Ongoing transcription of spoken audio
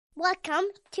Welcome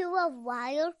to a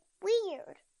Wild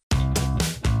Weird.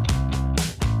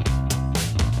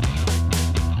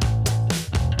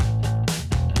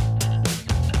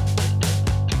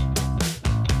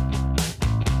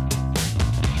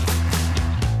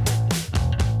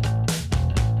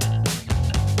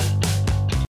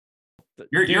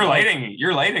 Your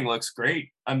lighting looks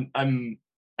great. I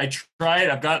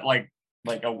tried. I've got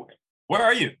where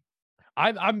are you?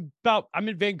 I'm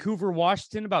in Vancouver,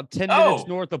 Washington, about 10 minutes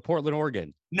north of Portland,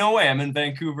 Oregon. No way. I'm in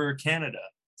Vancouver, Canada.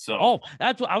 So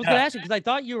that's what I was gonna ask you, because I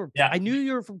thought you were. Yeah. I knew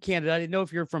you were from Canada. I didn't know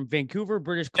if you're from Vancouver,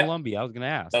 British Columbia. I was gonna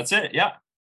ask. That's it. Yeah.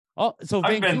 Oh, so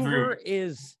I've Vancouver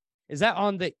is that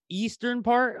on the eastern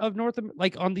part of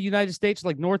on the United States,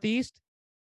 like northeast?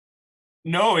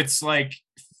 No, it's like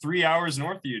 3 hours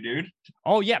north of you, dude.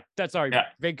 Oh, yeah. That's sorry. Yeah.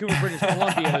 Vancouver, British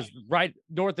Columbia is right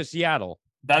north of Seattle.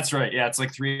 That's right. Yeah, it's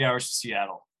like 3 hours to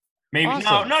Seattle. Maybe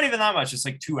awesome. No, not even that much. It's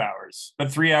like 2 hours,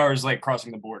 but 3 hours like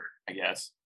crossing the border, I guess.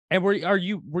 And were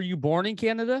you born in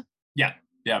Canada? Yeah,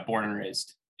 born and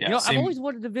raised. Yeah, I've always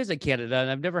wanted to visit Canada, and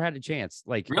I've never had a chance.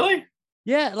 Really?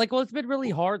 Yeah, it's been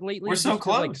really hard lately. We're so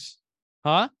close.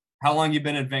 Huh? How long you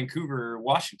been in Vancouver,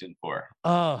 Washington for?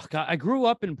 Oh, God. I grew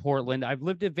up in Portland. I've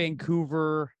lived in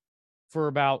Vancouver for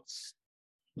about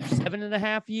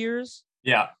 7.5 years.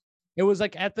 Yeah. It was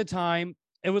like at the time,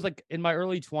 it was like in my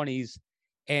early 20s,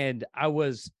 and I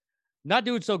was not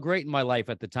doing so great in my life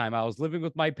at the time. I was living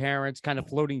with my parents, kind of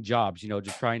floating jobs,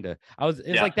 just trying to,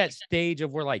 it's like that stage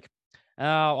of where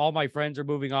all my friends are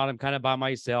moving on. I'm kind of by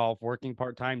myself, working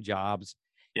part-time jobs.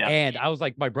 Yeah. And I was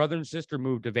like, my brother and sister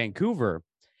moved to Vancouver.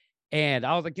 And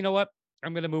I was like, you know what?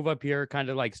 I'm going to move up here, kind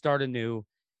of like start anew,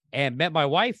 and met my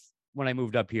wife when I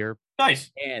moved up here.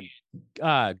 Nice. And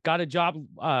got a job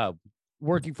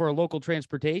working for a local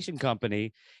transportation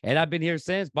company. And I've been here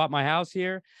since, bought my house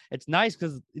here. It's nice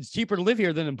because it's cheaper to live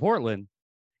here than in Portland.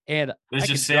 And there's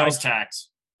just sales tax.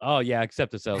 Oh, yeah,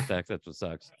 except the sales tax. That's what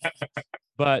sucks.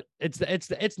 But it's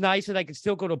nice that I can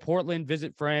still go to Portland,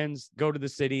 visit friends, go to the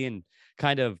city, and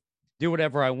kind of do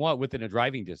whatever I want within a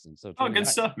driving distance. So good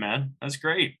stuff, man. That's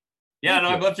great. Yeah,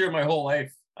 I've lived here my whole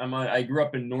life. I grew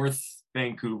up in North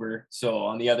Vancouver, so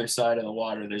on the other side of the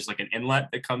water, there's like an inlet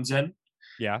that comes in.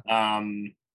 Yeah.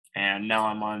 And now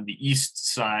I'm on the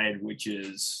east side, which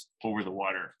is over the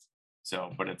water.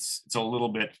 So, but it's a little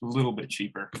bit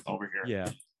cheaper over here.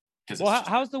 Yeah. Well,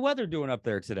 how's the weather doing up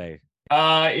there today?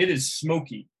 It is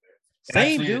smoky.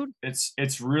 Same, dude.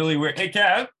 It's really weird. Hey,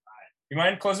 Kev, you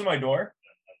mind closing my door?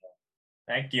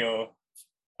 Thank you.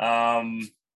 Oh,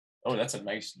 that's a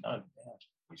nice nun.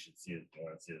 You should see it. You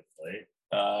want to see the plate?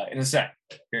 In a sec.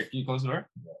 Here, can you close the door?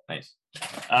 Yeah. Nice.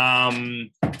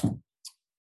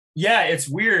 Yeah, it's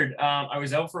weird. I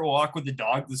was out for a walk with the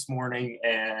dog this morning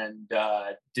and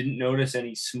didn't notice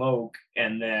any smoke.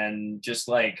 And then just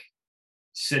like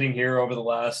sitting here over the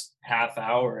last half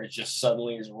hour, it just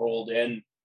suddenly has rolled in.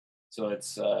 So it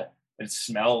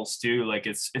smells too. Like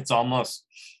it's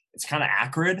kind of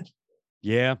acrid.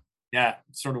 Yeah. Yeah,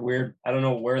 it's sort of weird. I don't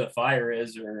know where the fire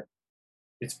is, or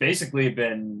it's basically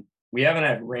we haven't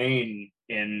had rain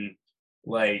in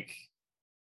like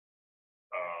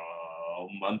a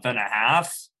month and a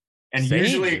half. And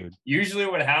usually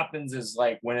what happens is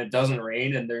like when it doesn't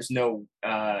rain and there's no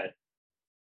when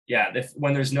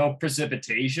there's no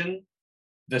precipitation,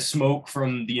 the smoke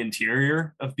from the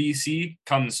interior of BC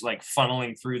comes like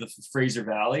funneling through the Fraser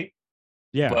Valley.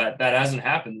 Yeah. But that hasn't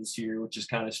happened this year, which is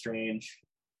kind of strange.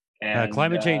 And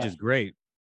climate change is great.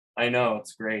 I know,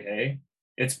 it's great, hey?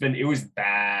 It was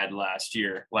bad last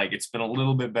year. Like it's been a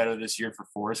little bit better this year for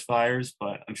forest fires,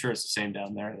 but I'm sure it's the same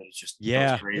down there. That it's just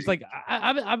crazy. It's like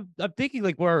I'm thinking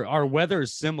like where our weather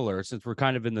is similar since we're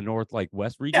kind of in the north, like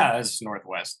west region. Yeah, it's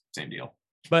northwest, same deal.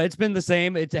 But it's been the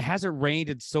same. It hasn't rained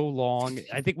in so long.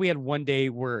 I think we had one day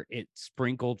where it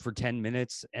sprinkled for 10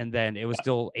 minutes and then it was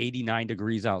still 89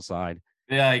 degrees outside.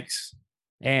 Yikes.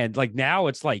 And like now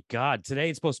it's like, God, today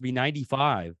it's supposed to be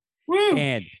 95. Woo!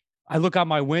 And I look out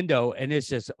my window and it's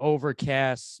just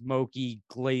overcast, smoky,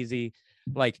 glazy.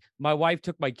 Like my wife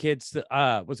took my kids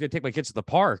was going to take my kids to the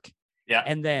park. Yeah.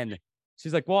 And then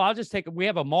she's like, well, I'll just we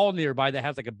have a mall nearby that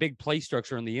has like a big play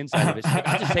structure on the inside of it. She's like,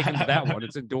 I'll just take them to that one.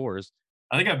 It's indoors.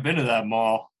 I think I've been to that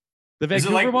mall. The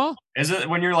Vancouver mall? Is it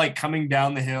when you're like coming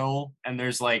down the hill and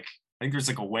there's like, I think there's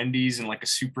like a Wendy's and like a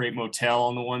Super 8 motel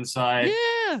on the one side.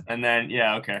 Yeah. And then,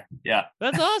 okay. Yeah.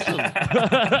 That's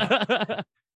awesome.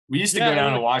 We used to go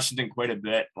down to Washington quite a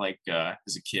bit, like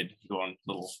as a kid, go on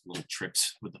little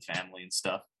trips with the family and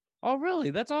stuff. Oh,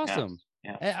 really? That's awesome.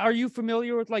 Yeah. Are you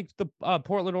familiar with like the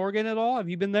Portland, Oregon at all? Have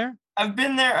you been there? I've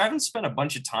been there. I haven't spent a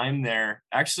bunch of time there.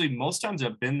 Actually, most times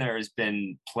I've been there has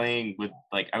been playing with,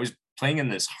 like, I was playing in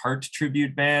this Heart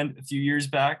tribute band a few years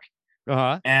back.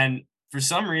 And for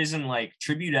some reason, like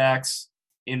tribute acts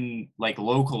in like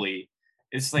locally,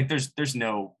 it's like there's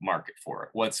no market for it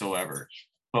whatsoever.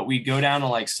 But we go down to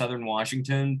like Southern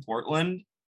Washington, Portland,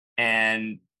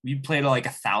 and we played to like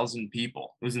 1,000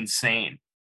 people. It was insane.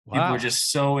 Wow. People were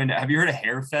just so into. Have you heard of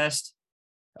Hairfest?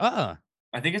 I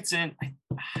think it's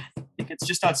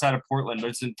just outside of Portland, but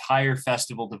it's an entire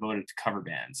festival devoted to cover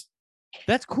bands.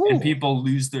 That's cool. And people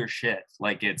lose their shit.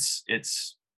 Like it's.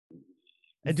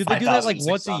 And do they do that like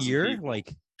once a year? People.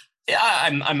 Like, yeah,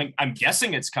 I'm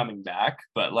guessing it's coming back,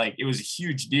 but like it was a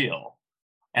huge deal,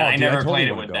 and I never played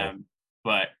it with them.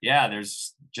 But yeah,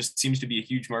 there's just seems to be a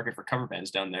huge market for cover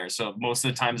bands down there. So most of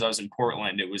the times I was in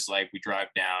Portland, it was like we drive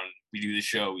down, we do the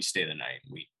show, we stay the night,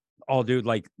 we dude,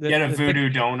 like get a voodoo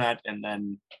donut, and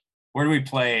then where do we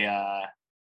play?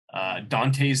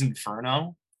 Dante's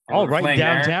Inferno. Right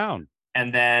downtown. There.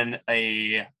 And then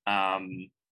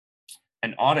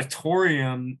an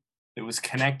auditorium that was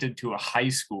connected to a high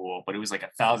school, but it was like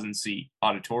 1,000-seat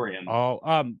auditorium.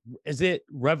 Is it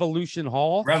Revolution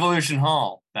Hall? Revolution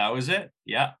Hall. That was it.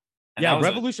 Yeah. And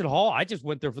Revolution Hall. I just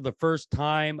went there for the first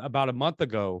time about a month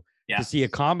ago to see a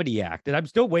comedy act, and I'm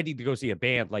still waiting to go see a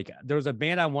band. Like there was a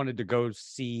band I wanted to go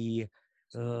see.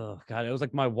 Oh God, it was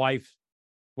like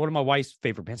one of my wife's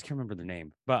favorite bands. I can't remember their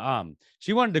name, but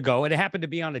she wanted to go, and it happened to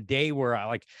be on a day where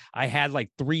I had like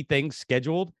 3 things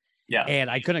scheduled. Yeah, and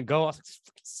I couldn't go. I was like, this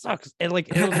sucks. And like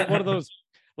it was one of those,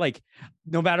 like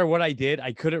no matter what I did,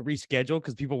 I couldn't reschedule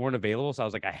because people weren't available. So I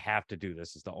was like, I have to do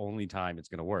this. It's the only time it's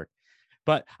gonna work.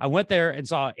 But I went there and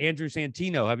saw Andrew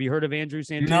Santino. Have you heard of Andrew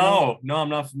Santino? No, I'm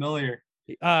not familiar.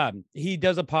 He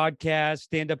does a podcast,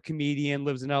 stand-up comedian,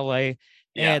 lives in LA.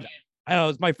 Yeah. And it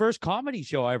was my first comedy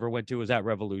show I ever went to was at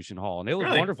Revolution Hall. And it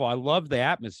was wonderful. I loved the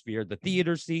atmosphere, the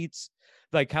theater seats,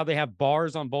 like how they have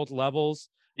bars on both levels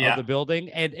of the building.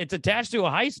 And it's attached to a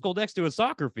high school next to a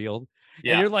soccer field.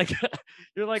 Yeah. And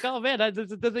you're like, oh man, it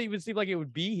doesn't even seem like it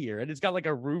would be here. And it's got like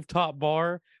a rooftop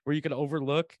bar where you can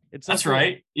overlook. That's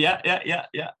right. Yeah. That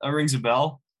rings a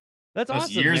bell. That's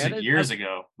awesome. Years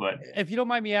ago. But if you don't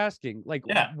mind me asking, like,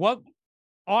 what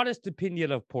honest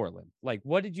opinion of Portland? Like,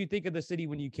 what did you think of the city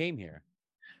when you came here?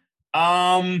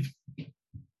 I think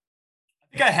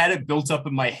I had it built up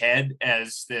in my head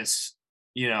as this,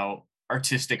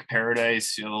 artistic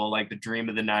paradise, like the dream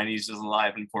of the 90s is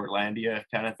alive in Portlandia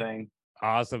kind of thing.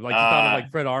 Awesome. Like you thought of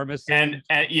like Fred Armisen.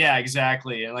 And yeah,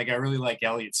 exactly. And like I really like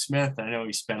Elliott Smith. I know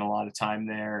he spent a lot of time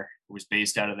there, was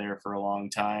based out of there for a long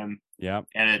time. Yeah.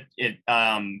 And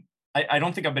I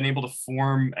don't think I've been able to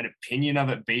form an opinion of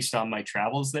it based on my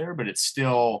travels there, but it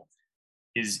still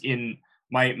is in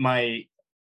my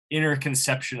inner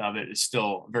conception of it is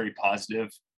still very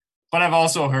positive. But I've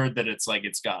also heard that it's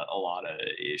got a lot of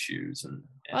issues and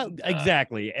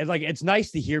exactly. And like it's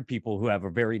nice to hear people who have a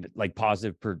very like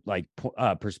positive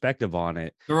perspective on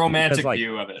it. The romantic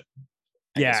view of it.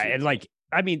 Yeah, and like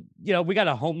I mean, we got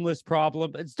a homeless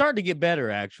problem. It's starting to get better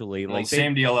actually. Well, like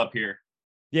same deal up here.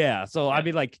 Yeah. So I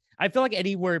mean, like I feel like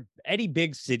any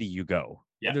big city you go,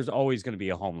 there's always going to be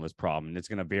a homeless problem. And it's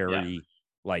going to vary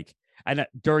and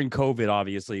during COVID,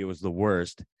 obviously it was the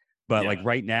worst. But like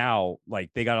right now,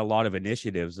 like they got a lot of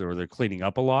initiatives where they're cleaning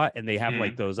up a lot, and they have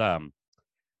like those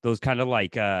kind of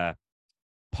like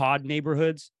pod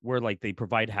neighborhoods where like they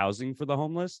provide housing for the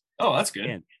homeless. Oh, that's good.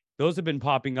 And those have been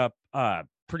popping up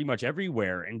pretty much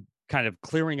everywhere and kind of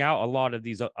clearing out a lot of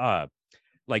these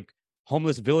like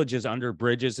homeless villages under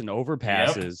bridges and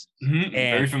overpasses. Yep. And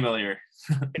very familiar.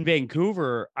 In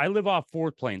Vancouver, I live off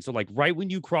 4th Plain, so like right when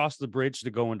you cross the bridge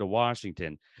to go into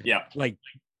Washington, like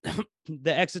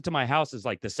the exit to my house is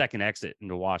like the second exit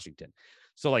into Washington.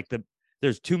 So like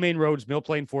there's 2 main roads, Mill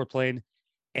Plain, 4th Plain,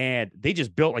 and they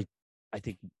just built like I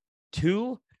think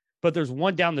 2, but there's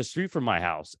one down the street from my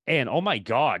house. And oh my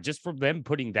God, just from them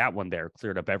putting that one there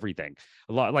cleared up everything.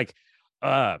 A lot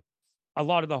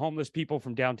of the homeless people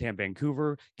from downtown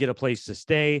Vancouver get a place to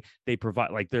stay. They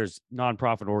provide there's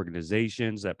nonprofit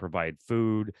organizations that provide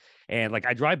food. And like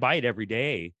I drive by it every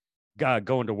day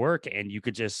going to work, and you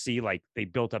could just see like they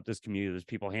built up this community. There's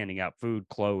people handing out food,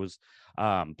 clothes,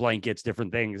 blankets,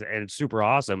 different things, and it's super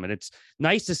awesome. And it's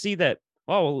nice to see that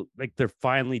like they're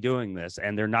finally doing this,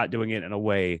 and they're not doing it in a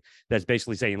way that's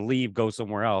basically saying leave, go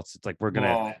somewhere else. It's like we're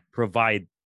gonna provide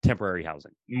temporary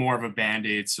housing, more of a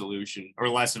band-aid solution or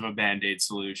less of a band-aid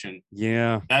solution.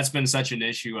 Yeah, that's been such an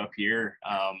issue up here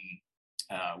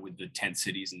with the tent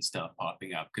cities and stuff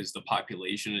popping up because the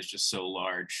population is just so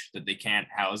large that they can't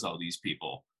house all these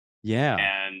people. Yeah.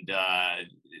 And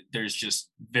there's just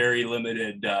very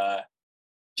limited,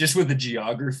 just with the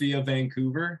geography of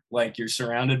Vancouver, like you're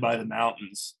surrounded by the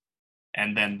mountains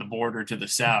and then the border to the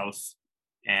south.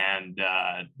 And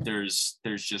there's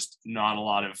just not a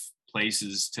lot of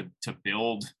places to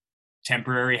build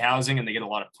temporary housing, and they get a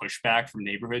lot of pushback from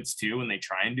neighborhoods too when they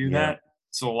try and do that.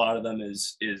 So a lot of them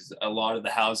is a lot of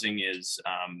the housing is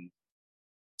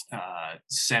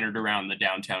centered around the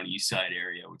downtown east side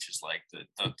area, which is like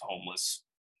the homeless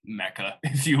mecca,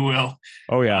 if you will.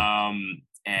 Oh yeah.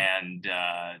 And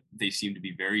they seem to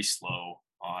be very slow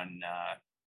on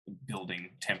building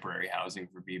temporary housing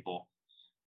for people.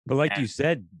 But like you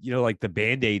said, like the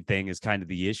Band-Aid thing is kind of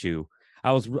the issue.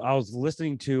 I was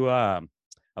listening to a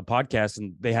podcast,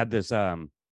 and they had this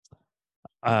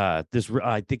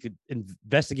I think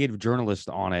investigative journalist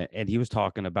on it, and he was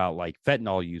talking about like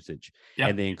fentanyl usage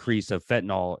and the increase of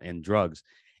fentanyl in drugs,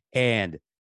 and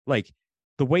like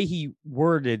the way he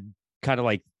worded kind of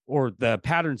like, or the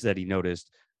patterns that he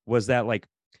noticed was that like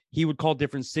he would call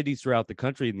different cities throughout the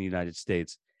country in the United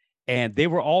States, and they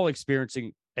were all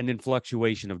experiencing an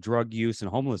influctuation of drug use and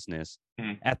homelessness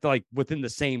at like within the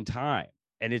same time,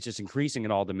 and it's just increasing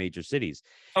in all the major cities.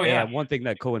 And one thing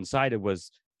that coincided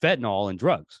was fentanyl and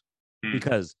drugs,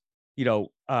 because the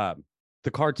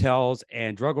cartels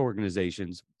and drug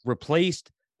organizations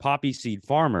replaced poppy seed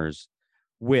farmers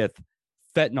with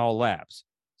fentanyl labs.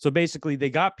 So basically they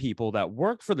got people that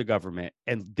worked for the government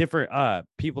and different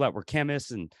people that were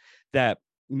chemists and that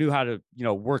knew how to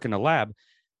work in a lab.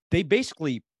 They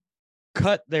basically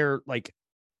cut their, like,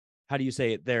 how do you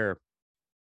say it, their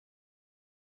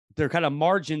kind of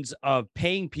margins of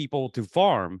paying people to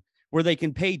farm, where they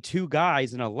can pay two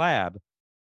guys in a lab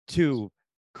to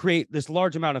create this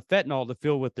large amount of fentanyl to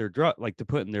fill with their drug, like to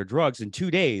put in their drugs in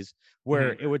 2 days,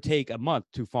 where it would take a month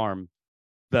to farm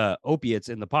the opiates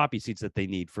and the poppy seeds that they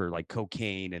need for like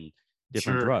cocaine and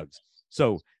different drugs.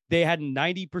 So they had a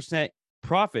 90%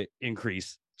 profit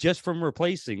increase just from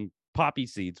replacing poppy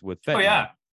seeds with fentanyl. Oh yeah.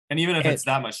 And even if it's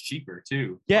that much cheaper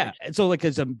too. Yeah. And so like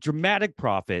it's a dramatic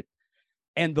profit.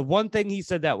 And the one thing he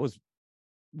said that was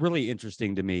really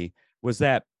interesting to me was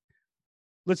that,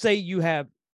 let's say you have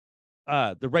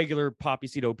the regular poppy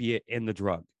seed opiate and the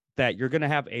drug, that you're going to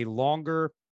have a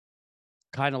longer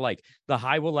kind of like the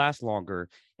high will last longer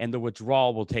and the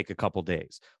withdrawal will take a couple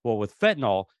days. Well, with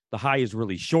fentanyl, the high is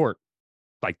really short,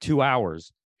 like 2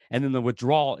 hours, and then the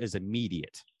withdrawal is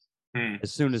immediate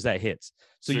as soon as that hits.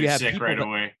 So you have sick people right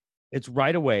away. It's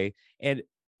right away, and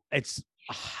it's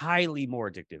highly more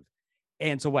addictive.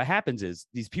 And so what happens is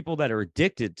these people that are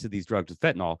addicted to these drugs with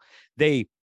fentanyl, they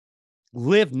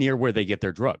live near where they get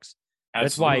their drugs.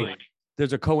 Absolutely. That's why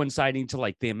there's a coinciding to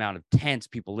like the amount of tents,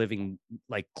 people living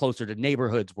like closer to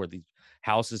neighborhoods where these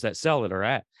houses that sell it are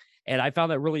at. And I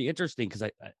found that really interesting because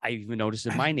I even noticed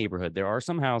in my neighborhood, there are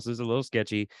some houses a little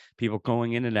sketchy, people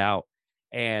going in and out,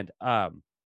 and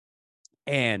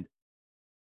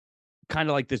kind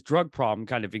of like this drug problem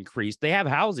kind of increased. They have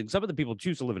housing. Some of the people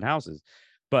choose to live in houses,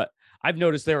 but I've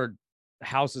noticed there are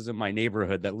houses in my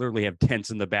neighborhood that literally have tents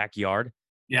in the backyard.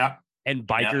 Yeah. And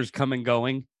bikers come and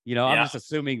going. I'm just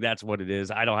assuming that's what it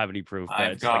is. I don't have any proof. But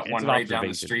I've got one right down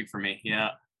the street for me.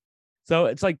 Yeah. So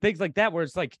it's like things like that where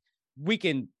it's like we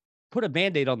can put a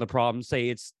Band-Aid on the problem,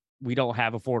 say we don't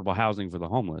have affordable housing for the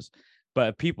homeless, but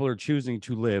if people are choosing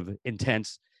to live in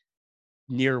tents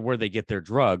near where they get their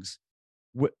drugs,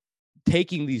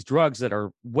 taking these drugs that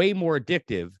are way more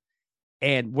addictive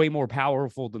and way more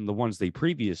powerful than the ones they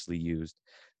previously used,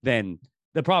 then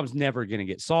the problem's never going to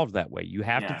get solved that way. You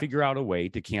have to figure out a way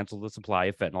to cancel the supply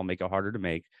of fentanyl, make it harder to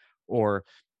make, or,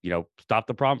 stop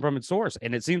the problem from its source.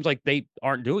 And it seems like they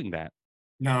aren't doing that.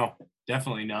 No,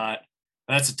 definitely not.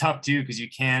 That's tough too, because you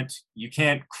can't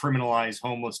criminalize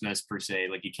homelessness per se.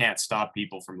 Like you can't stop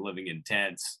people from living in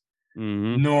tents,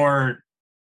 nor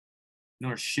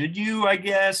should you, I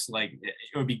guess. Like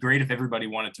it would be great if everybody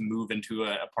wanted to move into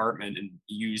an apartment and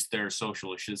use their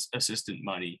social assistant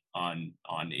money on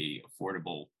a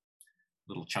affordable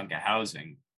little chunk of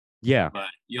housing. Yeah. But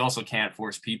you also can't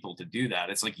force people to do that.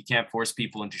 It's like you can't force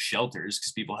people into shelters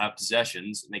because people have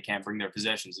possessions and they can't bring their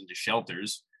possessions into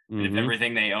shelters. And if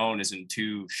everything they own is in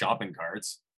 2 shopping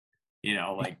carts,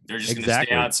 like they're just going to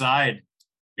stay outside.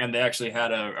 And they actually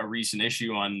had a recent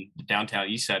issue on the downtown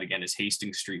east side again, is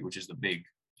Hastings Street, which is the big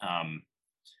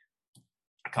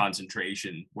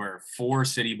concentration, where 4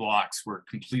 city blocks were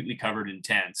completely covered in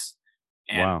tents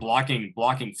and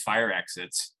blocking fire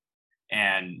exits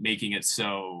and making it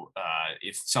so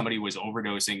if somebody was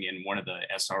overdosing in one of the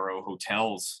SRO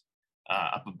hotels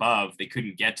up above, they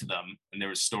couldn't get to them. And there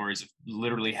was stories of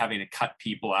literally having to cut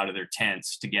people out of their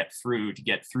tents to get through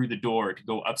the door, to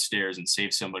go upstairs and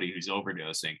save somebody who's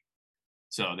overdosing.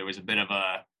 So there was a bit of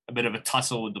a bit of a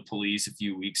tussle with the police a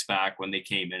few weeks back when they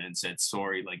came in and said,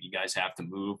 sorry, like, you guys have to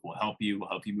move. We'll help you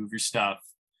move your stuff.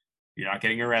 You're not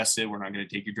getting arrested. We're not going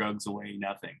to take your drugs away,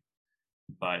 nothing.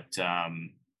 But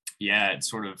yeah, it's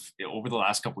sort of, over the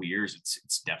last couple of years,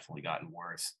 it's definitely gotten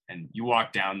worse. And you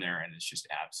walk down there and it's just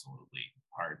absolutely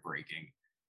heartbreaking.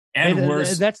 And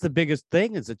worse. And that's the biggest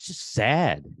thing, is it's just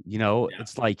sad.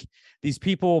 It's like these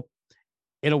people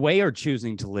in a way are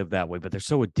choosing to live that way, but they're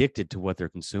so addicted to what they're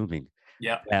consuming.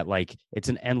 Yeah. That like it's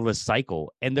an endless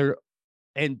cycle. And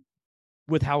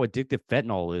with how addictive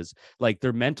fentanyl is, like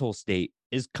their mental state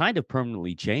is kind of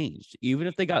permanently changed. Even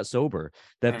if they got sober,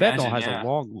 that fentanyl has a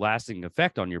long lasting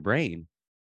effect on your brain.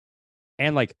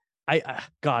 And like,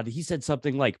 God, he said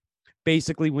something like,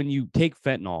 basically when you take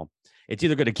fentanyl, it's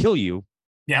either going to kill you.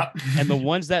 Yeah. And the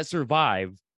ones that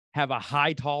survive have a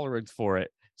high tolerance for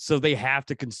it. So they have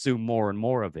to consume more and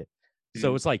more of it.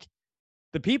 So it's like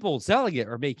the people selling it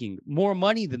are making more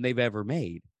money than they've ever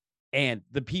made. And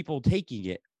the people taking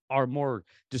it are more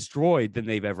destroyed than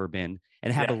they've ever been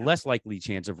and have a less likely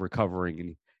chance of recovering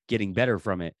and getting better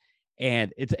from it.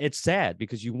 And it's sad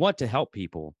because you want to help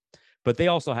people, but they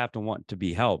also have to want to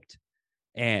be helped.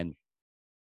 And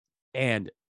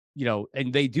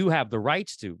they do have the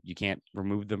rights to. You can't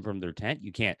remove them from their tent.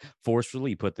 You can't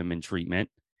forcefully put them in treatment.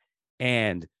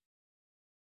 And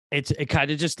it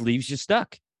kind of just leaves you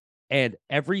stuck. And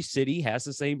every city has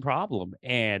the same problem.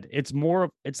 And it's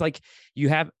like you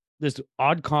have this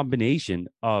odd combination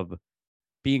of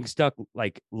being stuck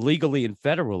like legally and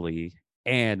federally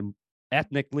and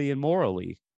ethnically and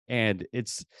morally. And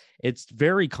it's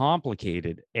very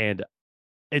complicated, and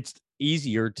it's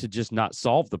easier to just not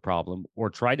solve the problem or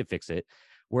try to fix it.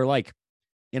 Where like,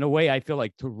 in a way, I feel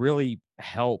like to really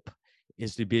help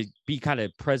is to be kind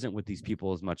of present with these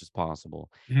people as much as possible.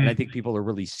 And I think people are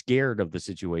really scared of the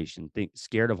situation,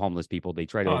 scared of homeless people. They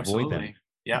try to avoid them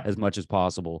as much as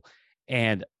possible.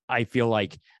 And I feel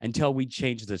like until we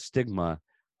change the stigma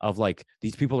of like,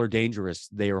 these people are dangerous,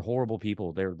 they are horrible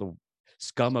people, they're the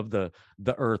scum of the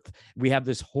earth, we have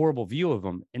this horrible view of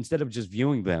them, instead of just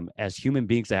viewing them as human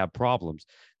beings that have problems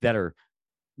that are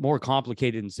more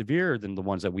complicated and severe than the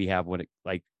ones that we have when it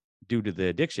like due to the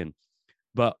addiction,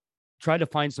 but try to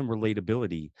find some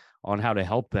relatability on how to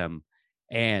help them.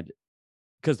 And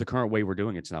because the current way we're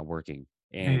doing it's not working,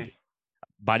 and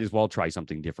might as well try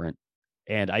something different.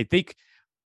 And I think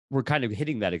we're kind of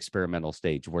hitting that experimental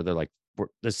stage where they're like,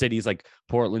 the cities like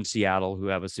Portland, Seattle, who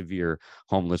have a severe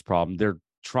homeless problem, they're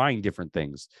trying different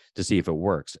things to see if it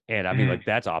works. And I mean, like,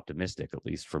 that's optimistic, at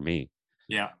least for me.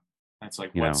 Yeah. That's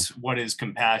like, what is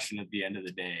compassion at the end of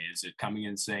the day? Is it coming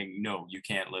in saying, no, you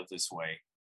can't live this way?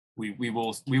 We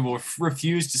will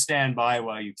refuse to stand by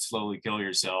while you slowly kill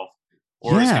yourself.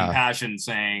 Or is compassion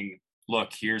saying,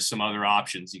 look, here's some other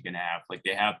options you can have. Like,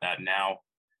 they have that now.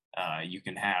 You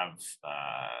can have,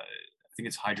 I think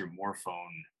it's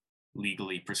hydromorphone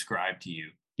legally prescribed to you.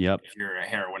 Yep. If you're a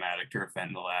heroin addict or a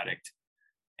fentanyl addict.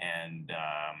 And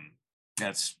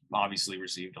that's obviously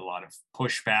received a lot of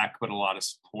pushback, but a lot of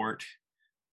support.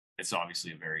 It's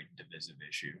obviously a very divisive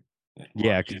issue.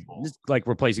 Yeah, it's like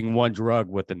replacing one drug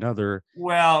with another.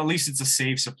 Well, at least it's a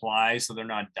safe supply, so they're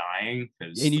not dying.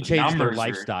 And you change their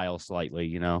lifestyle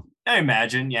slightly, I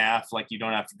imagine, if like you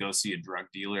don't have to go see a drug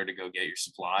dealer to go get your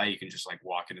supply, you can just like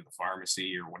walk into the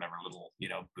pharmacy or whatever little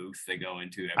booth they go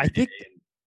into every day.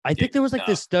 I think there was like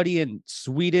this study in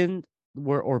Sweden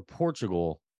or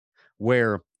Portugal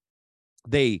where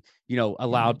they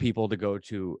allowed people to go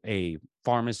to a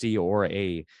pharmacy or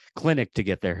a clinic to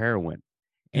get their heroin.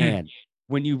 And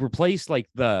when you replace like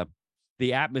the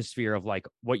atmosphere of like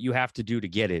what you have to do to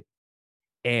get it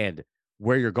and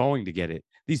where you're going to get it,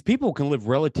 these people can live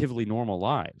relatively normal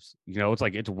lives. It's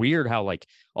like, it's weird how like,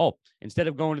 oh, instead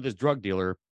of going to this drug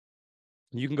dealer,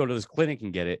 you can go to this clinic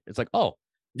and get it. It's like, oh,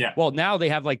 yeah. Well, now they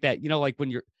have like that, like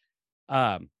when you're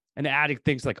an addict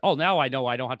thinks like, oh, now I know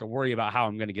I don't have to worry about how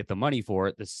I'm going to get the money for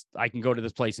it. I can go to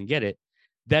this place and get it.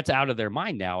 That's out of their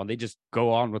mind now. And they just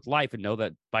go on with life and know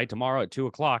that by tomorrow at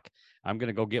 2:00, I'm going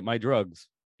to go get my drugs.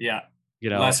 Yeah.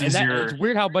 It's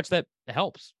weird how much that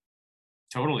helps.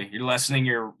 Totally. You're lessening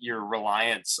your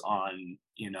reliance on,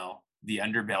 the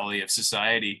underbelly of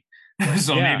society.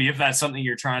 So maybe if that's something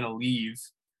you're trying to leave,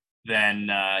 then,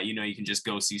 you can just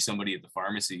go see somebody at the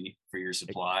pharmacy for your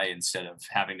supply instead of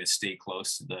having to stay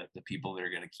close to the people that are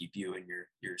going to keep you in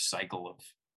your cycle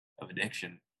of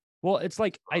addiction. Well, it's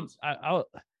like I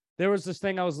there was this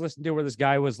thing I was listening to where this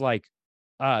guy was like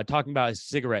talking about his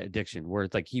cigarette addiction, where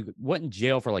it's like he went in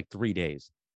jail for like 3 days,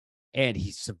 and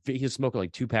he was smoking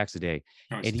like 2 packs a day,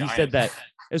 and he said that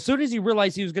as soon as he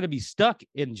realized he was going to be stuck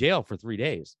in jail for 3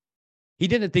 days, he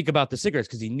didn't think about the cigarettes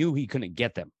because he knew he couldn't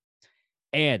get them.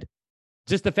 And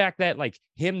just the fact that like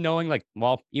him knowing like,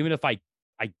 well, even if I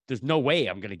there's no way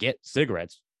I'm going to get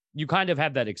cigarettes, you kind of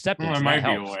have that acceptance. Well, there might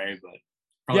be a way,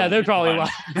 but yeah, there's probably a lot.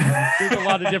 There's a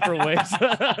lot of different ways,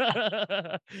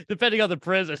 depending on the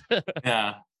prison.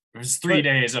 Yeah. It was 3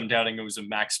 days. I'm doubting it was a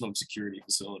maximum security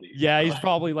facility. Yeah, he's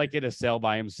probably like in a cell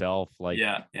by himself. Like,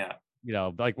 yeah. You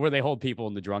know, like where they hold people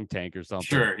in the drunk tank or something.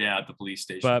 Sure, yeah, at the police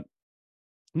station. But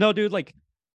no, dude, like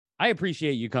I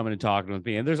appreciate you coming and talking with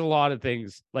me. And there's a lot of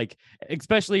things, like,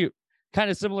 especially kind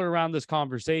of similar around this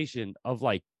conversation of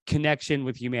like connection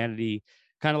with humanity,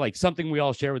 kind of like something we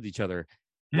all share with each other.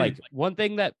 Like one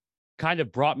thing that kind of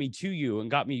brought me to you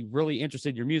and got me really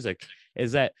interested in your music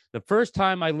is that the first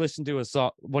time I listened to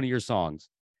one of your songs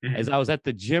is I was at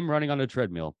the gym running on a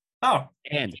treadmill. Oh,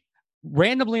 and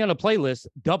randomly on a playlist,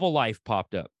 Double Life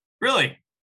popped up. Really?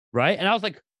 Right. And I was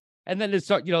like, and then it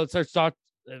starts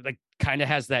like kind of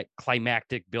has that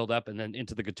climactic build up and then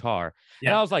into the guitar.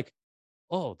 Yeah. And I was like,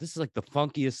 oh, this is like the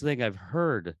funkiest thing I've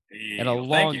heard in a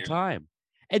long time.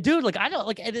 And dude, like, I don't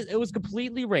like it was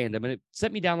completely random. And it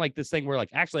sent me down like this thing where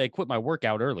like, actually I quit my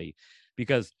workout early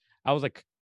because I was like,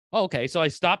 oh, okay. So I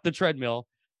stopped the treadmill,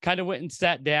 kind of went and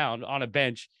sat down on a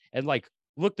bench and like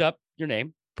looked up your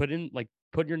name, put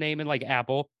your name in like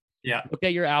Apple. Yeah. Look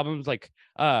at your albums. Like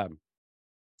I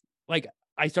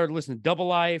started listening to Double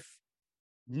Life,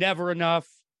 Never Enough,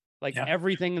 like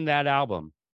everything in that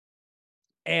album.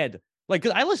 And like,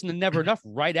 'cause I listened to Never Enough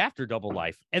right after Double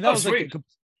Life. And that was sweet. Like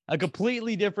a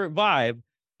completely different vibe.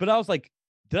 But I was like,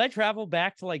 did I travel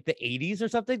back to like the 80s or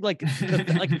something? Like,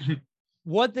 like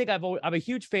one thing I'm a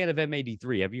huge fan of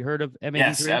M83. Have you heard of M83?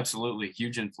 Yes, absolutely.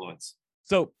 Huge influence.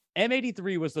 So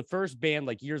M83 was the first band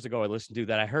like years ago I listened to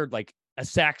that I heard like a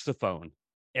saxophone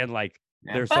and like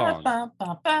their song.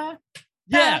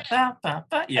 Yeah.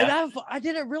 And I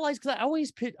didn't realize because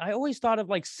I always thought of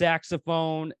like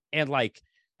saxophone and like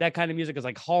that kind of music as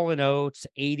like Hall & Oates,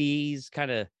 80s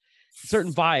kind of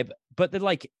certain vibe. But then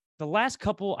like the last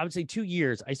couple, I would say 2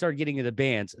 years, I started getting into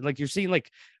bands. And like you're seeing like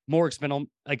more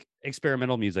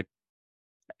experimental music.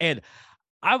 And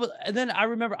then I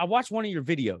remember I watched one of your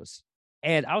videos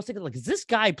and I was thinking like, is this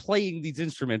guy playing these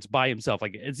instruments by himself?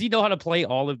 Like, does he know how to play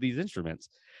all of these instruments?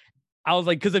 I was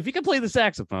like, because if he can play the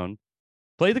saxophone,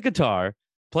 play the guitar,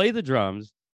 play the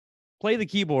drums, play the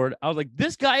keyboard, I was like,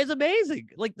 this guy is amazing.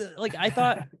 Like I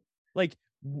thought like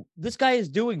this guy is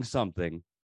doing something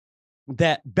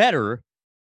that better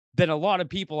than a lot of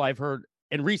people I've heard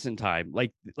in recent time.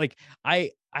 Like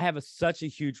I have such a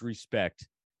huge respect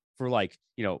for like,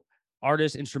 you know,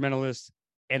 artists, instrumentalists,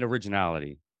 and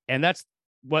originality. And that's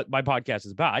what my podcast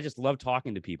is about. I just love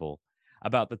talking to people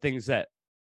about the things that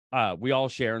we all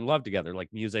share and love together, like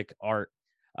music, art,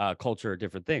 culture,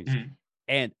 different things.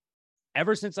 And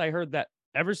ever since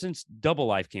Double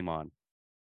Life came on,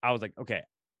 I was like, okay,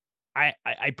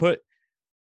 I put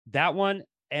that one,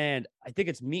 and I think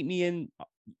it's Meet Me in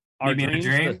Our Dreams.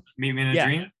 Meet Me in a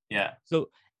Dream. Yeah. So,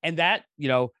 and that, you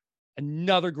know,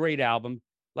 another great album,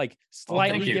 like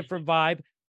slightly different vibe.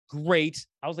 Great.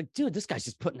 I was like, dude, this guy's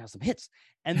just putting out some hits.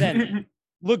 And then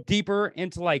look deeper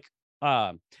into like,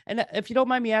 and if you don't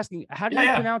mind me asking, how do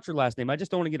you pronounce your last name? I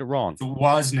just don't want to get it wrong.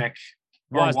 Wozanek.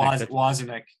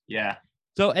 Wazonek. Yeah.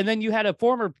 So, and then you had a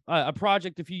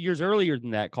project a few years earlier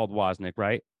than that called Wozanek,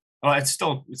 right? Oh, it's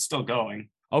still going.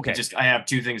 Okay. I have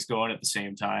two things going at the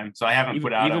same time. So I haven't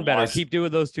put out even better. Keep doing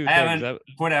those two things. I haven't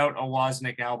put out a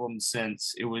Wazonek album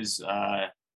since it was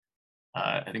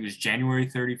I think it was January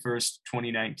 31st,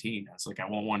 2019. I was like, I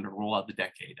want one to roll out the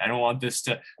decade. I don't want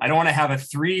to have a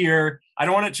 3-year, I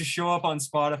don't want it to show up on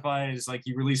Spotify as like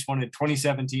you released one in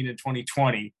 2017 and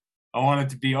 2020. I want it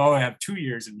to be, I have 2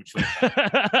 years in between.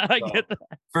 I get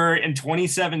that. In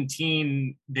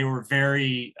 2017, they were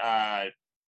very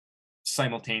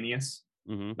simultaneous.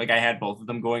 Mm-hmm. Like I had both of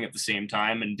them going at the same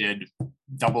time and did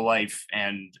Double Life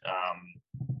and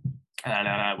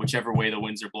Whichever Way the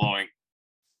Winds Are Blowing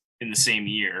in the same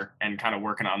year and kind of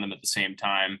working on them at the same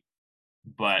time.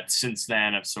 But since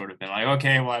then I've sort of been like,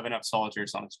 okay, well I have enough Solitaire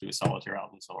songs to do a Solitaire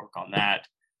album, so I'll work on that.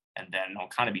 And then I'll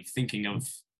kind of be thinking of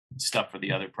stuff for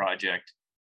the other project.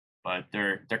 But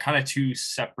they're kind of two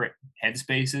separate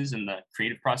headspaces in the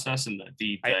creative process. And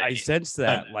I sense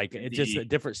that it's just a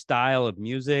different style of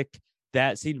music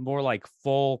that seemed more like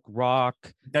folk rock.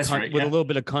 That's right, with a little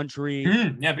bit of country.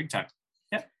 Yeah, big time.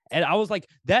 And I was like,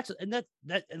 that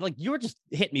like you were just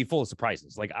hitting me full of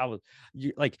surprises. Like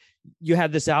you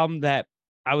had this album that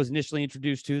I was initially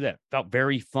introduced to that felt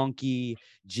very funky,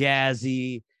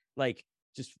 jazzy, like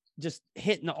just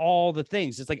hitting all the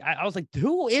things. It's like I was like,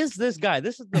 who is this guy?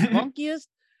 This is the funkiest,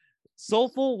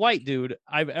 soulful white dude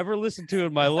I've ever listened to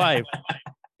in my life.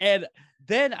 And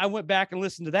then I went back and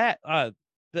listened to that,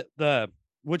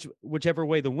 whichever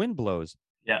way the wind blows.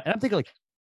 Yeah. And I'm thinking like,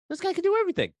 this guy can do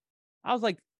everything. I was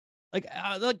like,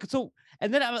 so,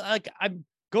 and then I'm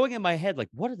going in my head, like,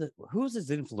 who's his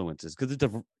influences? Because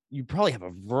you probably have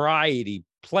a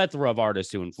plethora of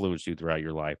artists who influenced you throughout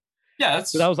your life. Yeah.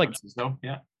 That's, so I was like,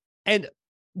 yeah. And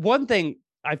one thing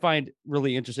I find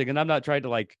really interesting, and I'm not trying to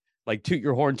like toot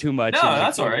your horn too much. No,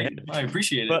 that's all right. I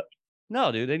appreciate it.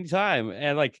 No, dude, anytime.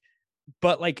 And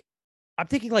but I'm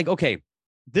thinking like, okay,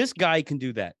 this guy can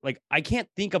do that. Like, I can't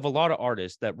think of a lot of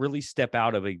artists that really step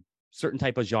out of a certain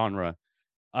type of genre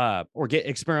or get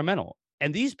experimental.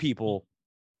 And these people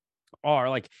are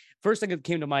like, first thing that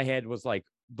came to my head was like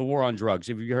The War on Drugs.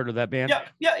 Have you heard of that band?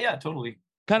 Yeah, totally.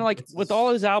 Kind of like with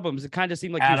all his albums, it kind of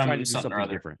seemed like he was trying to do something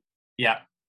different. Yeah.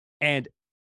 And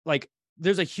like,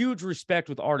 there's a huge respect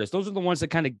with artists. Those are the ones that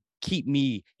kind of keep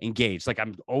me engaged. Like,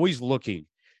 I'm always looking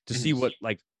to see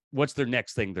what's their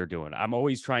next thing they're doing. I'm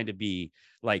always trying to be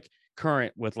like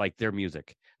current with like their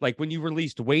music. Like when you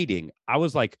released Waiting, I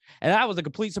was like, and that was a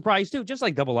complete surprise too, just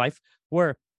like Double Life,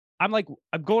 where I'm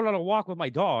going on a walk with my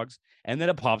dogs, and then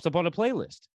it pops up on a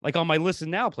playlist, like on my Listen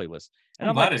Now playlist. And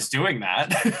I'm glad it's doing that.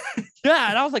 Yeah,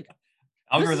 and I was like,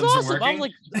 algorithms awesome. are working. I was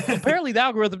like, apparently the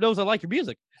algorithm knows I like your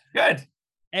music. Good.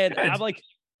 And I'm like,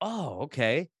 oh,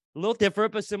 okay, a little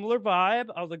different but similar vibe.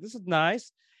 I was like, this is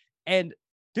nice. And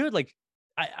dude, like,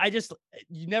 I just,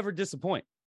 you never disappoint.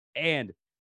 And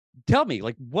tell me,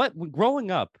 like,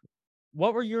 growing up,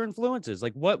 what were your influences?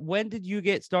 Like, when did you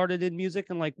get started in music,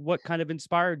 and like, what kind of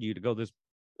inspired you to go this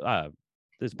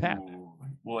path? Ooh.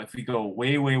 Well, if we go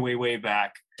way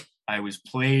back, I was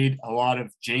played a lot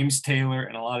of James Taylor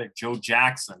and a lot of Joe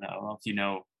Jackson. I don't know if you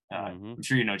know. I'm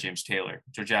sure you know James Taylor.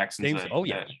 Joe Jackson's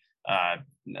I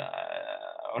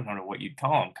don't know what you'd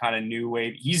call him, kind of new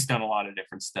wave. He's done a lot of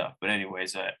different stuff, but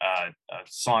anyways, a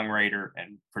songwriter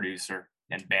and producer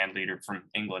and band leader from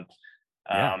England.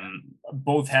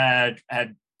 Both had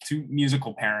two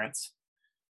musical parents,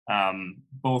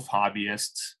 both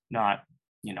hobbyists, not,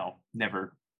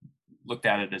 never looked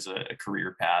at it as a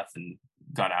career path and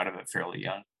got out of it fairly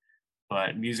young,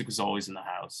 but music was always in the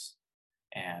house.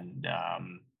 And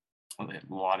a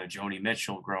lot of Joni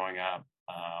Mitchell growing up.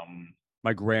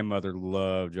 My grandmother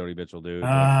loved Joni Mitchell, dude.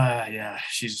 Yeah,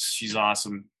 she's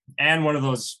awesome. And one of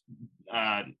those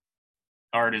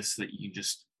artists that you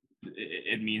just,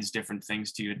 it means different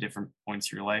things to you at different points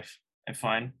of your life, I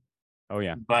find. Oh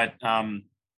yeah. But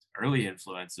early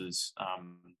influences,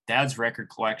 Dad's record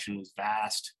collection was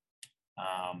vast.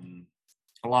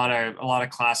 A lot of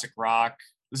classic rock.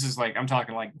 This is like, I'm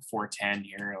talking like before 10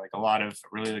 here, like a lot of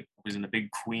really was in the big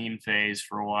Queen phase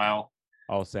for a while.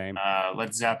 All same.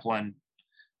 Led Zeppelin,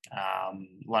 a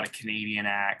lot of Canadian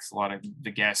acts, a lot of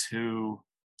the Guess Who,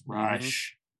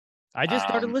 Rush. I just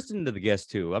started listening to the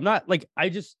Guess Who. I'm not like, I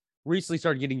just recently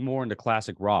started getting more into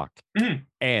classic rock.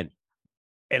 And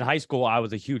in high school, I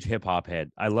was a huge hip hop head.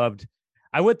 I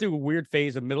went through a weird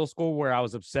phase of middle school where I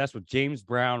was obsessed with James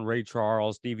Brown, Ray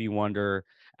Charles, Stevie Wonder,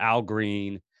 Al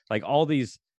Green, like all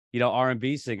these,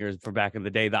 R&B singers from back in the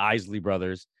day, the Isley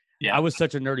Brothers. Yeah. I was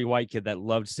such a nerdy white kid that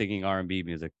loved singing R&B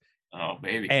music. Oh,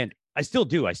 baby. And I still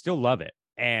do. I still love it.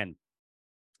 And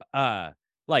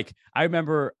like, I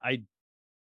remember I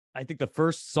think the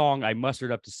first song I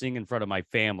mustered up to sing in front of my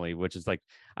family, which is like,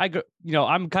 I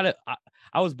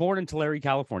was born in Tulare,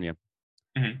 California.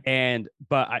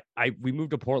 But we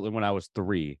moved to Portland when I was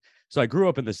 3. So I grew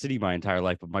up in the city my entire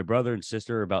life, but my brother and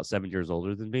sister are about 7 years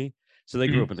older than me. So they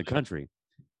grew up in the country.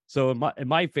 So in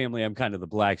my family, I'm kind of the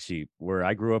black sheep, where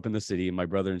I grew up in the city and my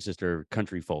brother and sister are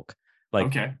country folk. Like,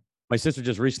 okay. My sister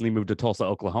just recently moved to Tulsa,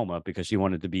 Oklahoma, because she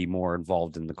wanted to be more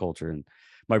involved in the culture. And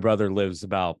my brother lives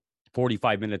about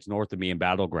 45 minutes north of me in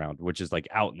Battleground, which is like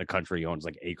out in the country, owns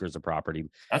like acres of property.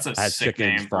 That's a sick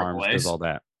name, farms, does all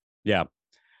that. Yeah.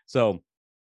 So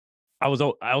I was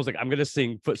like, I'm going to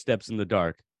sing Footsteps in the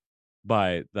Dark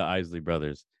by the Isley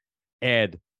Brothers.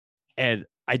 And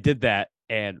I did that,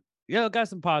 and got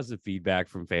some positive feedback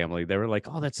from family. They were like,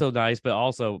 oh, that's so nice. But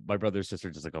also my brother and sister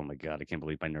just like, oh my God, I can't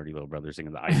believe my nerdy little brother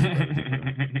singing the Isley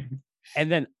Brothers.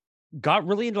 And then got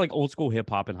really into like old school hip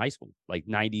hop in high school, like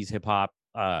 90s hip hop,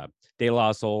 De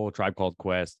La Soul, Tribe Called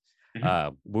Quest,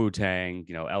 Wu-Tang,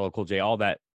 LL Cool J, all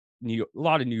that, a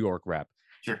lot of New York rap.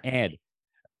 Sure. And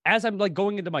as I'm like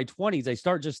going into my 20s, I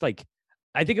start just like,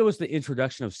 I think it was the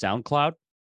introduction of SoundCloud.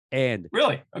 And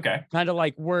really, okay, kind of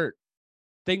like where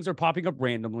things are popping up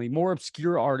randomly, more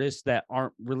obscure artists that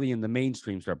aren't really in the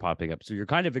mainstream start popping up. So you're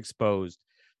kind of exposed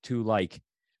to like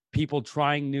people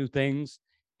trying new things,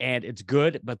 and it's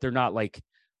good, but they're not like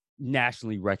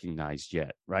nationally recognized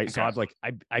yet. Right. Okay. So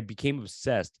I became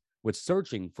obsessed with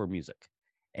searching for music.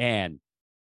 And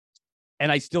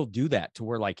I still do that to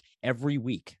where like every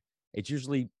week, it's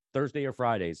usually Thursday or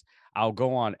Fridays, I'll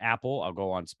go on Apple, I'll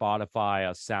go on Spotify,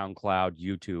 SoundCloud,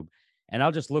 YouTube, and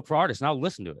I'll just look for artists and I'll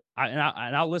listen to it.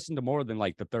 I'll listen to more than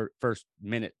like the first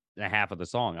minute and a half of the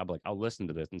song. I'll be like, I'll listen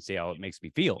to this and see how it makes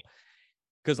me feel.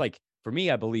 Because like for me,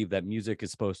 I believe that music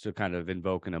is supposed to kind of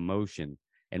invoke an emotion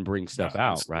and bring stuff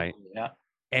out, right? Yeah.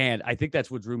 And I think that's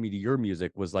what drew me to your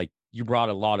music was like you brought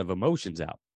a lot of emotions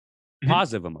out,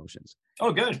 positive emotions.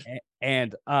 Oh, good.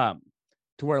 And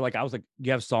to where like I was like,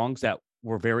 you have songs that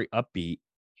were very upbeat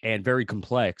and very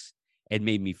complex and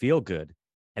made me feel good.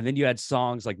 And then you had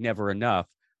songs like Never Enough,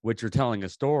 which are telling a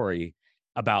story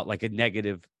about like a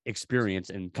negative experience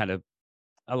and kind of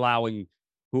allowing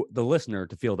the listener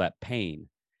to feel that pain.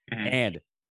 And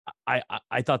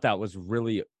I thought that was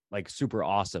really like super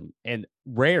awesome and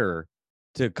rare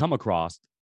to come across.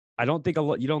 I don't think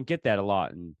you don't get that a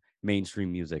lot in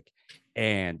mainstream music.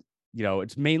 And, you know,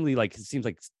 it's mainly like, it seems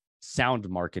like sound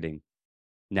marketing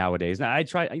nowadays. Now I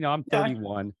try, you know, I'm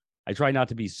 31. I try not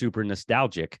to be super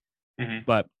nostalgic,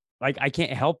 but like, I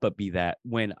can't help but be that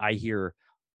when I hear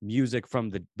music from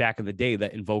the back in the day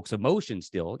that invokes emotion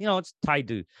still, you know, it's tied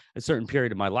to a certain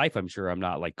period of my life. I'm sure I'm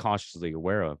not like consciously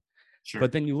aware of,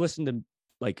 but then you listen to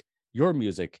like your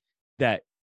music that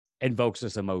invokes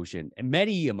this emotion and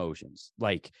many emotions,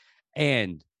 like,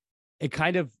 and it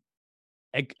kind of,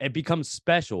 it becomes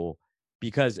special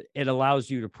because it allows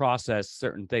you to process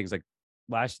certain things. Like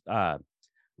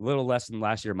little less than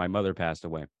last year, my mother passed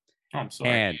away. Oh, I'm sorry.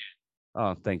 And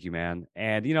oh, thank you, man.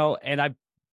 And you know, and I've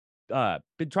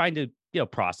been trying to, you know,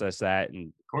 process that and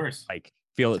of course like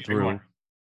feel it through.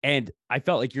 And I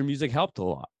felt like your music helped a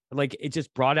lot. Like it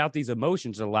just brought out these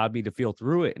emotions that allowed me to feel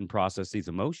through it and process these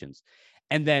emotions.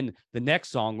 And then the next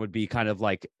song would be kind of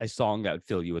like a song that would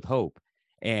fill you with hope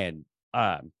and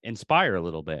inspire a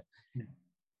little bit.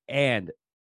 And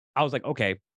I was like,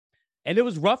 okay. And it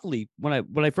was roughly when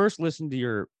I first listened to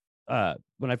your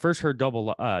when I first heard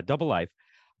Double Life,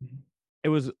 it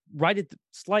was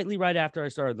slightly right after I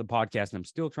started the podcast, and I'm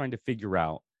still trying to figure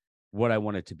out what I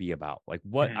want it to be about. Like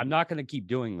I'm not going to keep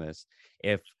doing this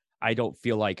if I don't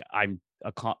feel like I'm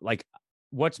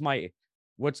what's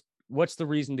the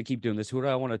reason to keep doing this? Who do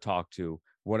I want to talk to?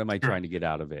 What am I trying to get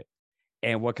out of it?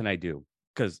 And what can I do?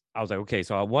 Because I was like, okay,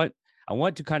 so I want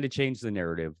to kind of change the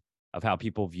narrative of how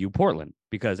people view Portland,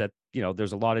 because you know,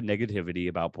 there's a lot of negativity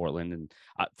about Portland. And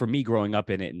for me growing up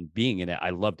in it and being in it, I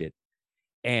loved it.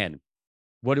 And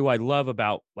what do I love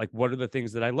about, like, what are the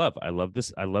things that I love? I love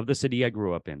the city I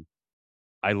grew up in.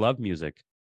 I love music.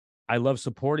 I love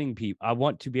supporting people. I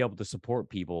want to be able to support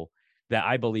people that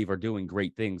I believe are doing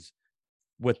great things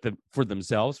for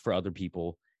themselves, for other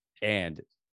people, and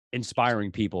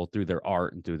inspiring people through their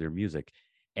art and through their music.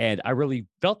 And I really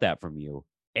felt that from you.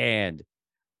 And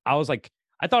I was like,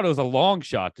 I thought it was a long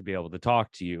shot to be able to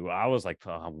talk to you. I was like,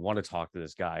 oh, I want to talk to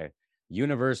this guy.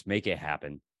 Universe, make it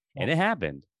happen. And it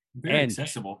happened. Very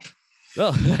accessible.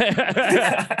 Well,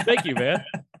 thank you, man.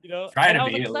 You know,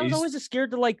 I was always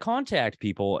scared to like contact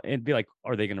people and be like,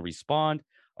 are they going to respond?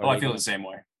 I feel the same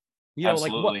way. You know,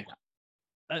 absolutely.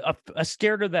 Like a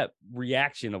scared of that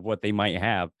reaction of what they might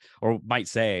have or might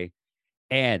say.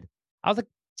 And I was like,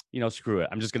 you know, screw it.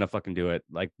 I'm just going to fucking do it.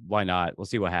 Like, why not? We'll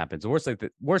see what happens. The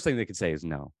worst thing they could say is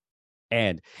no.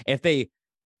 And if they,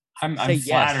 I'm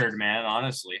flattered, man.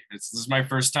 Honestly, this is my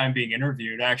first time being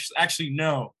interviewed. Actually,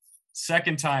 no,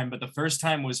 second time, but the first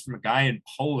time was from a guy in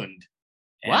Poland.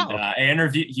 And, wow.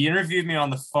 He interviewed me on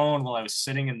the phone while I was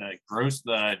sitting in the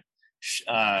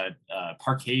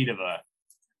parkade of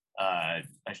a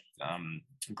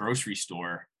grocery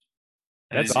store.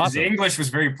 That's awesome. His English was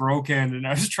very broken, and I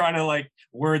was trying to like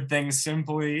word things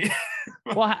simply.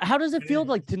 Well, how does it feel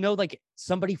like to know like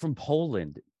somebody from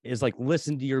Poland is like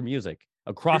listen to your music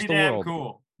across the world?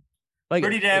 Cool. Like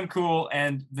pretty damn cool.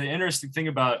 And the interesting thing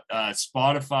about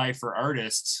Spotify for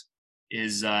artists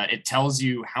is it tells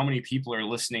you how many people are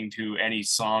listening to any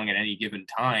song at any given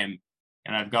time.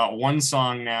 And I've got one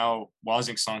song now,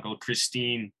 Wozanek song called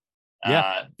Christine.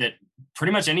 That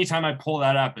pretty much anytime I pull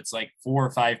that up, it's like 4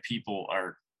 or 5 people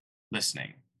are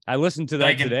listening. I listened to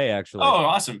that today, actually. Oh,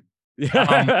 awesome.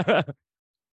 So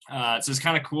it's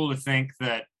kind of cool to think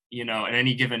that, you know, at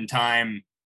any given time,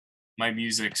 my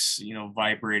music's, you know,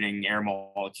 vibrating air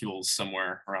molecules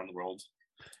somewhere around the world.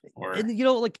 And, you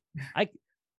know, like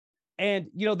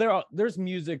there's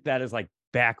music that is like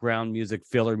background music,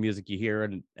 filler music you hear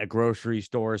in a grocery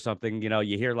store or something. You know,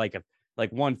 you hear like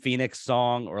one Phoenix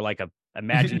song or like a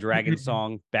Imagine Dragons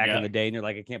song back in the day, and you're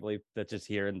like, I can't believe that's just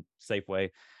here in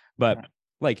Safeway. But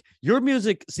like your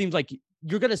music seems like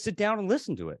you're gonna sit down and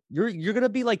listen to it. You're gonna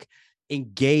be like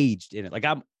engaged in it. Like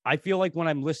I feel like when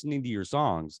I'm listening to your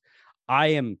songs,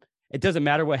 it doesn't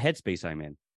matter what headspace I'm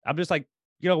in. I'm just like,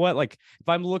 you know what? Like if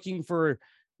I'm looking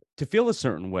to feel a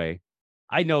certain way,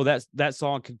 I know that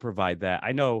song can provide that.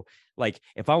 I know, like,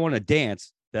 if I want to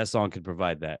dance, that song can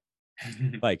provide that.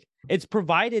 Like, it's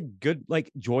provided good,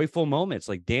 like, joyful moments,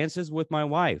 like dances with my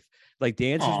wife, like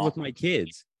dances with my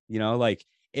kids. You know, like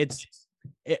it's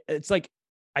like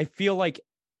I feel like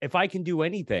if I can do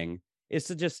anything, it's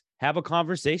to just have a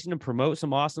conversation and promote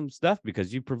some awesome stuff,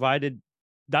 because you provided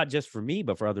not just for me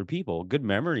but for other people good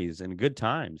memories and good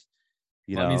times.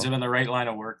 That means I'm in the right line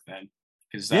of work then,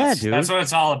 because Yeah, that's dude. what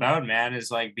it's all about, man.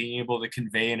 Is like being able to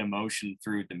convey an emotion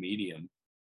through the medium,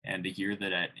 and to hear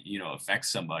that it affects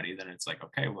somebody. Then it's like,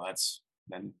 okay, well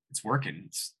then it's working.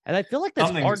 And I feel like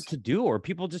that's hard Something's to do, or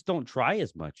people just don't try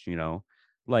as much, you know?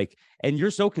 Like, and you're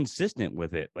so consistent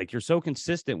with it. Like, you're so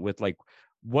consistent with like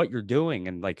what you're doing,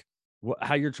 and like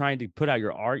how you're trying to put out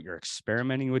your art. You're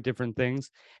experimenting with different things,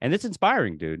 and it's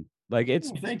inspiring, dude. Like, it's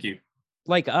thank you.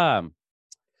 like, yeah,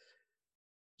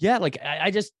 like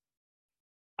I just,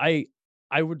 I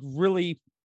would really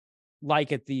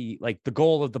like at the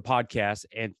goal of the podcast,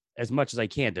 and as much as I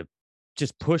can, to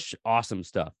just push awesome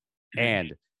stuff.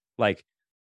 And like,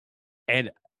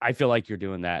 and I feel like you're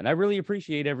doing that, and I really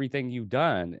appreciate everything you've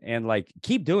done, and like,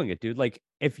 keep doing it, dude. Like,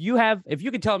 if you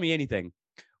can tell me anything,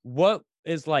 what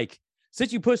is, like,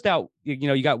 since you pushed out,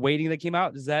 you got Waiting that came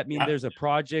out, does that mean there's a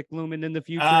project looming in the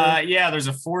future? Yeah, there's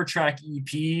a 4-track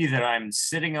EP that I'm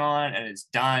sitting on, and it's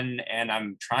done, and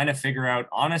I'm trying to figure out,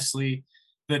 honestly,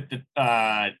 that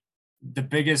the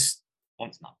biggest, well,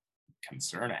 it's not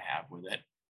concern I have with it.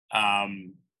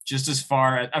 Just as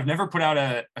far as I've never put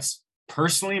out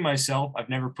personally myself, I've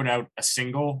never put out a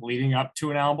single leading up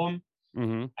to an album.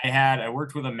 Mm-hmm. I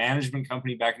worked with a management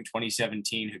company back in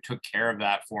 2017 who took care of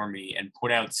that for me and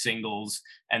put out singles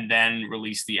and then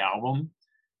released the album.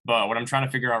 But what I'm trying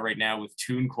to figure out right now with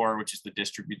TuneCore, which is the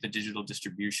digital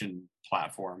distribution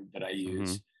platform that I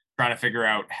use, trying to figure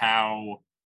out how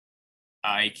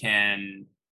I can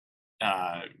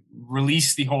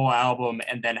release the whole album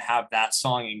and then have that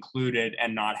song included,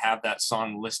 and not have that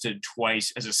song listed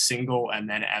twice as a single and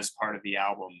then as part of the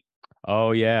album.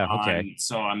 Oh yeah, okay.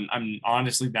 So I'm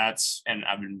honestly, and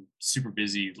I've been super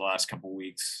busy the last couple of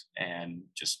weeks and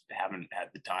just haven't had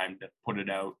the time to put it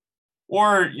out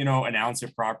or announce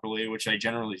it properly, which I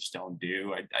generally just don't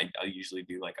do. I usually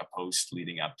do like a post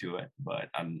leading up to it, but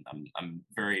I'm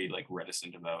very like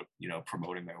reticent about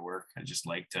promoting my work. I just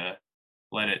like to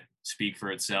let it speak for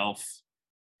itself.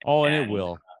 Oh, and it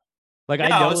will. Like,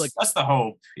 yeah, I know, like, that's the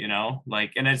hope,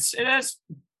 like, and it has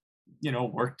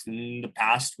worked in the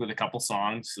past with a couple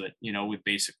songs that with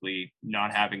basically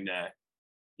not having to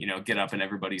get up in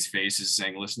everybody's faces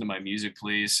saying, listen to my music,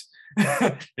 please.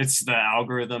 It's the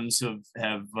algorithms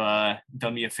have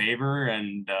done me a favor,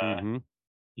 and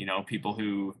people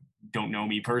who don't know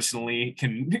me personally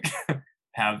can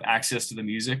have access to the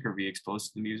music or be exposed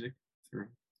to the music through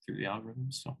the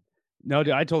algorithms. So no,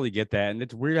 dude, I totally get that. And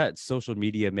it's weird that social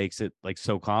media makes it like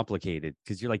so complicated,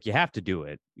 because you're like, you have to do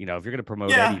it. If you're going to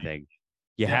promote anything,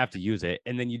 you have to use it.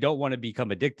 And then you don't want to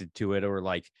become addicted to it or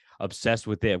like obsessed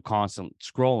with it, constant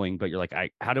scrolling. But you're like,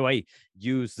 how do I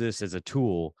use this as a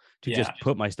tool to just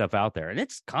put my stuff out there? And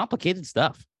it's complicated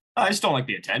stuff. I just don't like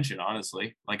the attention,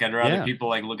 honestly. Like, I'd rather people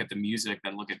like look at the music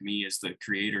than look at me as the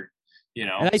creator, And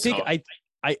I think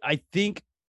I think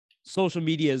social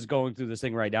media is going through this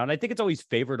thing right now, and I think it's always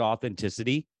favored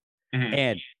authenticity.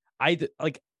 And I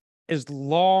like, as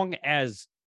long as,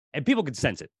 and people can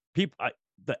sense it,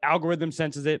 the algorithm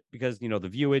senses it, because the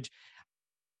viewage.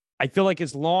 I feel like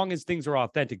as long as things are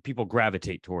authentic, people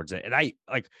gravitate towards it, and I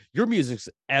like your music's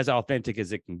as authentic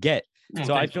as it can get.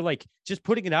 So I feel like just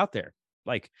putting it out there,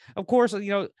 like, of course,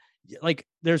 like,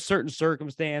 there's certain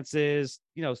circumstances,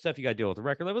 stuff you got to deal with. The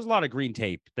record, there was a lot of green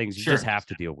tape things you just have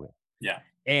to deal with.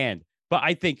 But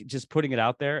I think just putting it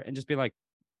out there and just being like,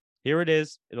 here it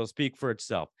is, it'll speak for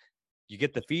itself. You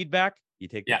get the feedback, you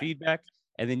take the feedback,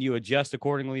 and then you adjust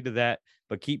accordingly to that,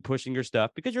 but keep pushing your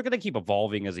stuff, because you're going to keep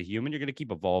evolving as a human. You're going to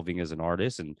keep evolving as an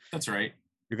artist. And that's right.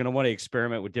 You're going to want to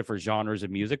experiment with different genres of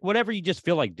music, whatever you just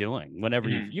feel like doing. Whenever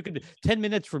you could, 10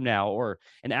 minutes from now or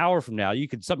an hour from now,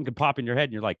 something could pop in your head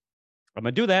and you're like, I'm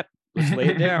going to do that. Let's lay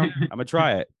it down. I'm going to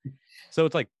try it. So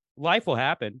it's like, life will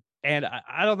happen. And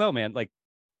I don't know, man. Like,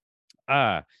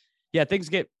 things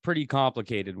get pretty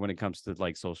complicated when it comes to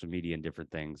like social media and different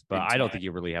things, but I don't think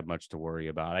you really have much to worry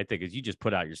about. I think as you just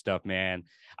put out your stuff, man,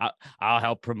 I'll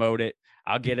help promote it.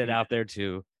 I'll get it out there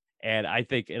too. And I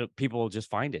think people will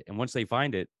just find it. And once they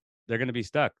find it, they're going to be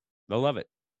stuck. They'll love it.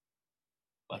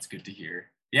 That's good to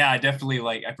hear. Yeah, I definitely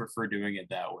I prefer doing it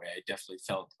that way. I definitely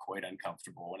felt quite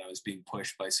uncomfortable when I was being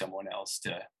pushed by someone else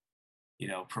to,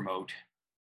 promote,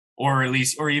 or at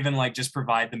least, or even just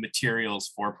provide the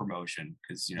materials for promotion.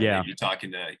 Because, maybe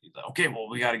talking to, okay, well,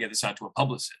 we got to get this out to a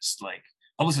publicist.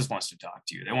 Publicist wants to talk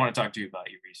to you. They want to talk to you about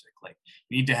your music.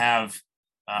 You need to have,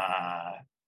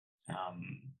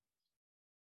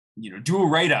 do a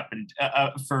write-up and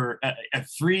for a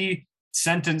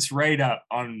 3-sentence write-up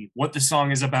on what the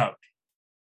song is about.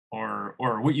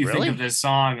 Or what you think of this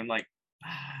song, and I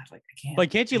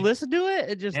can't. Can't you listen to it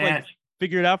and just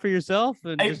figure it out for yourself?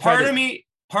 And part of me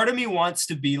wants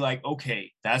to be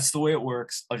okay, that's the way it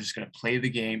works. I'm just gonna play the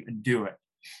game and do it.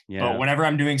 Yeah. But whenever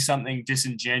I'm doing something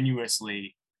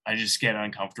disingenuously, I just get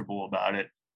uncomfortable about it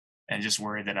and just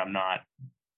worry that I'm not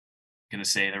gonna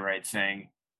say the right thing,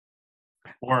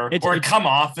 or come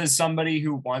off as somebody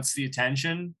who wants the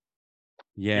attention.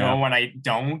 Yeah. When I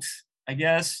don't, I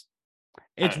guess.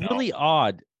 It's really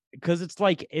odd because it's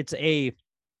a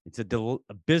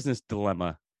business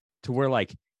dilemma to where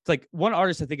it's one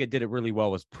artist I think that did it really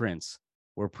well was Prince,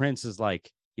 where Prince is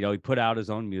he put out his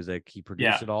own music, he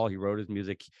produced it all, he wrote his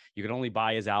music, you could only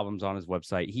buy his albums on his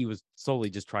website. He was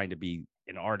solely just trying to be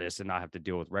an artist and not have to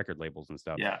deal with record labels and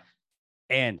stuff. Yeah.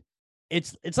 And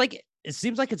it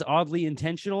seems like it's oddly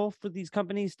intentional for these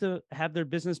companies to have their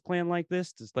business plan like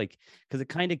this. It's because it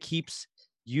kind of keeps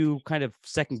you kind of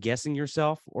second guessing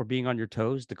yourself or being on your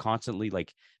toes to constantly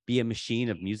be a machine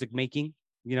of music making,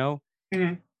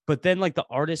 Mm-hmm. But then the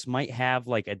artist might have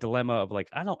a dilemma of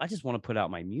I just want to put out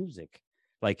my music.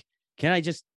 Can I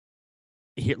just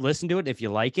listen to it? If you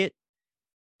like it,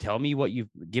 tell me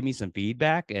give me some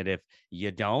feedback. And if you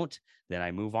don't, then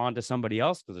I move on to somebody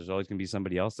else, because there's always going to be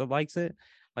somebody else that likes it.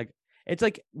 It's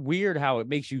weird how it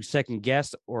makes you second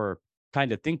guess or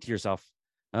kind of think to yourself,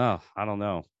 oh, I don't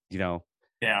know,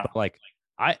 Yeah. But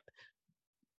I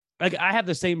have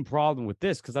the same problem with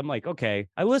this, because I'm okay,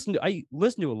 I listen to a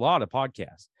lot of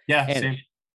podcasts. Yeah. And same.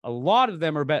 a lot of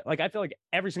them are better. I feel like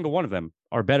every single one of them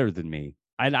are better than me.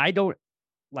 And I don't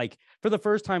for the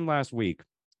first time last week,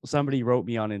 somebody wrote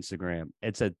me on Instagram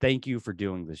and said, "Thank you for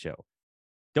doing the show."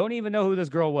 Don't even know who this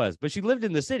girl was, but she lived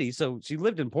in the city. So she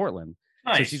lived in Portland.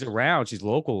 Nice. So she's around. She's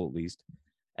local at least.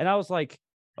 And I was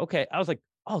okay. I was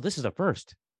oh, this is a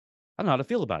first. I don't know how to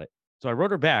feel about it. So I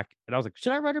wrote her back, and I was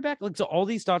should I write her back? So all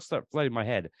these thoughts start flooding in my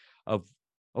head of,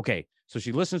 okay, so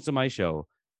she listens to my show.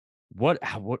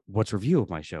 What's her view of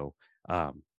my show?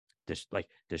 Does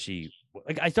she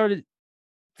I started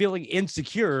feeling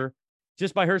insecure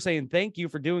just by her saying thank you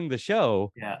for doing the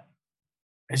show. Yeah.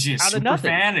 Is she a super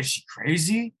fan? Is she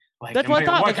crazy? That's what I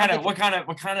thought.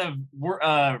 What kind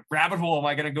of rabbit hole am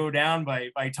I going to go down by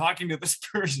talking to this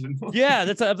person? Yeah,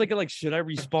 that's. I'm thinking should I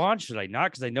respond? Should I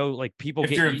not? Because I know people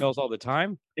get emails all the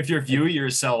time. If your view of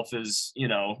yourself is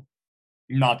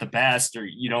not the best, or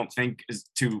you don't think is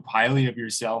too highly of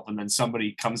yourself, and then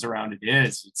somebody comes around, it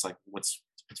is. It's what's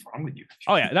wrong with you?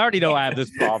 Oh yeah, and I already know I have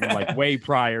this problem way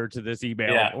prior to this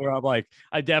email, where I'm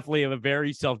I definitely am a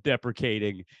very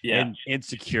self-deprecating and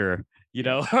insecure.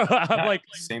 I'm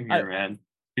same here, man.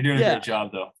 You're doing a great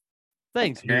job, though.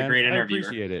 Thanks, You're man. a great interviewer. I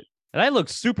appreciate it. And I look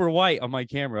super white on my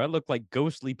camera. I look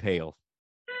ghostly pale.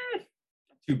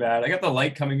 Too bad. I got the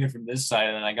light coming in from this side,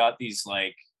 and then I got these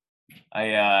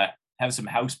I have some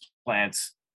house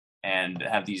plants and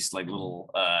have these little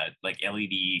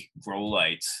LED grow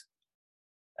lights,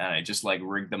 and I just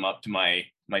rigged them up to my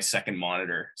second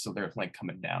monitor, so they're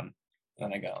coming down.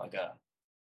 And I got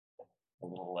a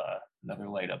little another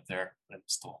light up there, but I'm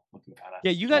still looking kind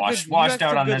of you got washed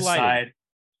out on this lighting. side.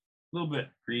 A little bit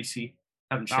greasy.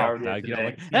 Haven't showered yet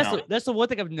today. That's the one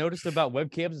thing I've noticed about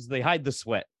webcams is they hide the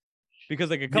sweat, because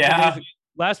a couple of days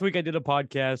last week I did a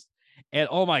podcast, and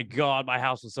oh my god, my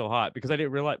house was so hot because I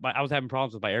didn't realize I was having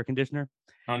problems with my air conditioner.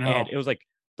 Oh no! And it was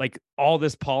all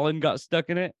this pollen got stuck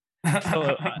in it.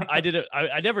 So I did it.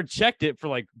 I never checked it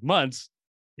for months.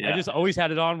 Yeah. I just always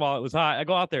had it on while it was hot. I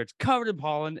go out there, it's covered in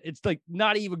pollen. It's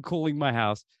not even cooling my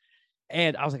house.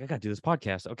 And I was I got to do this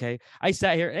podcast. Okay. I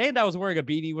sat here and I was wearing a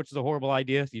beanie, which is a horrible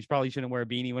idea. You probably shouldn't wear a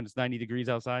beanie when it's 90 degrees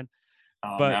outside.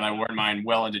 Oh, but man, I wore mine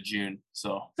well into June.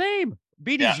 So same.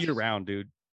 Beanies year round,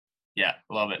 dude. Yeah.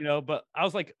 Love it. But I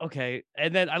was okay.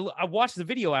 And then I watched the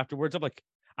video afterwards. I'm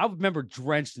I remember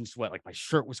drenched in sweat. My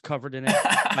shirt was covered in it.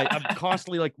 I'm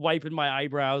constantly wiping my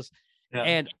eyebrows. Yeah.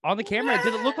 And on the camera, it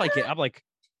didn't look like it. I'm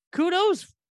kudos,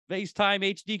 FaceTime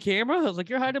HD camera. I was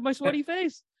you're hiding my sweaty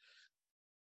face.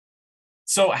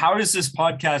 So how does this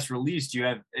podcast release?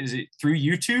 Is it through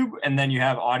YouTube and then you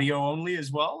have audio only as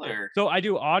well, or? So I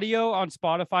do audio on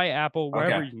Spotify, Apple,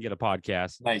 wherever you can get a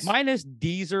podcast. Nice. Mine is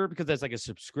Deezer, because that's a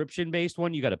subscription based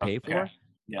one you got to pay for.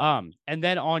 Yeah. And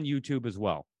then on YouTube as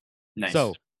well. Nice.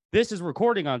 So this is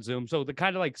recording on Zoom. So the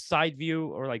kind of like side view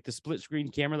or like the split screen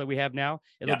camera that we have now,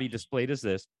 it'll be displayed as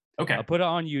this. Okay. I'll put it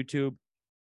on YouTube,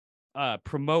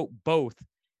 promote both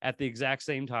at the exact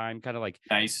same time, kind of like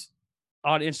nice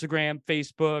on Instagram,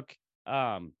 Facebook.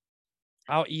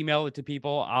 I'll email it to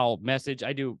people. I'll message.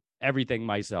 I do everything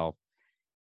myself.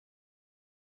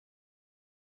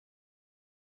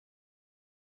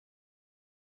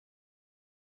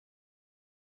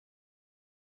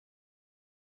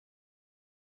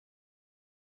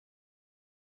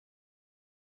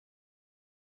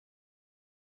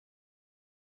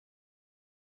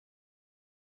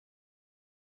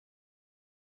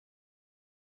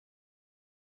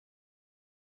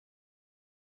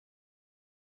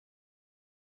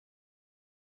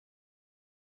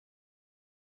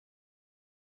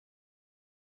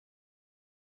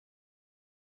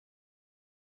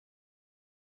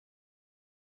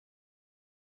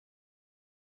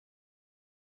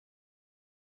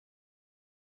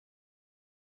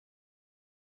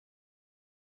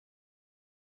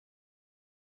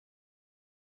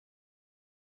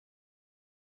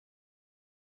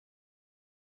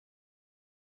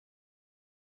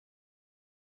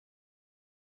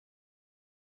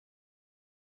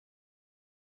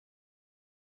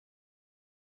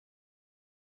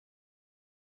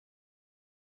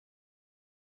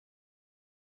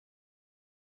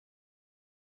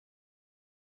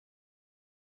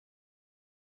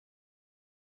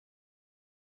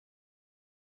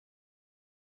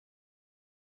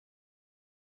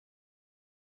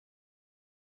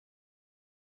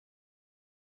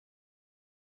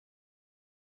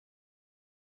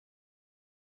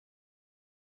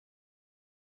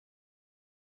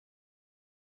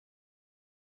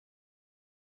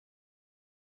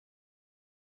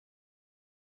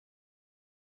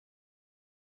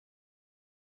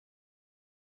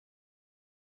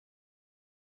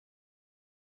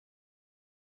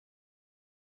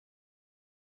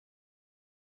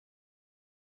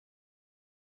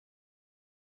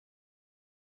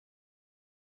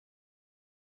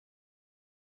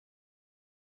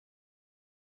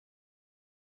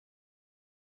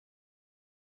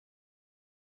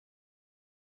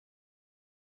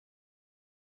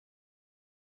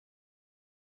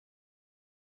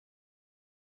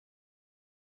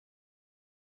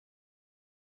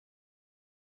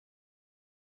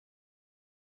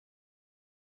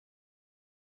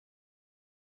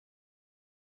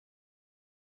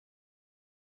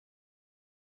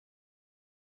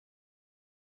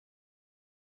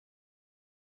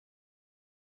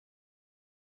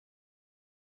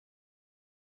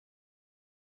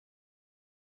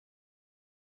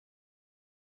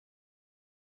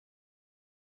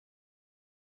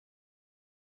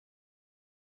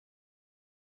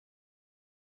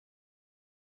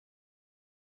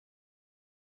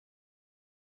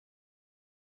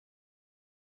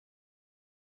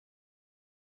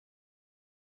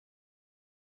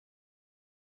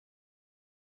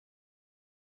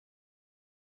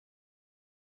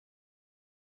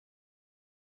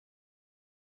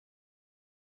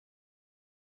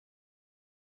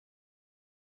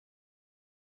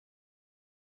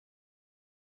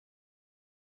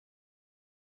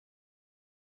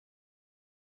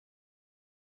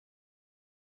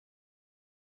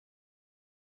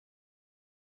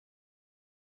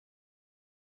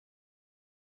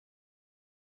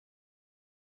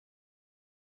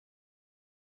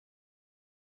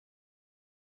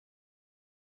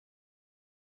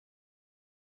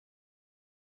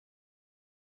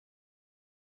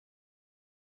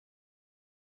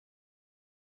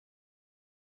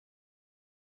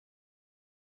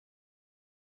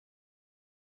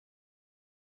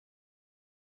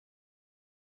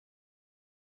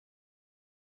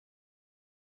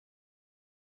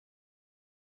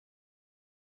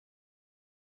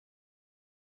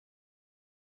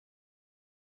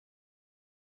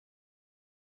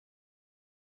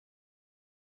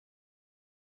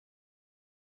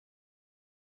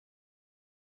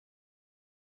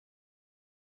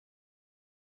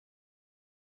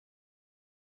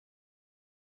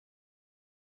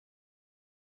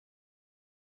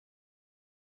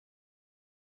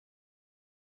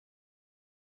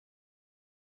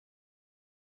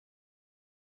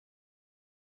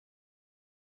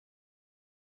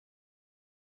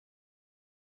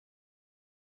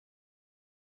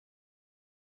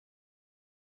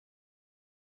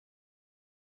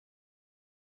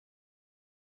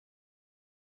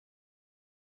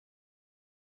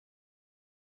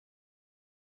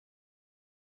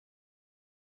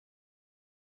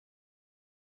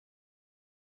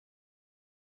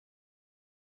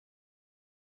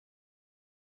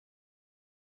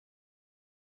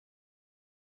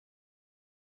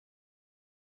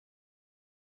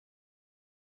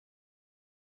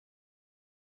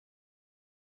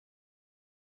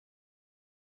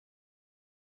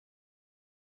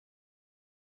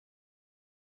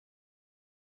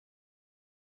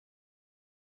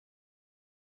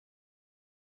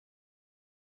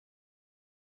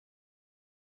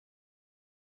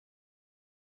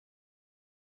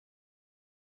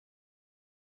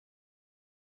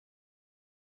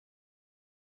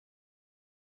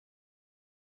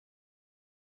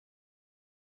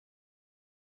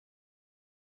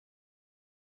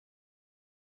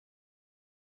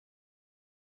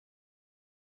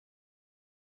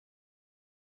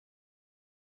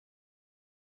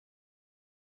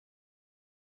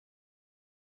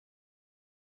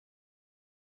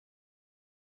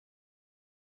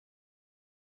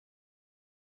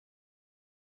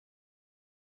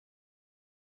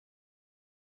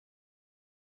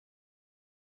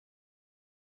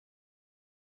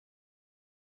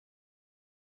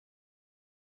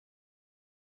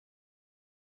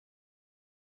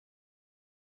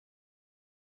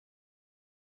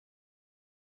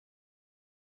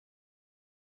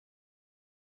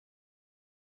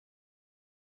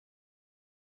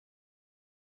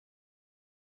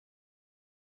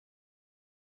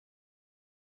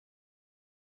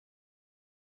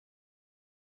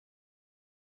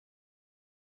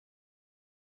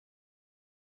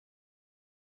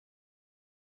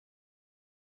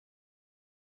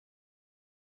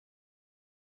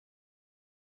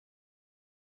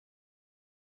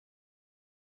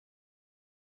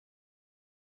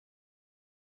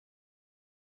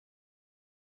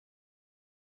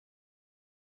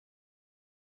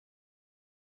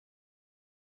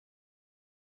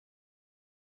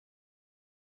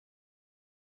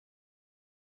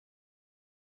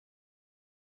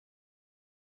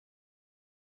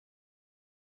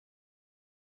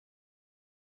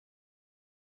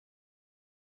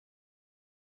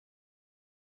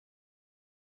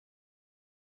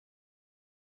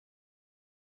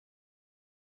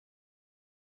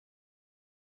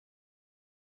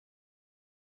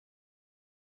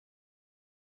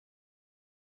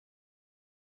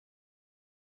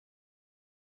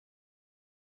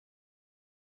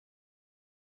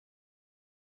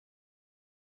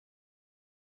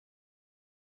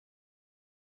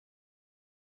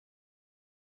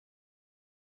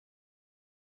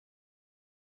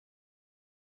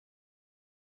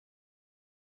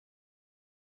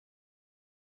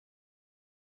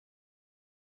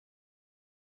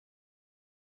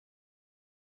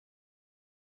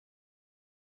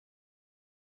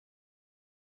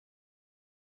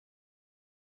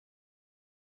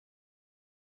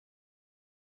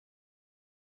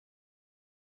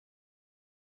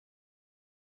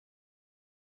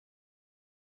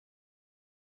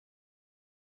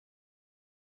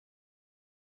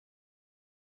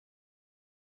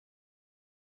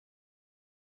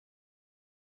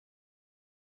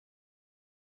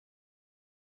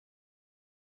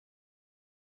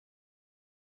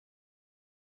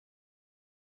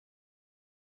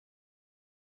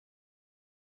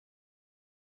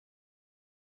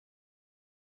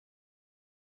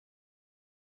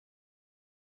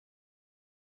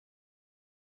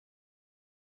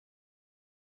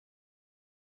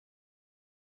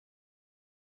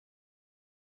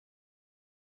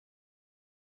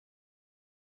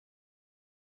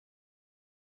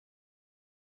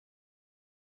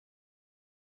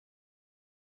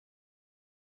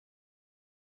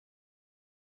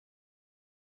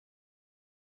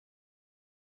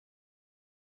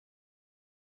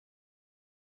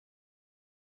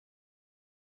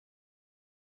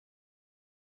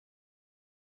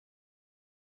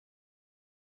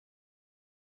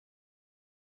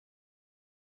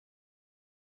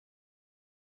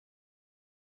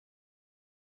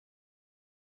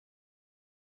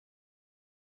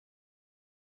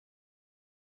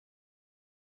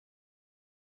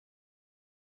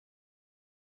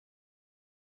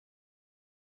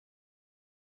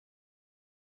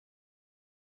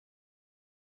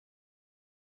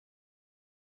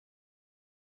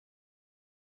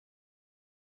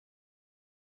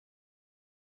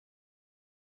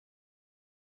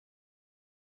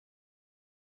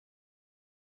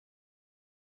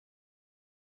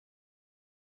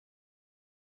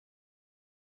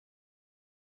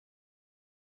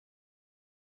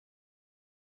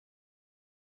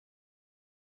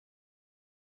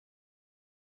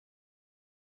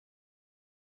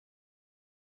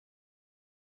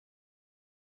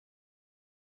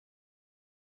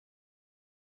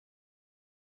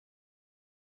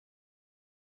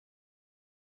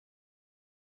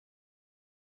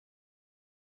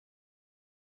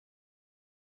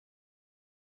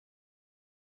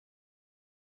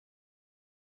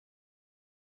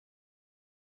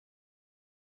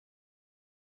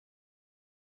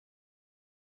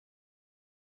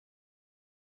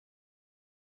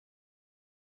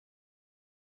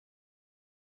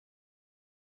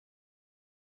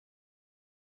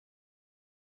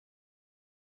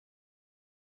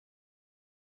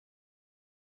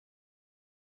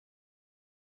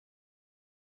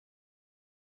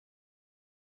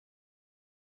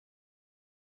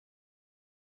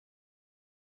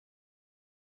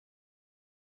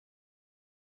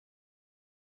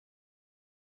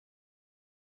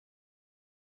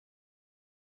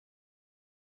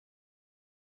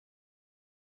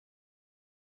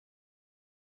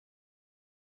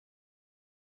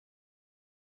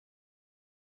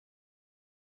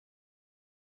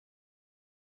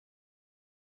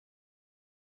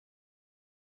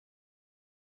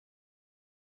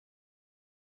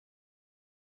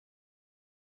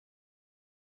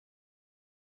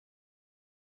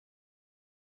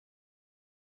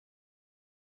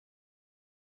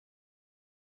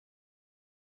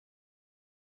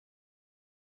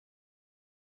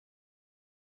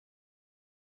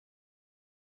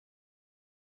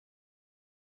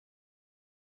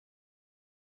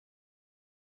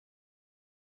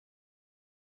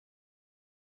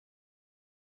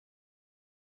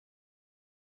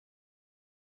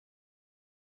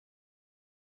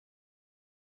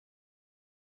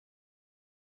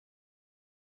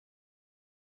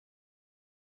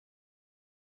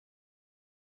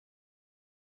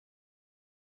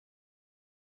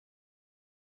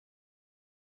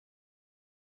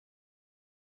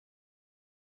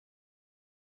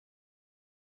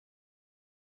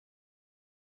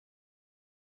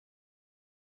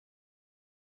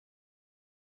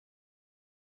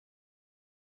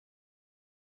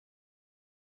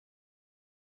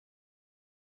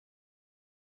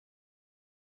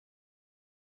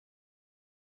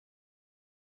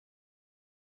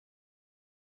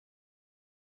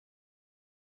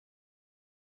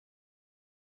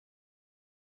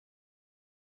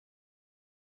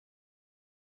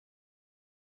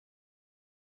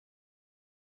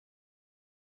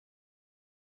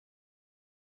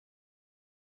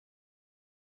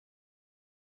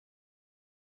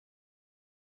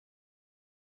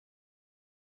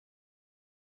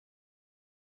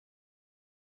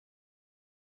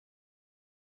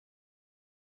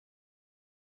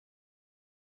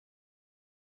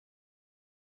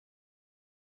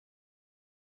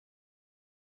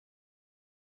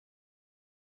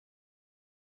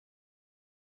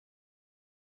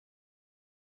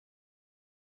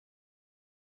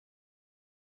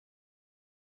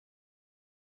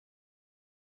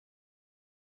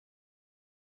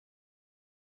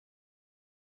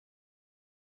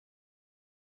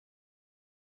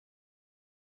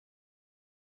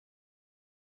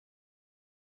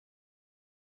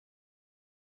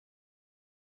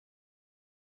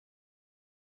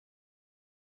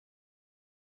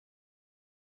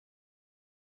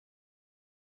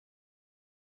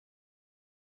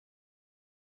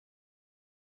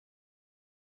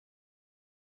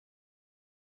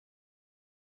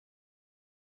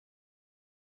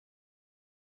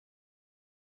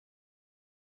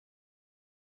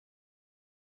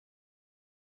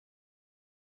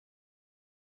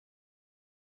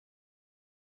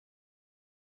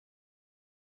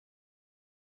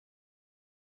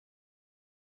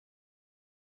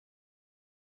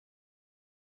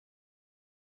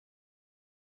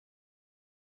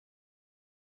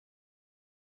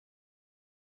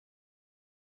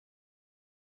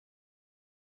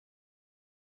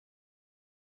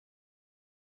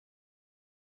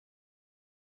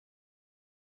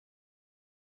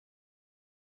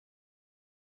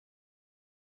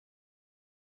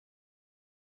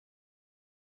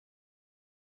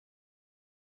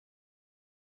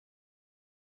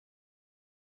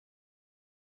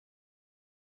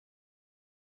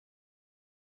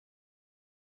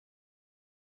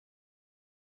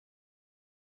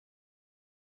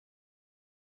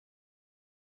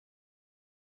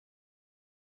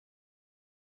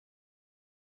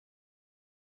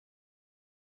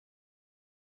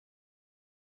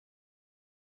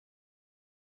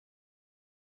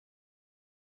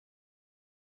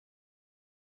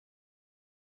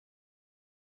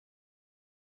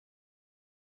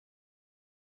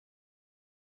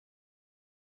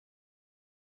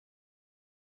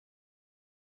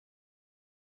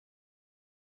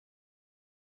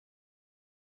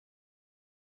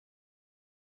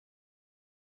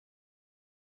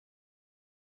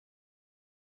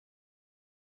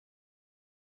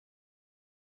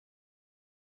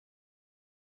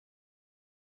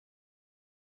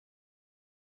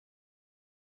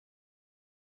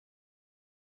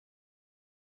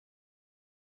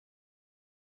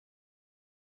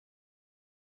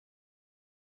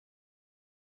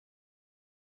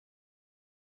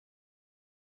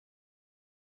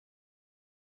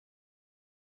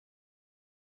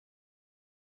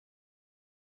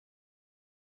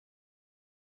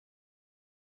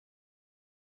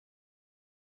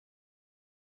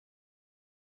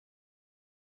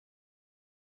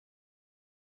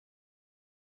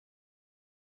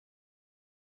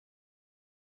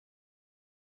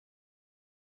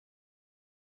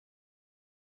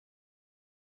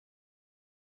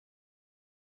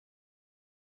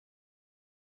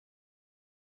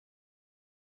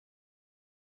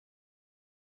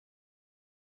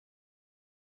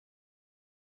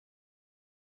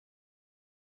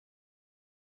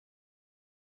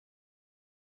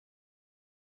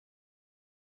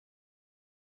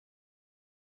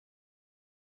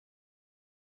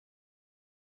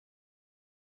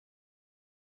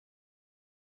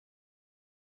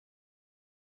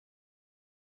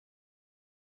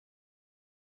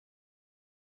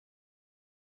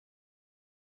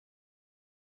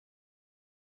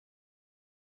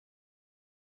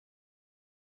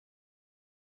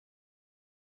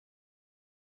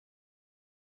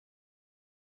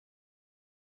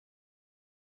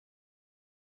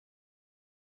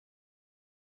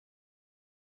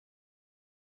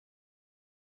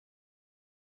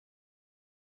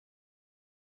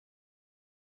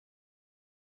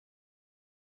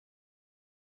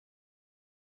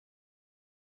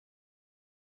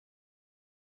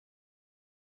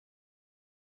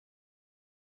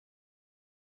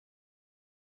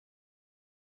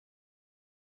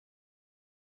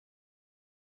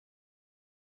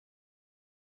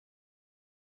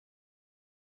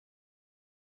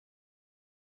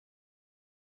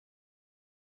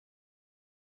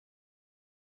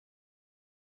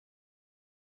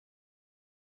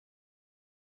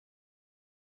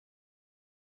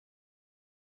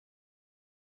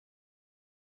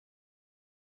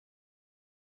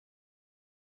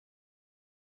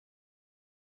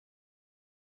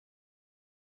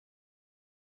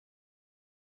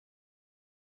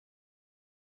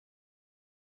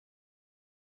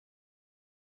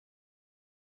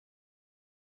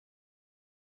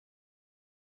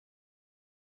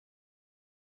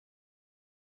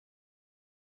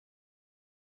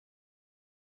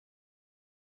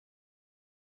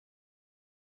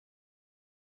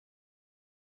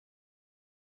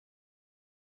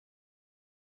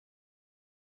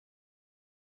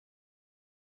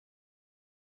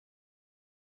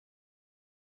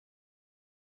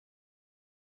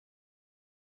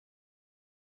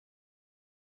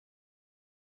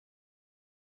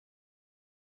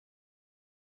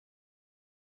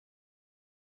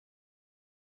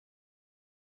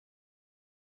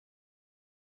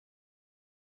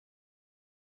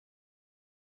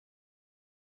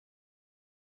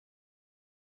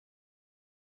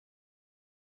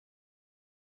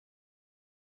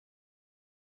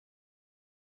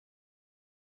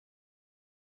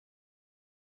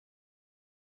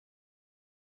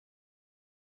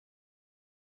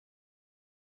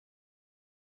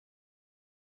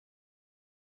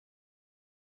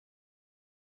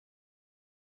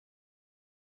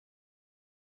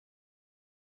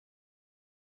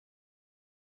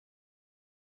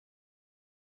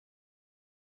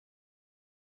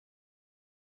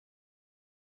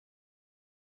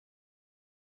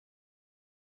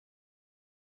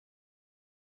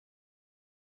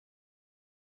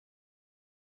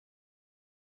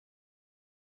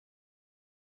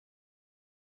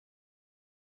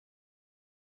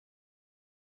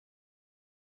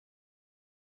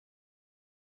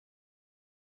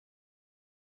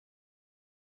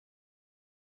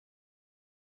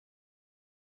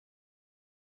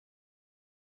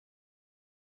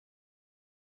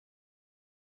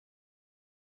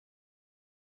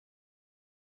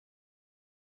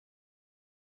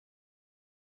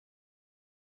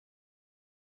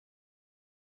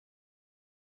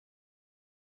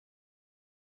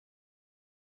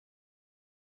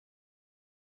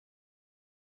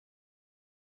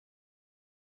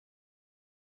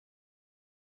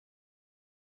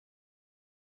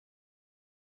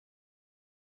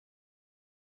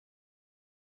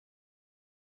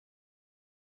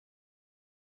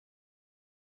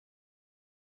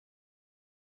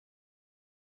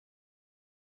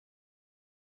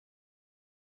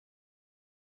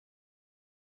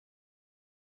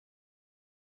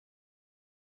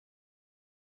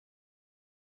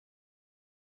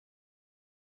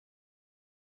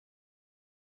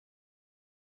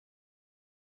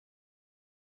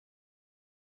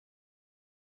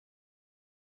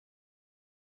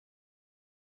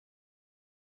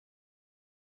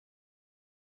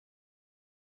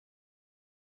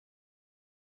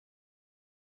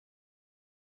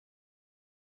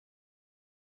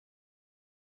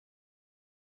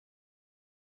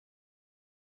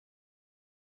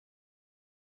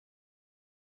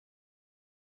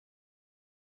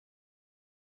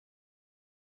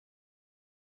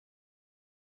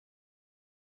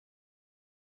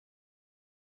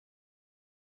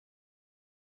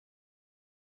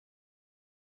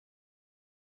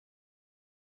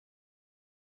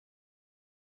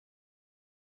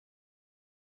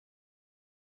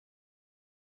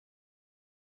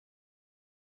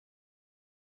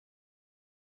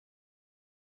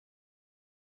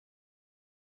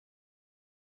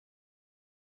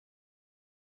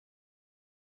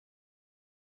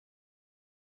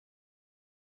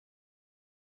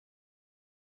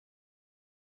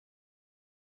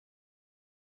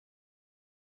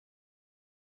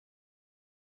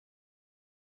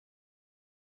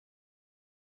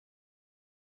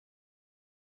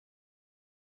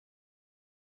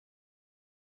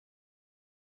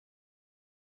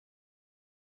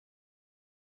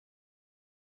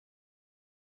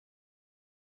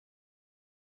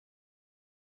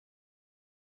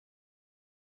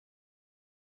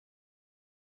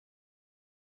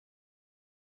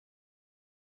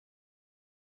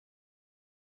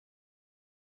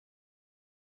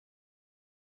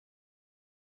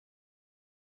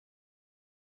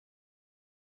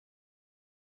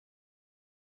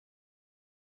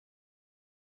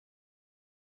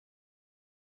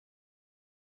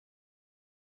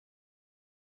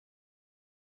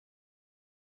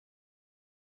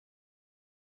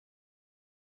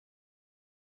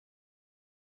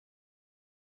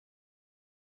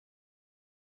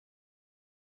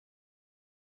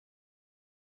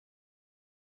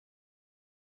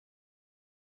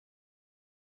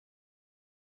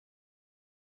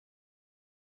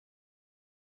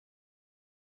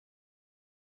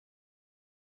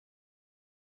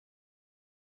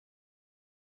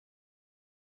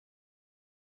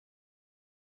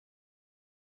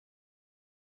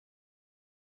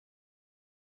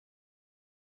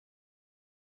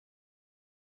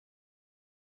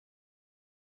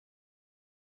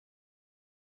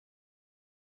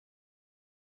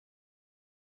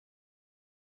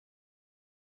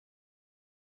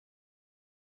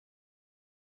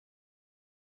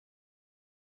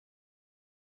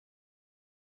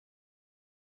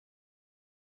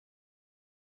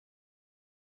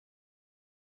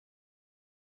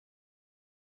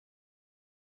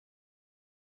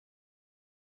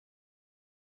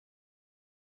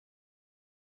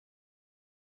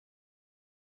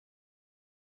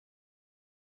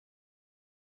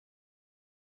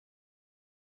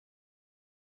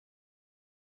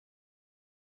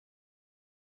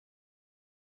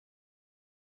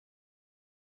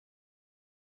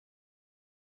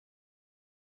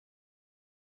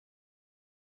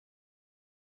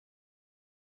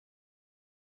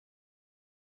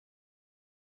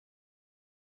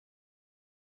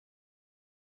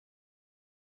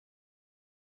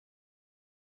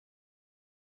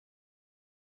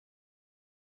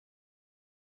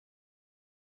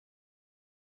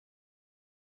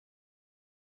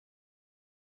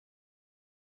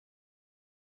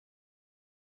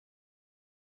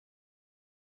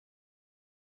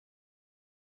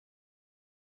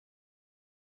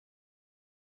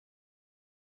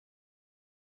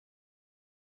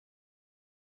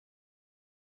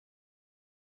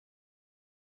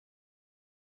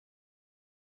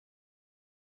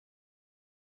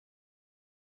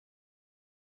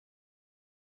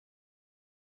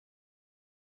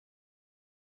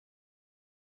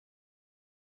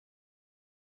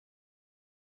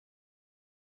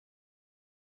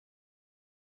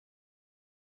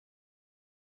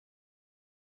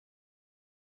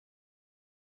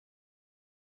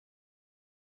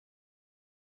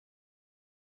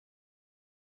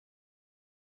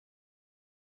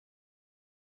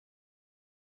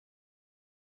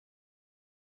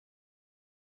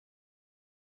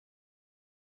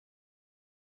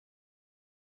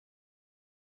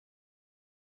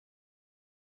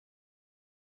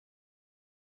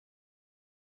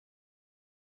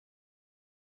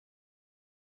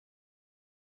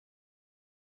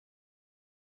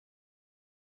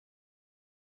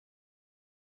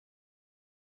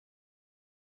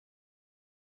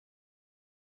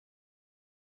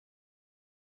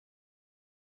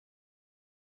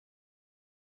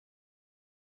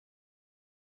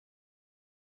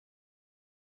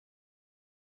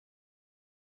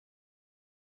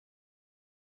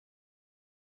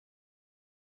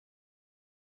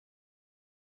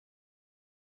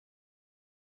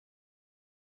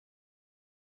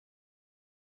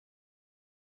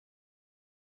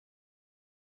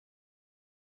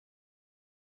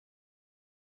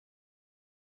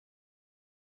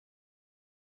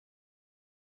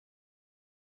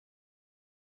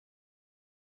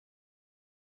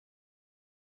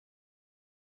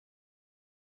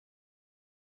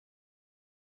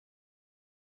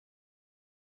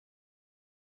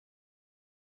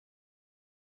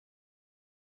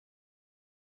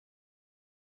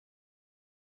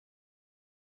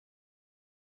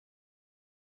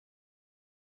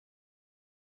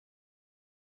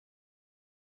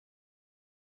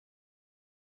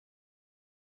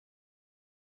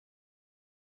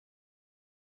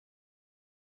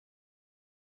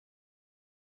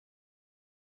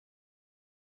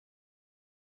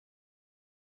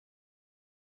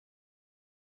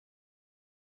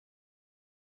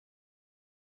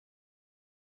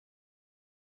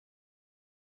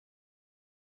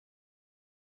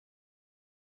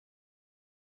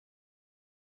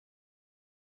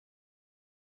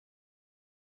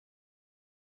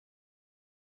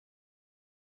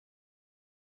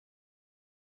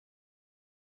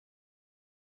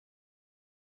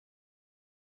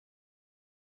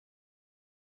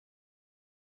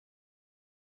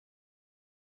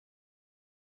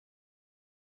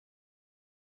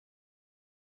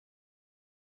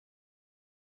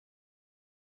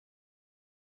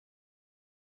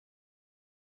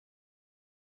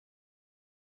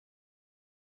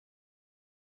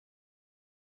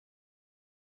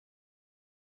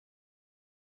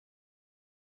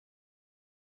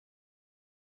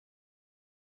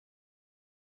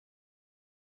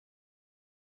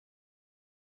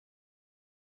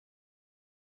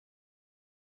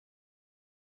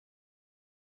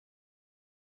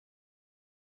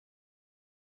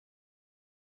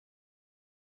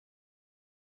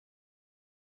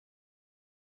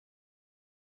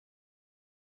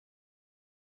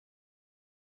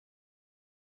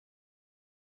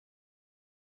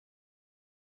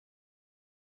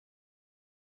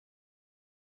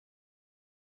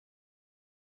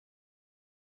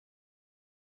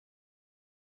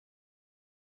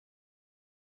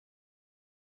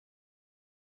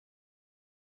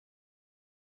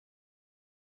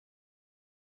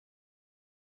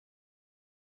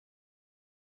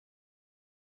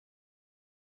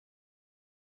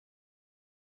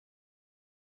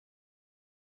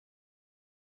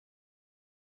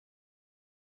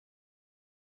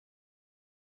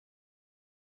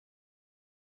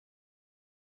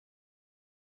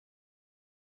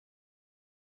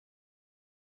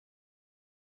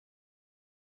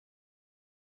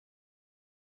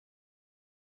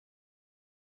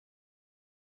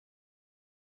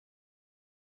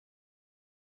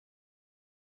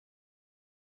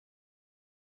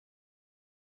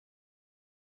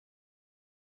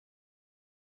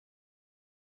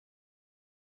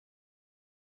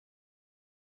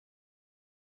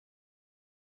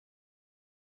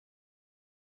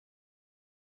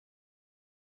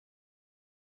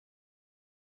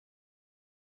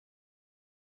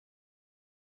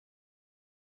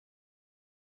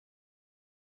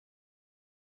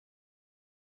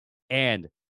 And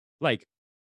like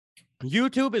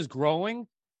YouTube is growing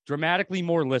dramatically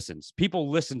more listens. People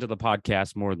listen to the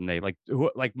podcast more than they like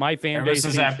my fan base.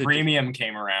 Since that premium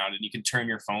came around and you can turn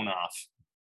your phone off.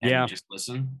 And you just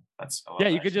listen.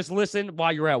 You could just listen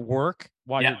while you're at work,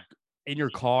 while you're in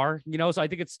your car, you know. So I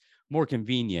think it's more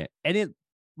convenient. And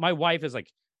my wife is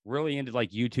like really into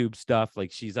like YouTube stuff.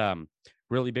 Like she's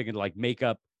really big into like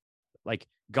makeup, like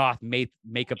goth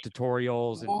makeup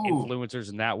tutorials and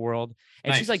influencers in that world.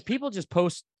 And she's like, people just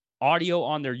post audio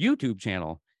on their YouTube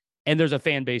channel, and there's a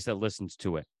fan base that listens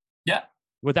to it. Yeah,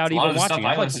 without even watching.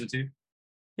 I listen to.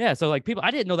 Yeah, so like people,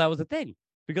 I didn't know that was a thing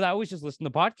because I always just listen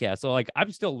to podcasts. So like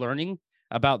I'm still learning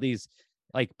about these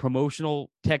like promotional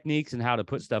techniques and how to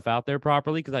put stuff out there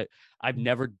properly because I've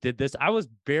never did this. I was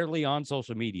barely on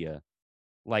social media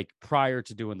like prior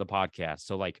to doing the podcast.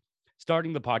 So like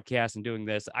starting the podcast and doing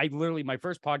this, my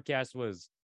first podcast was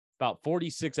about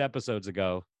 46 episodes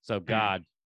ago. So God,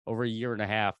 over a year and a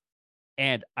half.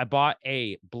 And I bought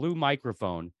a blue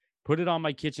microphone, put it on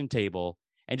my kitchen table,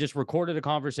 and just recorded a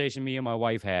conversation me and my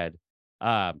wife had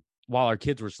while our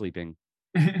kids were sleeping.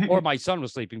 Or my son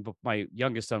was sleeping, but my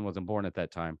youngest son wasn't born at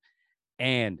that time.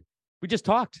 And we just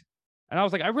talked. And I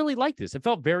was like, I really like this. It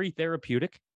felt very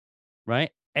therapeutic, right?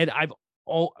 And I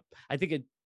think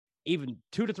even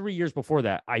 2 to 3 years before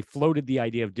that, I floated the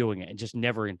idea of doing it and just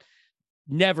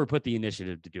never put the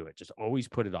initiative to do it. Just always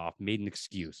put it off, made an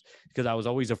excuse because I was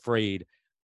always afraid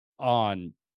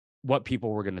on what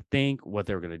people were going to think, what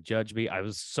they were going to judge me. I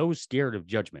was so scared of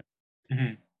judgment.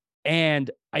 Mm-hmm.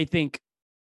 And I think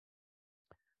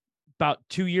about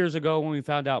 2 years ago when we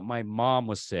found out my mom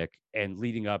was sick and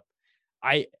leading up,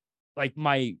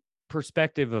 my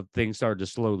perspective of things started to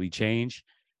slowly change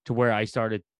to where I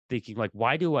started thinking like,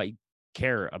 why do I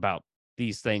care about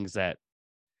these things that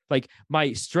like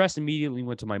my stress immediately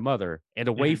went to my mother and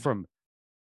away from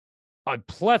a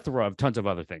plethora of tons of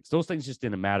other things. Those things just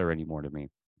didn't matter anymore to me.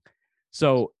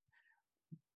 So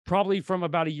probably from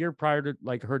about a year prior to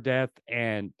like her death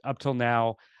and up till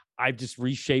now, I've just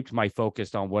reshaped my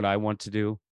focus on what I want to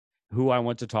do, who I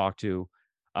want to talk to,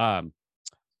 kind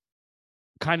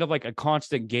of like a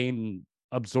constant gain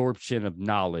absorption of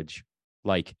knowledge,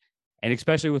 like, and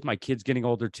especially with my kids getting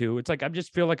older too. It's like I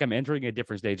just feel like I'm entering a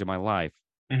different stage of my life,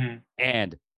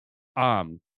 and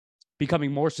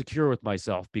becoming more secure with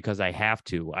myself because I have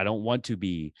to. I don't want to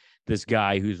be this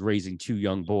guy who's raising 2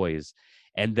 young boys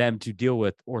and them to deal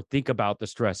with or think about the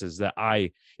stresses that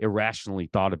I irrationally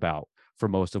thought about for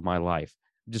most of my life.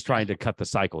 I'm just trying to cut the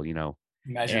cycle, you know.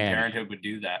 Imagine parenthood would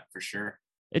do that for sure.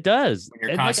 It does. When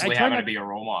you're constantly having to be a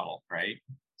role model, right?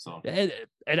 So and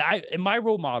my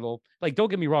role model, like, don't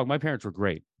get me wrong, my parents were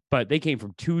great, but they came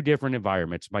from 2 different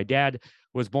environments. My dad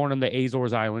was born on the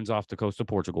Azores Islands off the coast of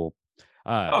Portugal.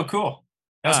 Oh, cool.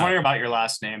 I was wondering about your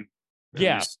last name.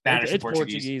 Yeah, Spanish it's and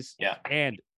Portuguese. Yeah,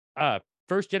 and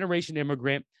first generation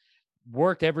immigrant.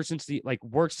 Worked since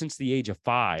the age of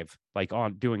 5, like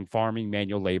on doing farming,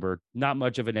 manual labor, not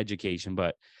much of an education,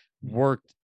 but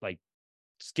worked like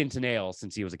skin to nail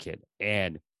since he was a kid.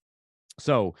 And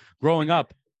so growing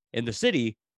up in the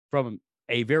city from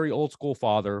a very old school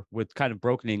father with kind of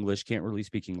broken English, can't really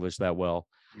speak English that well,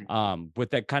 with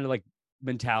that kind of like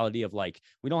mentality of like,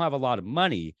 we don't have a lot of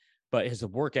money, but his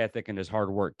work ethic and his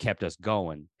hard work kept us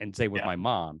going. And same with my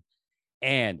mom.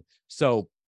 And so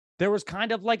there was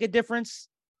kind of like a difference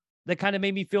that kind of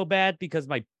made me feel bad because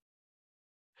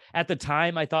at the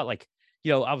time I thought like,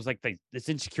 you know, I was like this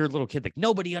insecure little kid, like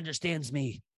nobody understands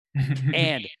me.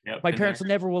 And my parents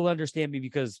never will understand me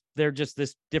because they're just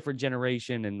this different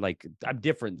generation. And like, I'm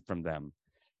different from them.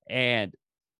 And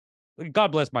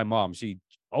God bless my mom. She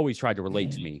always tried to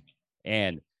relate to me.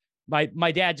 And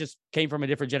my dad just came from a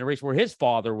different generation where his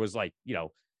father was like, you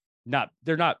know,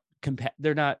 they're not,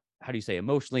 how do you say,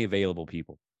 emotionally available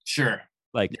people. Sure.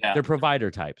 Like they're provider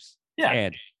types. Yeah.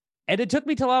 And it took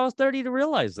me till I was 30 to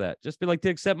realize that. Just be like, to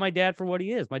accept my dad for what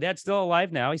he is. My dad's still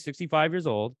alive now. He's 65 years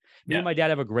old. Me and my dad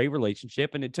have a great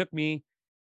relationship. And it took me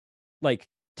like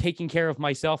taking care of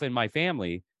myself and my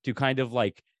family to kind of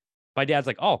like, my dad's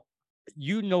like, oh,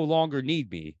 you no longer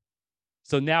need me.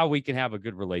 So now we can have a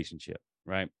good relationship.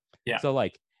 Right. Yeah. So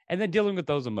like, and then dealing with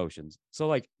those emotions. So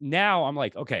like now I'm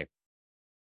like, okay,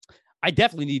 I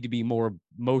definitely need to be more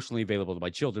emotionally available to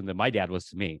my children than my dad was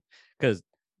to me. Because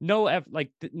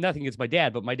nothing against my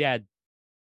dad, but my dad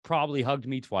probably hugged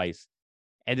me twice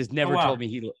and has never told me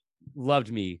he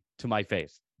loved me to my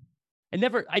face. I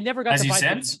never got the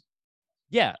vibe.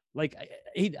 Yeah, like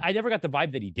I never got the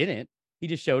vibe that he didn't. He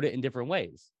just showed it in different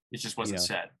ways. It just wasn't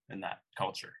said in that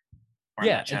culture.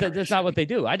 Yeah, that's not what they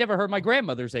do. I never heard my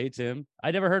grandmother say it to him.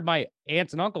 I never heard my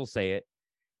aunts and uncles say it.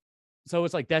 So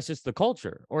it's like, that's just the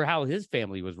culture or how his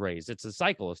family was raised. It's a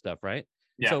cycle of stuff, right?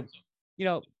 Yeah.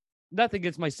 So, nothing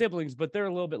against my siblings, but they're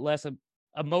a little bit less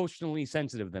emotionally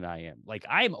sensitive than I am. Like,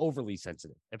 I'm overly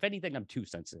sensitive. If anything, I'm too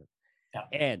sensitive. Yeah.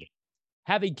 And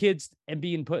having kids and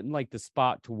being put in like the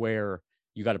spot to where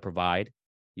you got to provide,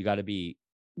 you got to be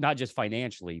not just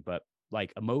financially, but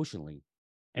like emotionally,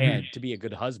 and to be a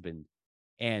good husband,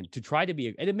 and to try to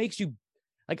be, and it makes you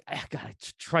like, God,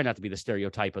 try not to be the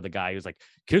stereotype of the guy who's like,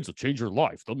 kids will change your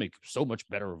life. They'll make you so much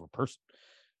better of a person.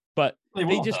 But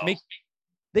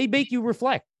they make you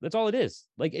reflect. That's all it is.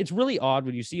 Like, it's really odd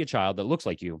when you see a child that looks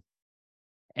like you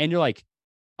and you're like,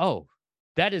 oh,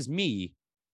 that is me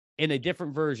in a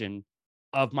different version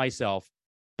of myself,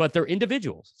 but they're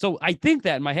individuals. So I think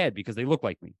that in my head because they look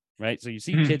like me, right? So you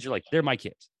see kids, you're like, they're my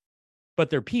kids, but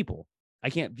they're people. I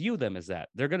can't view them as that.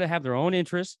 They're going to have their own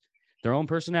interests, their own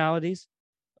personalities.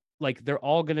 Like, they're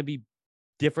all going to be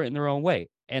different in their own way.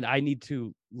 And I need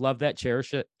to love that,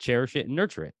 cherish it, and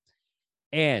nurture it.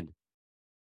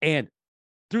 And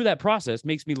through that process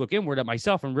makes me look inward at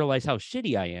myself and realize how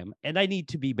shitty I am. And I need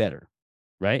to be better.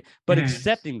 Right. But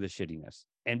accepting the shittiness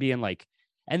and being like,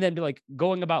 and then be like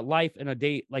going about life in a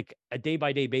day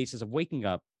by day basis of waking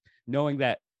up, knowing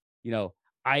that,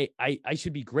 I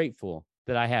should be grateful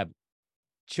that I have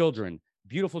children,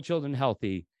 beautiful children,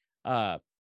 healthy, a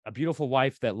beautiful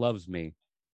wife that loves me.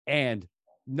 And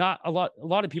not a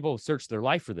lot of people search their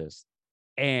life for this.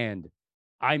 And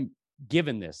I'm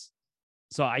given this.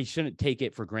 So I shouldn't take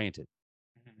it for granted.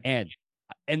 And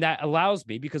that allows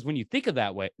me, because when you think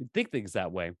things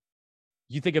that way,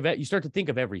 you think of it, you start to think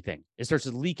of everything. It starts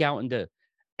to leak out into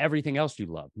everything else you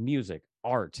love: music,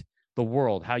 art, the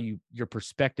world, how your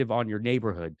perspective on your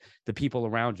neighborhood, the people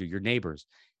around you, your neighbors.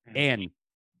 And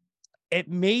it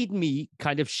made me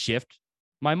kind of shift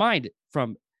my mind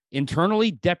from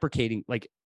internally deprecating, like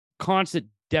constant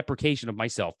deprecation of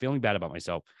myself, feeling bad about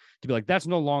myself, to be like, that's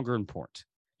no longer important.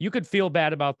 You could feel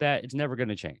bad about that. It's never going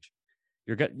to change.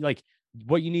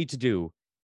 What you need to do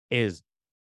is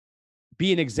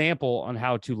be an example on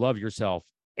how to love yourself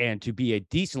and to be a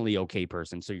decently okay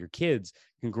person, so your kids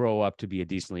can grow up to be a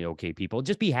decently okay people.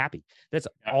 Just be happy. That's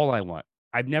all I want.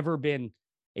 I've never been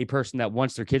a person that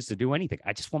wants their kids to do anything.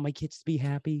 I just want my kids to be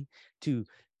happy, to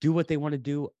do what they want to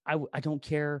do. I don't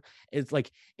care. It's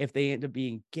like if they end up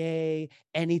being gay,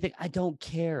 anything, I don't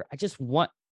care. I just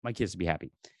want my kids to be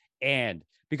happy. And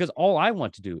because all I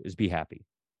want to do is be happy.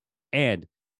 And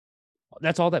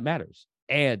that's all that matters.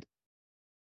 And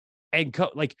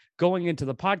going into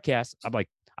the podcast, I'm like,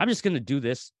 I'm just going to do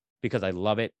this because I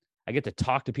love it. I get to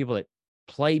talk to people that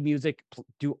play music,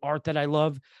 do art that I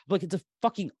love. Like, it's a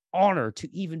fucking honor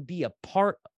to even be a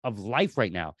part of life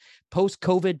right now.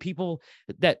 Post-COVID, people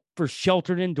that for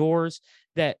sheltered indoors,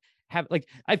 that have, like,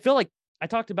 I feel like I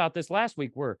talked about this last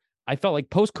week, where I felt like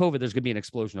post-COVID, there's going to be an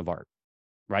explosion of art,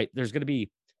 right? There's going to be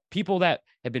people that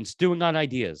have been stewing on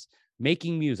ideas,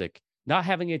 making music, not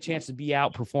having a chance to be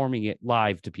out performing it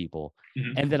live to people.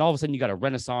 And then all of a sudden you got a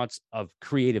renaissance of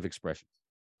creative expression.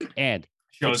 And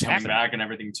shows coming back and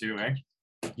everything too, eh?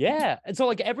 Yeah. And so,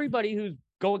 like, everybody who's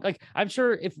going, like, I'm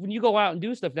sure when you go out and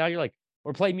do stuff now, you're like,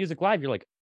 or play music live, you're like,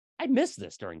 I missed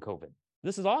this during COVID.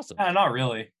 This is awesome. Not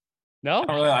really. No?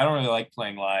 I don't really like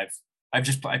playing live. I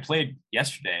played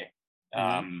yesterday.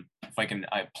 If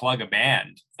I plug a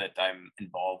band that I'm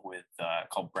involved with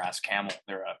called Brass Camel.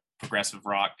 They're a progressive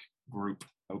rock group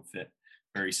outfit,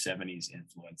 very 70s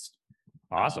influenced.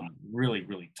 Awesome. Really,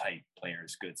 really tight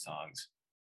players, good songs.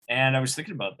 And I was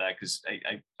thinking about that because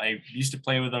I used to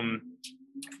play with them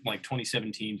from like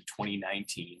 2017 to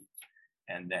 2019,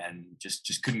 and then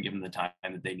just couldn't give them the time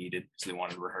that they needed because they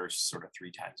wanted to rehearse sort of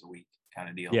 3 times a week kind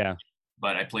of deal. Yeah.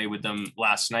 But I played with them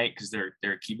last night because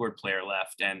their keyboard player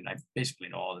left, and I basically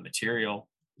know all the material.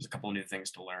 There's a couple of new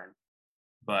things to learn,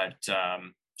 but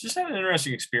just had an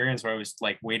interesting experience where I was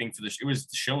like waiting for the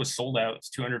show was sold out. It's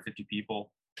 250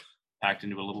 people packed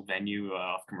into a little venue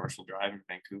off Commercial Drive in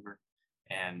Vancouver,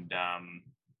 and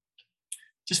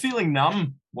just feeling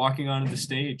numb walking onto the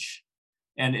stage.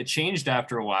 And it changed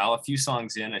after a while. A few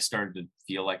songs in, I started to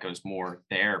feel like I was more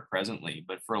there presently.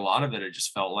 But for a lot of it, it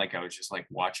just felt like I was just like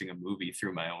watching a movie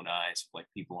through my own eyes, like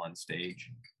people on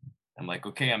stage. I'm like,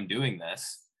 okay, I'm doing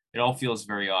this. It all feels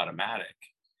very automatic.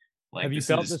 Like, have you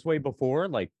felt this way before?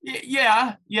 Like,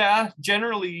 yeah.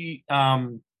 Generally,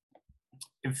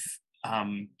 if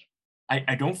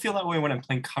I don't feel that way when I'm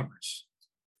playing covers,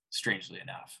 strangely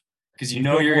enough, because you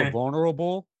know you're gonna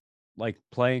vulnerable, like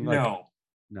playing. Like,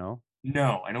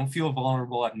 No, I don't feel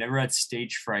vulnerable. I've never had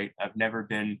stage fright. I've never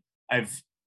been. I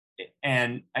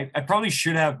probably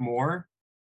should have more.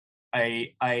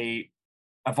 I've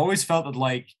always felt that,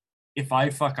 like, if I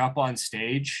fuck up on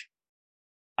stage,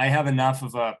 I have enough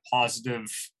of a positive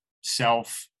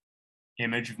self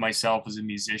image of myself as a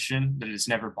musician that it's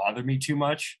never bothered me too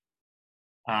much.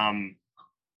 I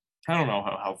don't know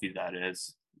how healthy that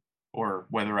is, or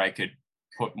whether I could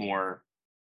put more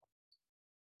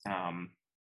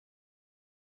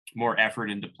effort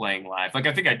into playing live. Like,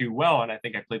 I think I do well, and I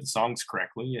think I play the songs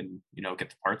correctly and, you know, get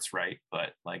the parts right.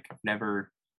 But like,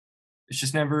 it's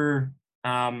just never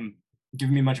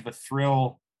given me much of a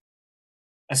thrill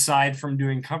aside from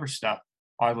doing cover stuff,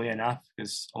 oddly enough,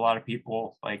 because a lot of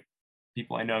people I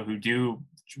know who do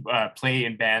play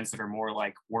in bands that are more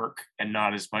like work and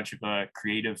not as much of a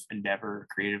creative endeavor,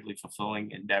 creatively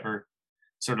fulfilling endeavor,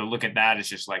 sort of look at that as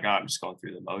just like, oh, I'm just going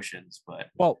through the motions. But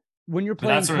well, when you're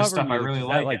playing that sort of cover stuff, I music, really does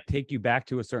that like it. take you back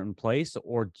to a certain place,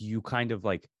 or do you kind of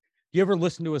like, do you ever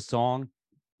listen to a song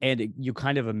and you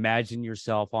kind of imagine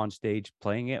yourself on stage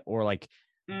playing it, or like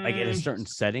in a certain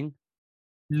setting?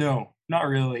 No, not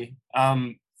really.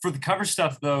 For the cover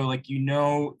stuff though, like, you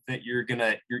know that you're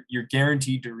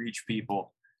guaranteed to reach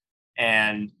people,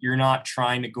 and you're not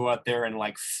trying to go out there and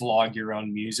like flog your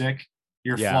own music.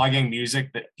 You're flogging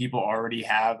music that people already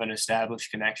have an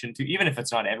established connection to, even if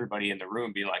it's not everybody in the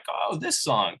room being like, oh, this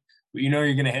song, but you know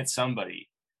you're gonna hit somebody.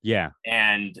 Yeah.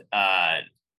 And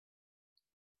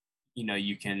you know,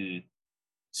 you can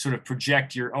sort of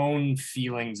project your own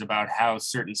feelings about how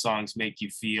certain songs make you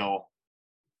feel,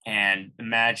 and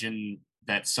imagine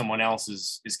that someone else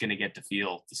is going to get to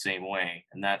feel the same way.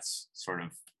 And that's sort of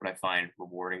what I find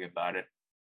rewarding about it.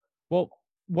 Well,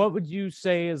 what would you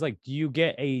say is like, do you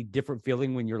get a different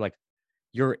feeling when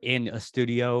you're in a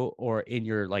studio, or in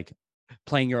your like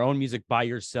playing your own music by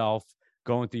yourself,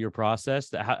 going through your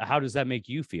process? How does that make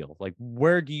you feel? Like,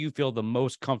 where do you feel the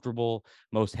most comfortable,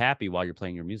 most happy while you're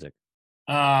playing your music?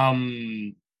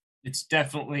 It's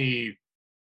definitely,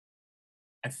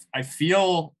 I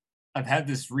feel I've had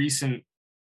this recent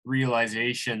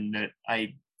realization that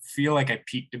I feel like I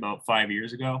peaked about 5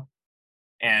 years ago,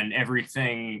 and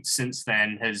everything since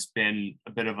then has been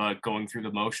a bit of a going through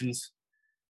the motions.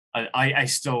 I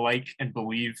still like and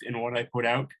believe in what I put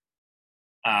out,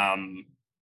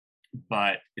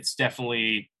 but it's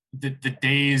definitely the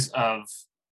days of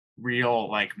real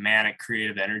like manic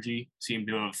creative energy seem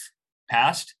to have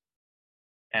passed.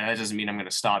 And that doesn't mean I'm going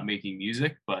to stop making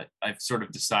music, but I've sort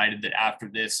of decided that after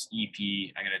this EP,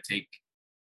 I'm going to take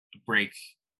a break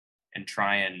and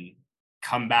try and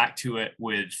come back to it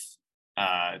with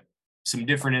some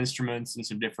different instruments and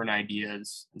some different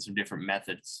ideas and some different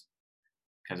methods,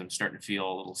 because I'm starting to feel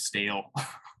a little stale.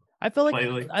 I feel like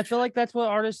lately. that's what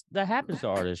that happens to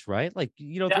artists, right? Like,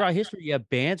 you know, throughout history, you have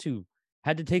bands who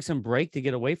had to take some break to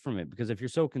get away from it, because if you're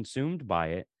so consumed by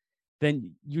it,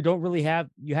 then you don't really have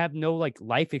no like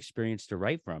life experience to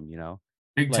write from, you know?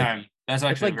 Big like, time. That's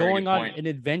actually it's like a very going good on point. an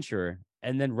adventure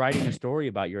and then writing a story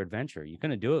about your adventure. You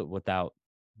couldn't do it without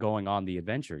going on the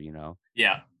adventure, you know?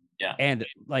 Yeah. And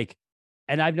like,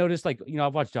 and I've noticed, like, you know,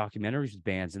 I've watched documentaries with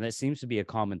bands, and that seems to be a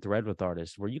common thread with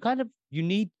artists, where you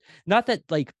need, not that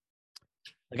like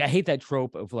I hate that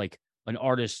trope of like an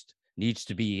artist needs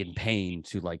to be in pain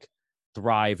to like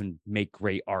thrive and make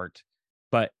great art,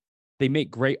 but they make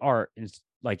great art in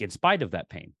spite of that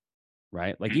pain,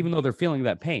 right? Like, even though they're feeling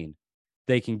that pain,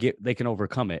 they can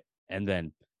overcome it and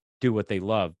then do what they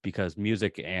love, because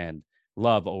music and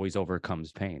love always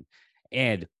overcomes pain.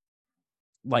 And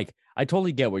like, I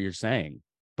totally get what you're saying,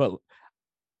 but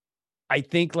I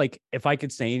think, like, if I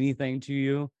could say anything to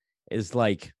you, is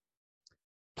like,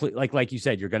 like you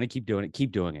said, you're going to keep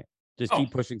doing it. Just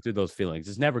keep pushing through those feelings.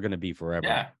 It's never going to be forever.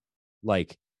 Yeah.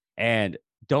 Like, and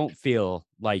don't feel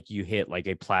like you hit like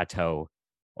a plateau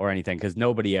or anything, because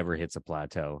nobody ever hits a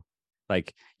plateau.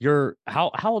 Like,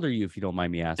 how old are you, if you don't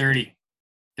mind me asking? 30.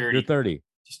 You're 30.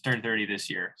 Just turned 30 this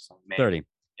year. So maybe. 30.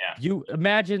 Yeah. You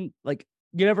imagine, like,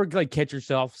 you never like catch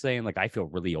yourself saying like, I feel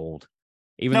really old,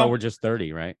 even though we're just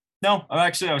 30, right? No, I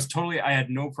had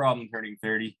no problem turning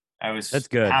 30. That's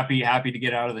good. Happy to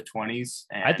get out of the 20s.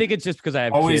 I think it's just because I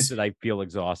have kids and I feel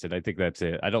exhausted. I think that's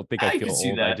it. I don't think I feel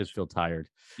old. I just feel tired.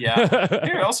 Yeah.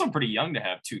 You're also pretty young to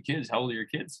have 2 kids. How old are your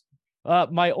kids?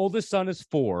 My oldest son is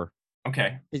 4.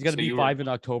 Okay. He's going to be 5 in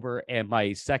October, and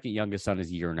my second youngest son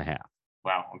is a year and a half.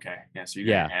 Wow. Okay. Yeah. So you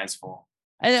got your hands full.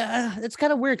 And it's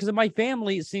kind of weird, because in my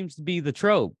family, it seems to be the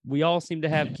trope. We all seem to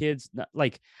have kids.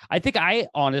 Like, I think I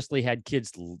honestly had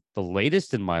kids the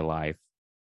latest in my life.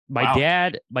 My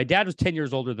dad was 10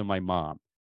 years older than my mom.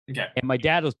 Okay. And my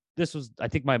dad I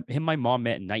think my mom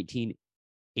met in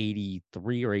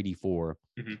 1983 or 84.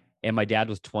 Mm-hmm. And my dad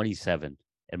was 27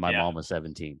 and my mom was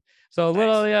 17. So a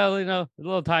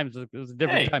little time. It was a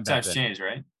different time back times then. change,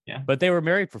 right? But they were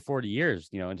married for 40 years,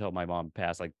 until my mom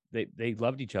passed. Like they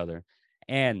loved each other.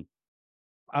 And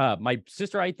my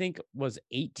sister, I think, was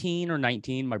 18 or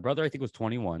 19. My brother, I think, was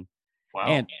 21. Wow.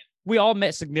 And we all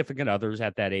met significant others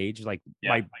at that age. Like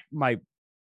my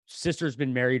sister's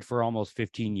been married for almost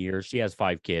 15 years. She has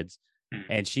 5 kids,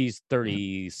 and she's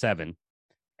 37.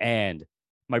 And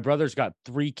my brother's got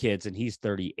 3 kids, and he's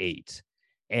 38.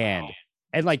 And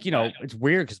like, it's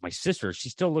weird because my sister, she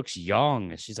still looks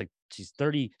young. She's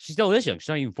 30. She still is young. She's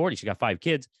not even 40. She got 5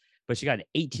 kids, but she got an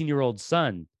 18-year-old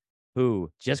son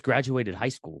who just graduated high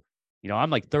school. I'm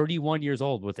like 31 years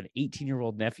old with an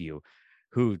 18-year-old nephew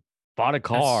who bought a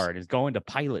car and is going to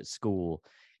pilot school.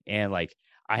 And like,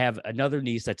 I have another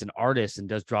niece that's an artist and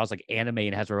draws like anime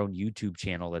and has her own YouTube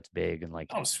channel that's big. And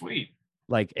like, oh, sweet.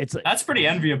 Like that's pretty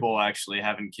enviable, actually,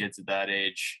 having kids at that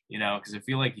age, because I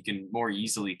feel like you can more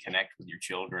easily connect with your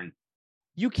children.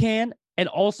 You can. And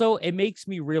also it makes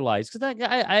me realize, because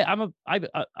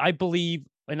I believe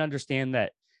and understand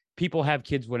that people have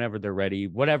kids whenever they're ready,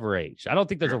 whatever age. I don't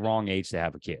think there's a wrong age to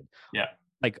have a kid. Yeah.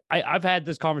 Like I've had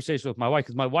this conversation with my wife,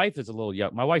 because my wife is a little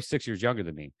young. My wife's 6 years younger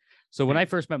than me. So when I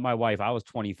first met my wife, I was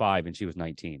 25 and she was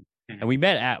 19. And we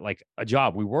met at like a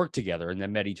job. We worked together and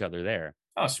then met each other there.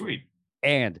 Oh, sweet.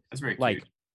 And that's very like,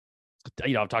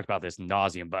 cute. I've talked about this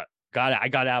nauseum, but I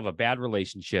got out of a bad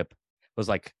relationship. Was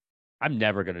like, I'm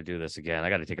never going to do this again. I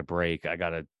got to take a break. I got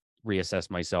to reassess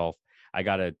myself. I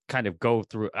got to kind of go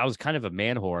through. I was kind of a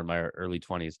man whore in my early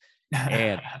 20s.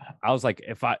 And I was like,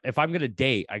 if I'm going to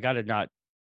date, I got to not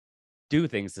do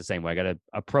things the same way. I got to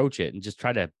approach it and just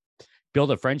try to build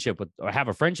a friendship or have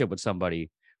a friendship with somebody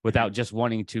without just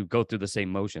wanting to go through the same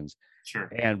motions. Sure.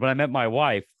 And when I met my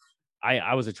wife,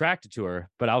 I was attracted to her,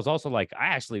 but I was also like, I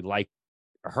actually like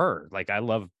her. Like, I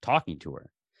love talking to her.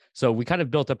 So we kind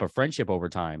of built up a friendship over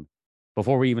time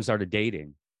before we even started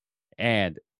dating.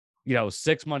 And,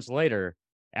 6 months later,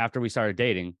 after we started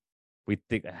dating, we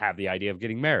have the idea of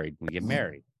getting married. We get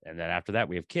married. And then after that,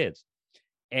 we have kids.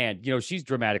 And, she's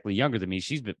dramatically younger than me.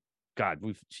 She's been,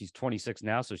 she's 26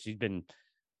 now. So she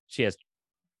has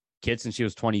kids since she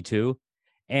was 22.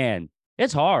 And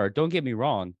it's hard. Don't get me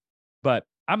wrong. But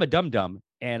I'm a dum-dum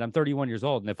and I'm 31 years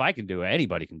old. And if I can do it,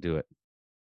 anybody can do it.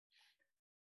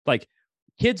 Like,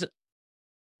 kids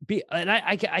and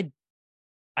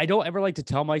I don't ever like to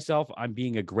tell myself I'm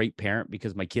being a great parent,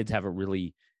 because my kids haven't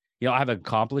really, I haven't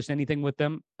accomplished anything with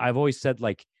them. I've always said,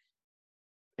 like,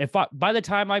 by the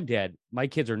time I'm dead, my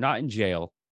kids are not in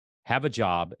jail, have a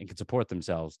job, and can support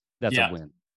themselves. That's a win.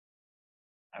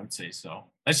 I would say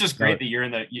so. That's just great that you're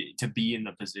to be in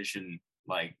the position,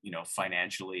 like,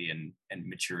 financially and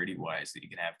maturity wise, that you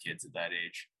can have kids at that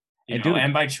age,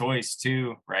 and by choice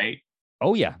too, right?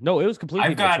 Oh yeah, no, it was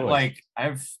completely.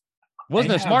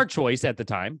 Wasn't a smart choice at the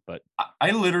time, but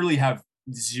I literally have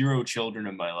 0 children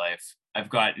in my life. I've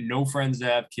got no friends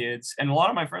that have kids, and a lot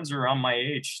of my friends are around my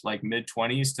age, like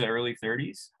mid-20s to early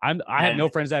 30s. I have no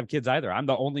friends that have kids either. I'm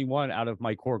the only one out of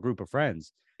my core group of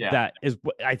friends that is,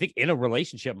 I think, in a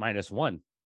relationship -1.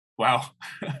 Wow.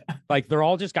 Like, they're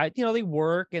all just guys, they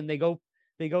work and they go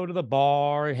to the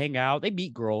bar, hang out, they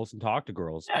meet girls and talk to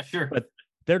girls. Yeah, sure. But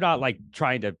they're not like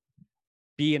trying to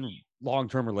be in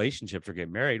long-term relationships or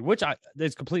get married, which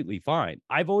is completely fine.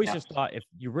 I've always just thought if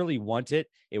you really want it,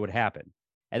 it would happen.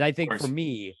 And I think for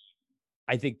me,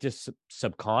 I think just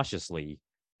subconsciously.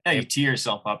 Yeah, you tee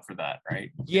yourself up for that,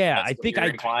 right? Yeah, I think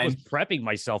I was prepping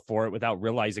myself for it without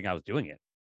realizing I was doing it.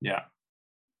 Yeah.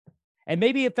 And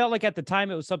maybe it felt like at the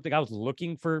time it was something I was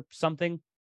looking for, something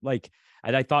like,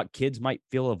 and I thought kids might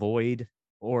fill a void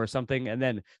or something. And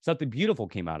then something beautiful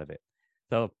came out of it.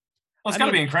 So, well, it's got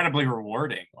to be incredibly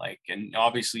rewarding. Like, and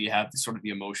obviously you have the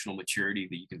emotional maturity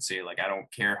that you can say, like, I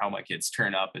don't care how my kids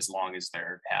turn up as long as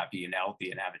they're happy and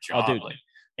healthy and have a job. Oh, dude, like,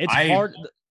 it's hard.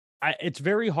 It's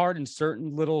very hard in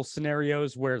certain little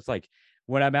scenarios where it's like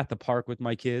when I'm at the park with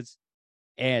my kids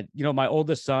and, my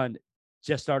oldest son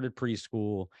just started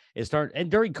preschool.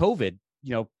 And during COVID,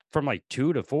 from like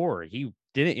 2 to 4, he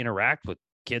didn't interact with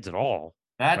kids at all.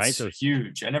 That's right? So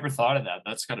huge. I never thought of that.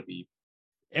 That's got to be.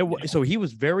 So he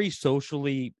was very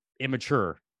socially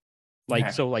immature.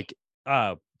 Like, so like,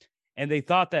 and they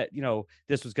thought that,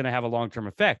 this was going to have a long-term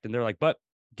effect. And they're like, but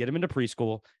get him into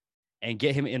preschool and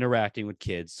get him interacting with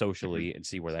kids socially and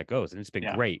see where that goes. And it's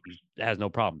been great. It has no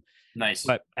problem. Nice.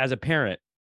 But as a parent,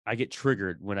 I get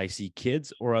triggered when I see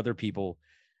kids or other people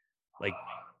like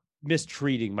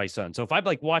mistreating my son. So if I'm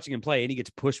like watching him play and he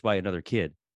gets pushed by another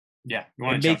kid, it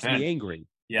makes me angry.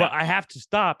 Yeah. But I have to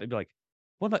stop and be like,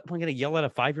 what am I going to yell at a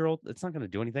 5-year-old? It's not going to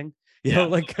do anything. You know,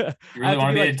 like you really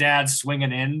want to be a dad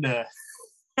swinging in to.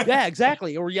 Yeah,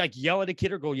 exactly. Or like yell at a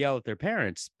kid or go yell at their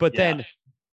parents. But then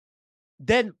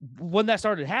then when that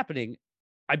started happening,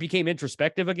 I became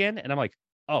introspective again. And I'm like,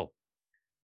 oh,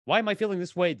 why am I feeling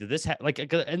this way? Did this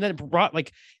and then it brought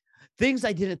like things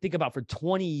I didn't think about for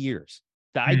 20 years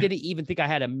that I didn't even think I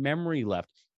had a memory left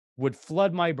would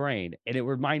flood my brain. And it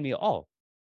would remind me, oh,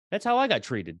 that's how I got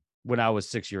treated when I was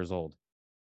 6 years old.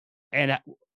 And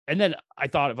then I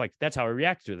thought of like, that's how I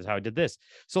reacted to it. That's how I did this.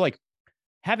 So like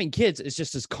having kids is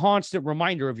just this constant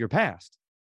reminder of your past.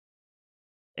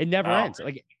 It never ends.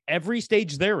 Like every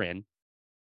stage they're in,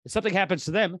 if something happens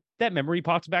to them, that memory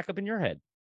pops back up in your head.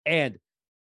 And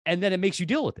then it makes you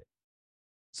deal with it.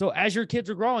 So as your kids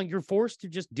are growing, you're forced to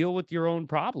just deal with your own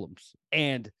problems.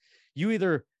 And you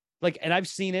either like, and I've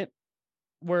seen it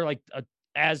where like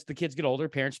as the kids get older,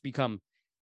 parents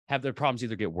have their problems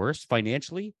either get worse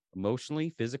financially,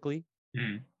 emotionally, physically.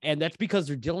 And that's because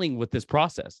they're dealing with this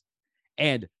process.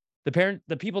 And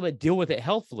the people that deal with it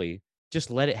healthfully just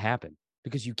let it happen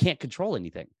because you can't control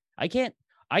anything. I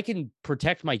can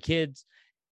protect my kids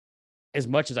as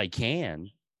much as I can,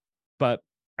 but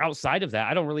outside of that,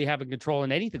 I don't really have a control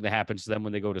in anything that happens to them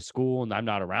when they go to school and I'm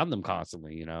not around them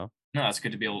constantly, you know? No, it's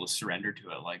good to be able to surrender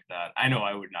to it like that. I know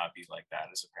I would not be like that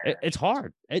as a parent. It's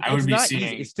hard. It's not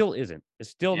easy. It still isn't. It's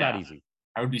still not easy.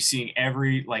 I would be seeing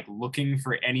looking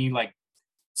for any like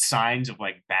signs of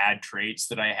like bad traits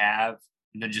that I have,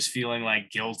 and then just feeling like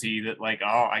guilty that like,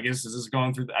 oh, I guess this is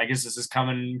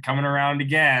coming around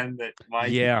again. That my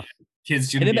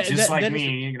kids gonna be just like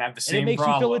me and have the same. And it makes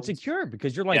problems. you feel insecure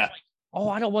because you're like, oh,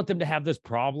 I don't want them to have this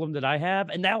problem that I have,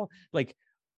 and now like,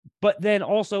 but then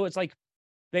also it's like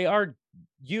they are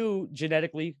you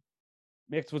genetically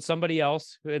mixed with somebody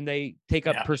else, and they take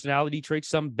up personality traits,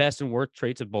 some best and worst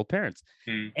traits of both parents,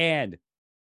 and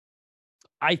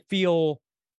I feel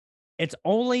it's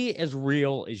only as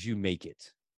real as you make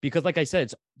it. Because like I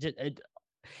said,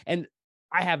 I'm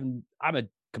a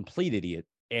complete idiot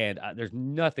and there's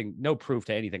no proof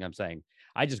to anything I'm saying.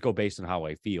 I just go based on how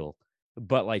I feel.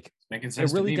 But like,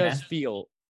 it really does feel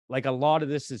like a lot of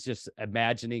this is just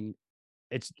imagining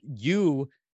it's you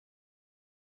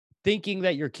thinking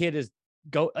that your kid is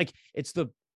it's the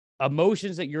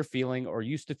emotions that you're feeling or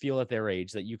used to feel at their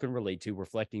age that you can relate to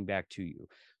reflecting back to you.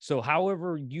 So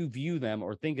however you view them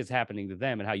or think is happening to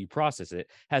them and how you process it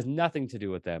has nothing to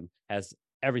do with them, has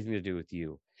everything to do with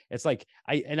you. It's like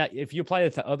if you apply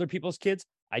it to other people's kids,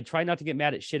 I try not to get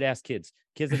mad at shit ass kids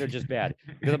that are just bad,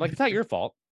 because I'm like, it's not your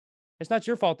fault. It's not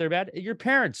your fault they're bad. It's your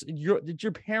parents'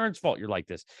 fault you're like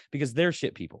this because they're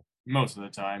shit people. Most of the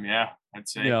time, yeah, I'd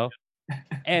say. You know,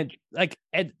 and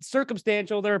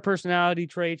circumstantial, there are personality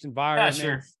traits,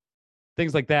 environment,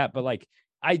 things like that. But like,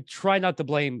 I try not to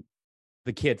blame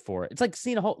the kid for it. It's like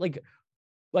seeing like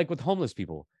with homeless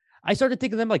people. I started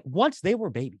thinking of them like once they were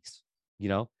babies, you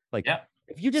know, like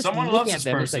if you just someone look loves at this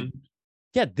them, person. it's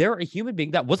like, they're a human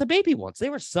being that was a baby once. They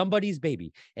were somebody's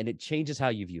baby, and it changes how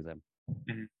you view them.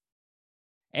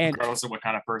 And regardless of what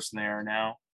kind of person they are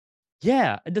now.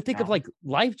 Yeah. And to think of like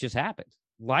life just happened.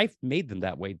 Life made them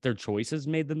that way. Their choices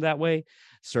made them that way.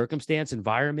 Circumstance,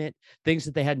 environment, things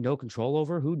that they had no control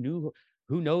over. Who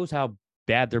knows how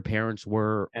bad their parents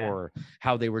were or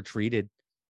how they were treated.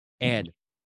 And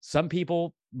some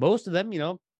people, most of them, you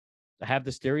know, have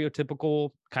the stereotypical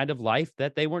kind of life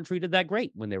that they weren't treated that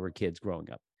great when they were kids growing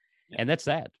up. And that's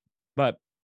sad. But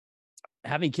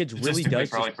having kids really does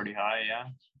probably pretty high.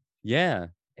 Yeah.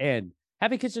 And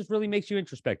having kids just really makes you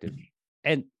introspective.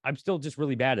 And I'm still just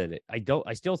really bad at it.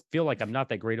 I still feel like I'm not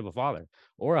that great of a father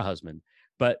or a husband.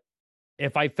 But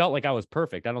if I felt like I was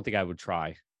perfect, I don't think I would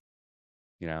try.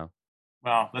 You know?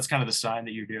 Well, that's kind of the sign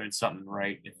that you're doing something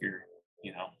right if you're,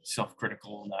 you know,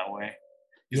 self-critical in that way.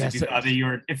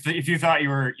 If you thought you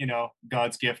were, you know,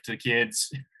 God's gift to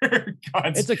kids,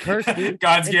 it's a curse, dude.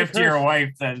 God's gift to your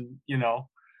wife, then, you know.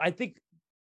 I think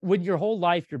when your whole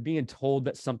life you're being told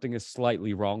that something is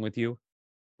slightly wrong with you,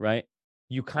 right?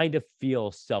 You kind of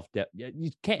feel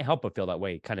you can't help but feel that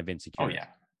way, kind of insecure. Oh yeah,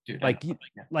 dude. And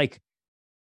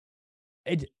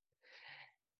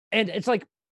it's like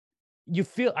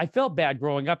I felt bad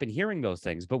growing up and hearing those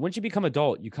things, but once you become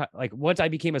adult, once I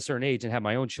became a certain age and had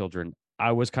my own children,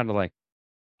 I was kind of like,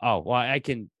 oh, well, I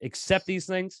can accept these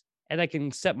things and I can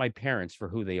accept my parents for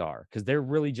who they are because they're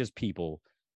really just people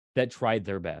that tried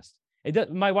their best.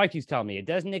 My wife used to tell me it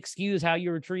doesn't excuse how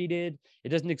you were treated. It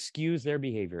doesn't excuse their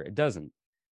behavior. It doesn't.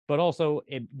 But also,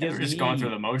 it gives they're just going through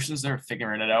the motions. They're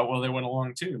figuring it out while they went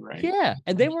along too, right? Yeah,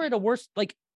 and they were at a worse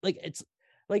it's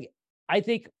like I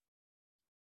think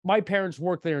my parents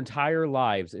worked their entire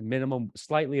lives in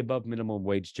slightly above minimum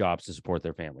wage jobs to support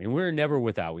their family, and we were never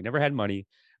without. We never had money,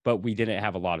 but we didn't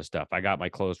have a lot of stuff. I got my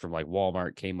clothes from like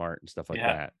Walmart, Kmart, and stuff like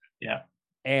that. Yeah,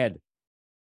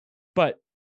 but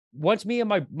once me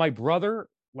and my brother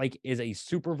like is a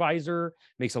supervisor,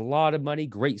 makes a lot of money,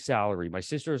 great salary. My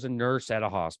sister is a nurse at a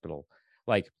hospital.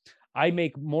 Like I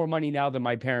make more money now than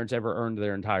my parents ever earned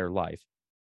their entire life.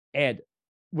 And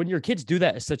when your kids do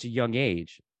that at such a young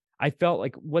age, I felt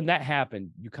like when that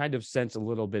happened, you kind of sense a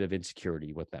little bit of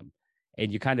insecurity with them.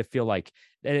 And you kind of feel like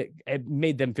it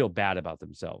made them feel bad about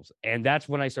themselves. And that's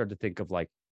when I started to think of like,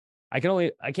 I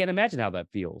can't imagine how that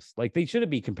feels. Like they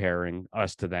shouldn't be comparing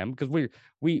us to them because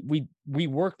we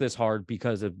work this hard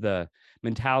because of the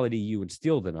mentality you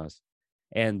instilled in us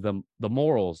and the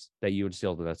morals that you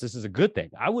instilled in us. This is a good thing.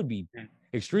 I would be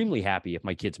extremely happy if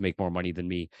my kids make more money than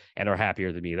me and are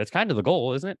happier than me. That's kind of the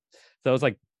goal, isn't it? So it's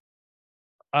like,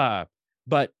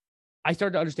 but I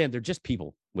started to understand they're just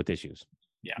people with issues.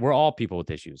 Yeah. We're all people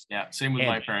with issues. Yeah. Same with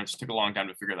my parents. It took a long time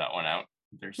to figure that one out.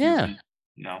 There's they're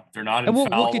not and infallible.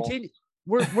 we'll continue.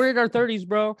 We're in our 30s,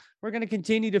 bro. We're gonna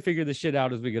continue to figure this shit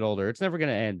out as we get older. It's never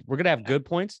gonna end. We're gonna have good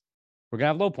points. We're gonna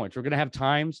have low points. We're gonna have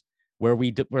times where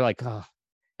we're like, oh,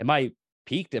 am I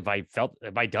peaked? Am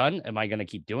I done? Am I gonna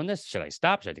keep doing this? Should I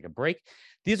stop? Should I take a break?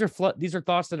 These are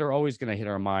thoughts that are always gonna hit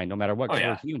our mind, no matter what.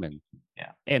 We're human.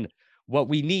 Yeah. And what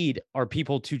we need are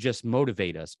people to just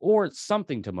motivate us, or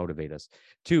something to motivate us,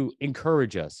 to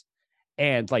encourage us,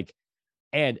 and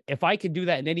if I can do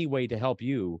that in any way to help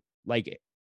you, like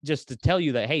just to tell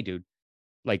you that, hey, dude,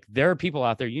 like there are people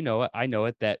out there, you know it, I know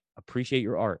it, that appreciate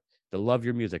your art, that love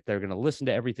your music. They're going to listen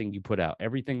to everything you put out,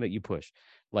 everything that you push.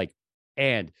 Like,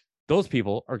 and those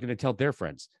people are going to tell their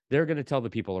friends. They're going to tell the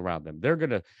people around them. They're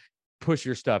going to push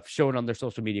your stuff, show it on their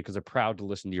social media because they're proud to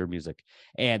listen to your music.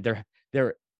 And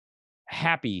they're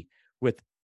happy with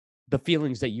the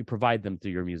feelings that you provide them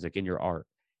through your music and your art.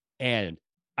 And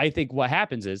I think what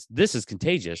happens is this is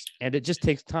contagious and it just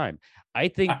takes time. I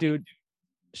think, dude,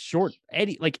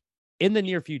 in the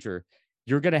near future,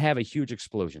 you're going to have a huge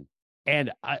explosion.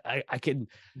 And I can,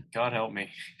 God help me.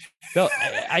 So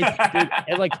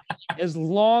as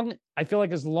long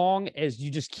as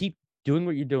you just keep doing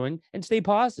what you're doing and stay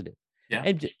positive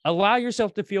and allow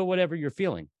yourself to feel whatever you're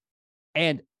feeling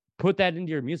and put that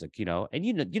into your music, and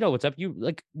you know what's up.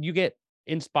 You get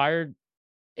inspired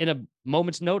in a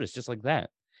moment's notice, just like that.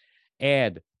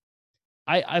 And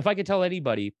if I could tell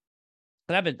anybody,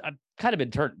 and I've kind of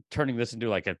been turning this into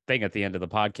like a thing at the end of the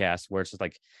podcast where it's just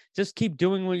like, just keep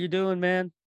doing what you're doing,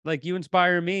 man. Like you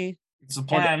inspire me. It's a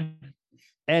plan.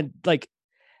 And like,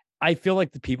 I feel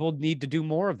like the people need to do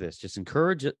more of this. Just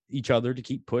encourage each other to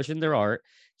keep pushing their art,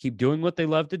 keep doing what they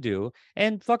love to do,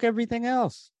 and fuck everything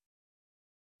else.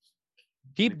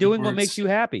 Keep doing what makes you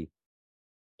happy.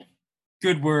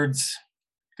 Good words.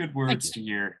 Good words to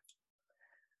hear.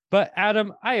 But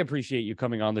Adam, I appreciate you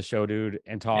coming on the show, dude,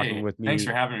 and talking with me. Thanks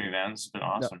for having me, man. This has been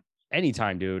awesome. No,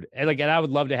 anytime, dude. And I would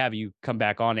love to have you come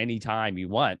back on anytime you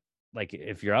want. Like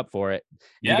if you're up for it.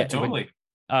 Yeah, totally.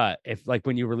 If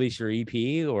when you release your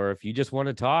EP, or if you just want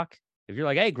to talk, if you're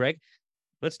like, hey, Greg,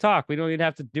 let's talk. We don't even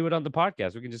have to do it on the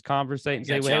podcast. We can just conversate and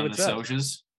say, hey, what's up?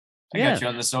 Socials. I got you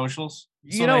on the socials.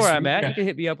 You know where I'm at. You can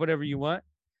hit me up whenever you want.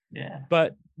 Yeah.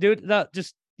 But dude,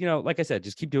 just like I said,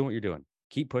 just keep doing what you're doing.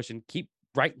 Keep pushing. Keep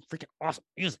writing. Freaking awesome.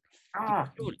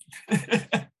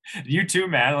 You too,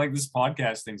 man. Like this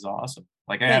podcast thing's awesome.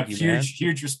 Like I have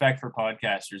huge respect for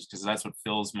podcasters because that's what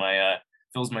fills my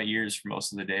ears for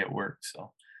most of the day at work.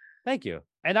 So thank you.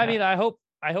 And I mean, I hope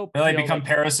they become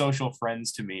parasocial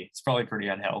friends to me. It's probably pretty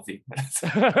unhealthy. These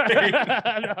are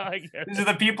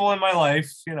the people in my life,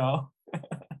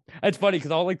 It's funny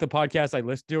because all the podcasts I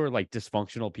listen to are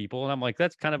dysfunctional people, and I'm like,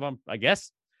 that's kind of I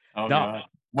guess. Oh no.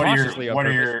 What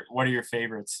are your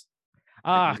favorites?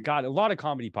 God, a lot of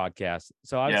comedy podcasts.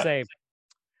 So I would say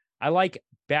I like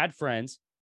Bad Friends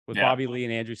with Bobby Lee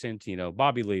and Andrew Santino.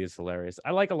 Bobby Lee is hilarious.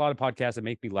 I like a lot of podcasts that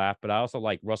make me laugh, but I also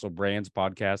like Russell Brand's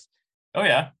podcast. Oh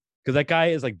yeah. Because that guy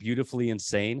is beautifully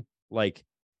insane. Like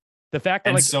the fact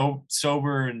that so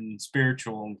sober and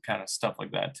spiritual and kind of stuff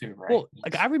like that too, right? Well,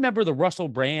 I remember the Russell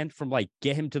Brand from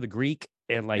Get Him to the Greek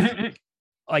and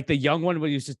the young one when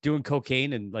he was just doing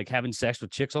cocaine and having sex with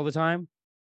chicks all the time.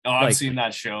 Oh, I've seen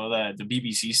that show, the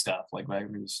BBC stuff, was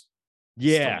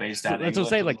based out that's what I'm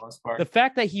saying. The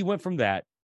fact that he went from that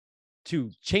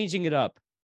to changing it up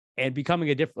and becoming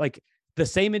a different, the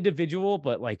same individual,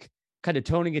 but kind of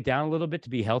toning it down a little bit to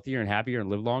be healthier and happier and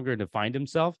live longer and to find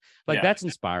himself. That's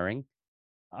inspiring.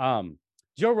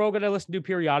 Joe Rogan I listen to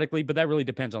periodically, but that really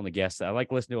depends on the guest. I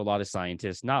like listening to a lot of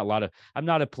scientists, I'm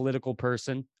not a political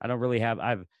person. I don't really have,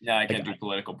 I can't do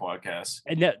political podcasts.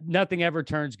 And nothing ever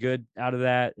turns good out of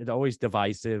that. It's always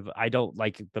divisive. I don't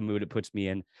like the mood it puts me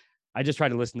in. I just try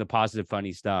to listen to positive,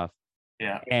 funny stuff.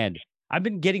 Yeah. And I've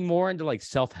been getting more into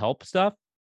self-help stuff.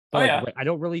 But Oh, I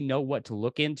don't really know what to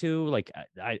look into. Like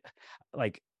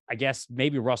I guess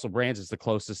maybe Russell Brand's is the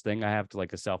closest thing I have to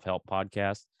like a self-help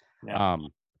podcast. Yeah.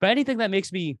 But anything that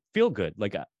makes me feel good.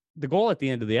 Like the goal at the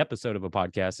end of the episode of a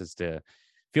podcast is to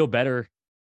feel better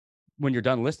when you're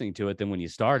done listening to it than when you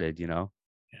started, you know?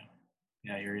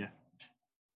 Yeah, I hear you.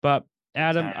 But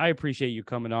Adam, Exactly. I appreciate you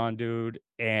coming on, dude.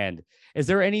 And is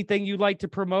there anything you'd like to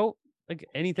promote? Like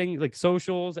anything like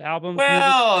socials, albums, music?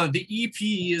 Well, the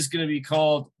EP is going to be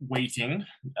called Waiting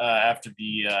after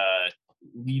the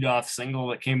lead-off single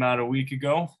that came out a week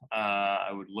ago.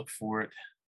 I would look for it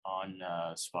on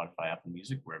Spotify, Apple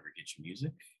Music, wherever you get your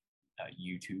music,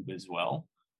 YouTube as well.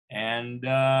 And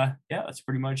yeah, that's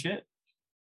pretty much it.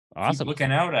 Awesome. Keep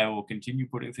looking out. I will continue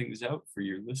putting things out for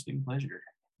your listening pleasure.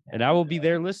 And I will be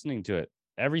there listening to it.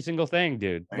 Every single thing,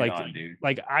 dude. Right on, dude.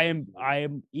 Like I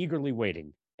am eagerly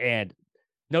waiting. And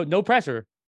no pressure.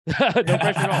 No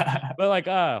pressure at all. But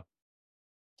like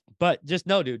but just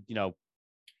know, dude, you know,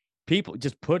 people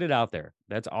just put it out there.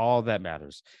 That's all that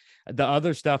matters. The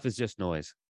other stuff is just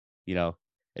noise. You know,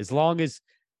 as long as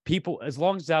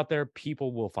it's out there,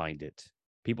 people will find it.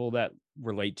 People that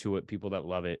relate to it, people that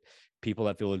love it, people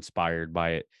that feel inspired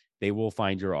by it, they will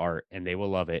find your art and they will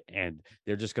love it. And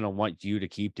they're just going to want you to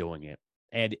keep doing it.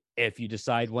 And if you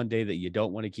decide one day that you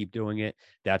don't want to keep doing it,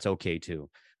 that's okay too,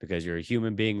 because you're a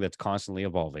human being that's constantly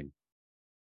evolving.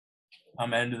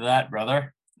 I'm into that,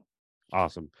 brother.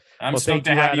 Awesome. I'm stoked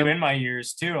to have you in my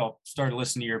ears too. I'll start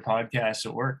listening to your podcast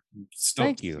at work.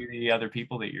 Stoked to see the other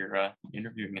people that you're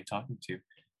interviewing and talking to.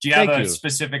 Do you have a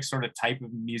specific sort of type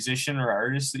of musician or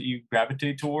artist that you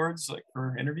gravitate towards, like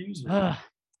for interviews?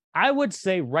 I would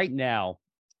say right now,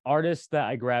 artists that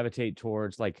I gravitate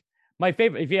towards, like my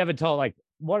favorite, if you haven't told, like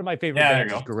one of my favorite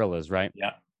bands is Gorillaz, right?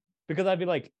 Yeah. Because I'd be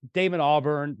like Damon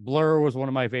Albarn, Blur was one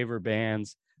of my favorite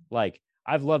bands. Like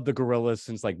I've loved the Gorillaz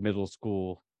since like middle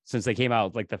school, since they came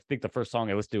out. Like I think the first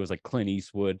song I listened to was like Clint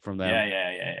Eastwood from them.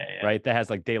 Yeah. Right. That has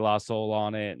like De La Soul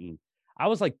on it. And I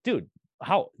was like, dude,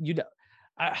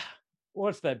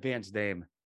 what's that band's name?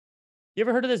 You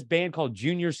ever heard of this band called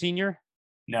Junior Senior?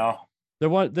 No. They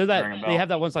have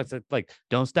that one song that's like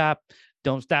don't stop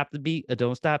the beat,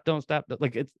 don't stop.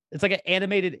 Like it's like an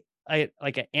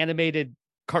animated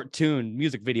cartoon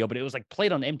music video, but it was like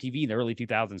played on MTV in the early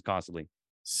 2000s constantly.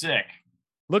 Sick.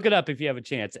 Look it up if you have a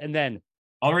chance. And then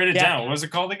I'll write it down. What was it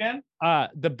called again?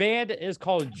 The band is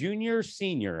called Junior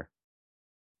Senior.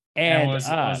 And what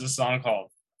was the song called?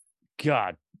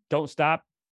 God, don't stop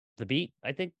the beat,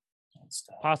 I think.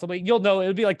 Possibly. You'll know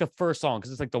it'll be like the first song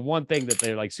because it's like the one thing that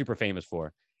they're like super famous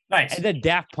for. Nice. And then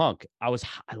Daft Punk. I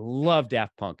love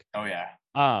Daft Punk. Oh yeah.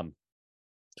 And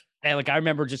like I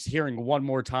remember just hearing One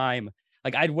More Time.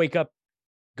 Like I'd wake up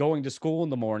going to school in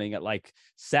the morning at like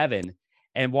 7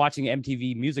 and watching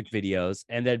MTV music videos,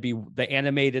 and there'd be the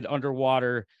animated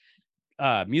underwater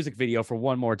music video for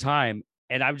One More Time.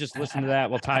 And I would just listen to that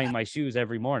while tying my shoes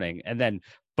every morning, and then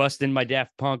bust in my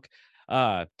Daft Punk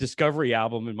Discovery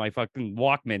album in my fucking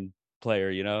Walkman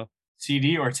player, you know.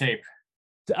 CD or tape?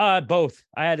 Both.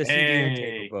 I had a CD and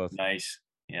tape of both. Nice.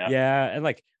 Yeah. Yeah. And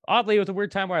like oddly, it was a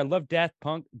weird time where I loved Daft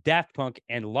Punk,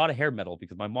 and a lot of hair metal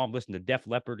because my mom listened to Def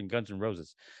Leppard and Guns N'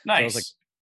 Roses. Nice. So I was like,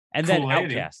 and then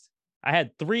Outkast. I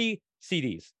had 3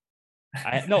 CDs.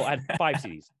 I had 5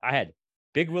 CDs. I had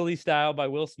Big Willie Style by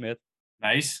Will Smith.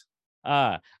 Nice.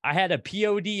 I had a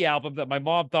POD album that my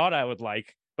mom thought I would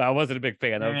like, but I wasn't a big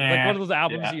fan of. Like one of those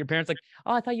albums that your parents like,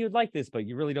 oh, I thought you would like this, but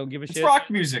you really don't give a shit. It's rock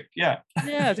music. Yeah.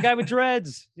 Yeah, it's a guy with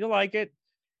dreads. You'll like it.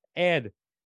 And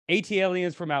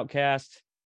AT-Aliens from Outkast.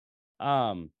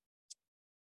 I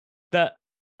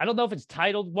don't know if it's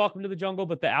titled Welcome to the Jungle,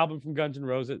 but the album from Guns N'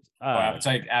 Roses.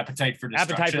 Appetite for Destruction.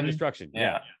 Appetite for Destruction.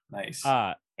 Yeah. Nice.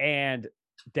 And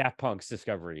Daft Punk's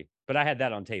Discovery. But I had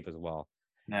that on tape as well.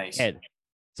 Nice. And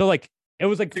so like it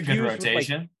was like a good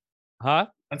rotation. Huh?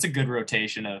 That's a good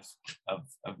rotation of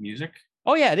music.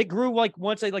 Oh yeah, it grew like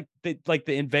once I like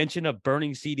the invention of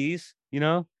burning CDs, you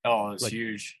know? Oh, it's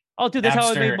huge. Oh, dude, that's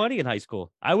how I made money in high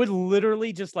school. I would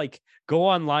literally just like go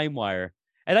on LimeWire.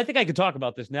 And I think I could talk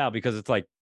about this now because it's like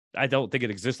I don't think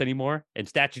it exists anymore and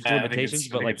statutes of limitations,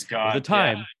 but like there's a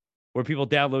time where people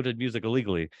downloaded music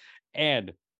illegally.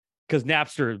 And because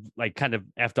Napster like kind of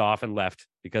effed off and left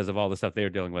because of all the stuff they were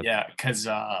dealing with. Yeah, because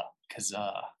remember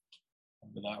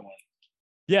that one.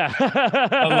 Yeah.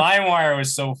 The LimeWire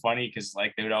was so funny because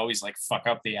like they would always like fuck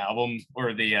up the album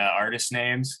or the artist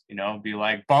names, you know, be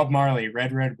like Bob Marley,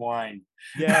 Red Red Wine.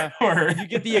 Yeah. Or you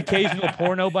get the occasional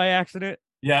porno by accident.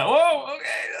 Yeah. Whoa,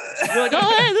 okay. You're like,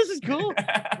 oh hey, this is cool.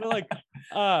 We're like,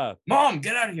 Mom,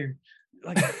 get out of here.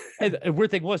 Like, and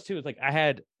weird thing was too, is like I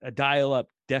had a dial-up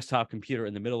desktop computer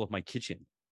in the middle of my kitchen,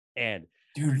 and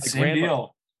Dude, My same grandma-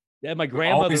 deal. Yeah, my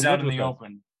grandmother Always out lived in with the us.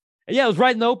 open. Yeah, it was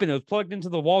right in the open. It was plugged into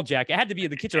the wall jack. It had to be in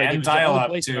the kitchen. Right? It And was the only dial up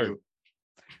place to- too.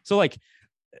 So like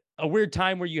a weird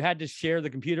time where you had to share the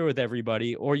computer with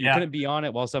everybody, or you Yeah. couldn't be on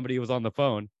it while somebody was on the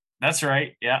phone. That's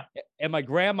right. Yeah. And my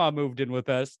grandma moved in with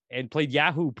us and played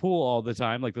Yahoo Pool all the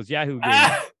time, like those Yahoo games.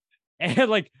 Ah! And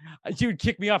like she would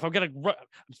kick me off. I'm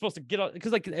supposed to get on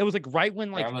because like it was like right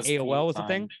when like Grandma's AOL pool was a time.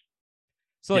 thing.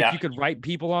 So like Yeah. you could write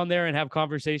people on there and have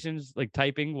conversations like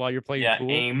typing while you're playing Yeah.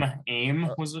 pool. AIM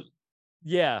was it?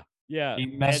 Yeah.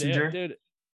 AIM Messenger. Dude,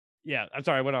 yeah. I'm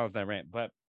sorry, I went on with that rant,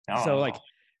 but I so don't like know.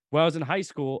 when I was in high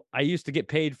school, I used to get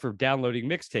paid for downloading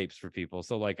mixtapes for people.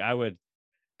 So like I would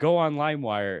go on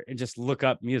LimeWire and just look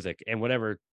up music and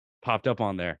whatever popped up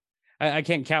on there. I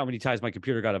can't count how many times my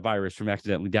computer got a virus from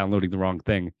accidentally downloading the wrong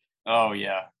thing. Oh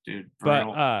yeah, dude.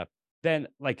 Brutal. But then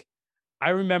like I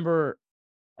remember,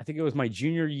 I think it was my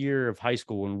junior year of high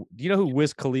school. And do you know who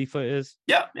Wiz Khalifa is?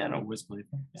 yeah, no, Wiz Khalifa.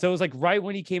 So it was like right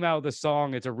when he came out with the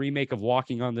song. It's a remake of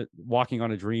Walking on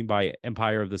a Dream by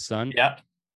Empire of the Sun. Yeah.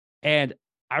 And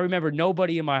I remember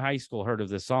nobody in my high school heard of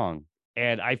this song.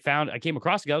 And I came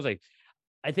across it. I was like,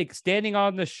 I think Standing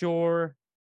on the Shore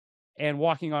and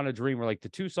Walking on a Dream were like the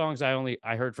two songs I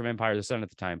heard from Empire of the Sun at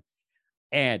the time.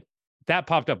 And that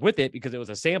popped up with it because it was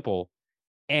a sample.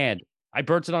 And I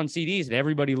burnt it on CDs and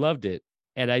everybody loved it.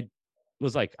 And I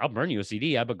was like, I'll burn you a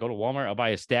CD. I go to Walmart, I'll buy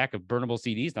a stack of burnable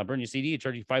CDs and I'll burn you a CD and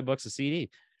charge you $5 a CD.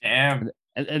 Damn.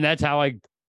 And that's how I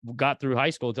got through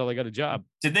high school until I got a job.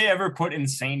 Did they ever put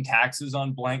insane taxes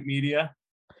on blank media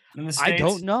in the States? I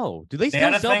don't know. Do they They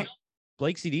had still a sell thing.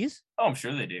 Blake CDs? Oh, I'm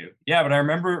sure they do. Yeah, but I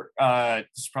remember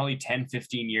it's probably 10,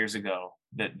 15 years ago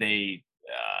that they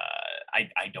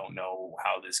I don't know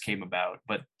how this came about,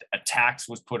 but a tax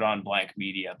was put on blank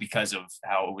media because of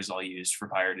how it was all used for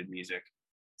pirated music.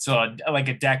 So like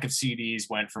a deck of CDs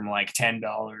went from like $10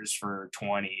 for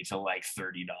 20 to like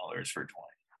 $30 for 20.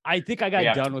 I think I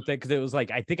got done with it because it was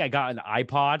like, I think I got an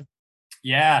iPod.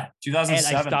 Yeah, 2007.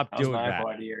 And I stopped that was doing my that.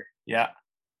 iPod year. Yeah.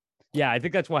 Yeah, I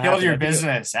think that's what Killed happened. your I think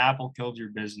business. Apple killed your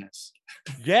business.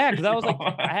 Yeah, because I was like,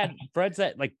 I had friends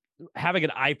that like having an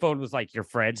iPhone was like your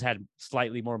friends had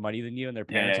slightly more money than you, and their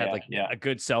parents had like a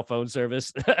good cell phone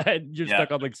service, and you're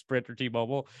stuck on like Sprint or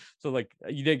T-Mobile. So like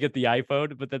you didn't get the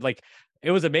iPhone, but then like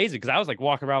it was amazing because I was like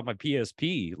walking around with my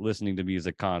PSP listening to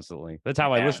music constantly. That's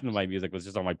how I listened to my music, was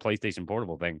just on my PlayStation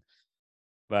Portable thing.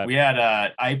 But we had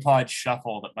a iPod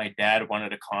Shuffle that my dad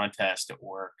wanted a contest at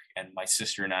work, and my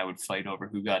sister and I would fight over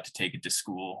who got to take it to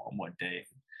school on what day.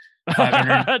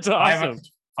 500, that's awesome.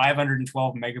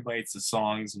 512 megabytes of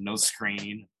songs and no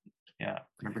screen. Yeah.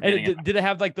 And did it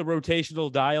have like the rotational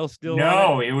dial still?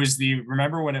 No, it was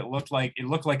remember when it looked like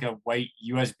a white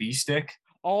USB stick?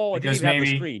 Oh, it didn't even have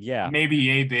the screen. Yeah. Maybe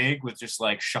a big with just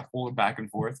like shuffle back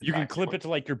and forth. You can clip it to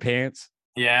like your pants.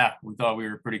 Yeah. We thought we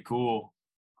were pretty cool.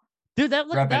 Dude, that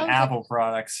was Apple like,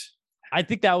 products. I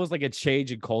think that was like a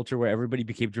change in culture where everybody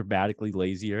became dramatically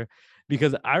lazier,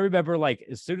 because I remember like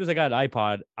as soon as I got an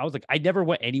iPod, I was like, I never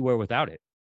went anywhere without it.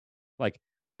 Like,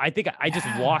 I think I just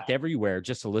walked everywhere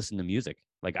just to listen to music.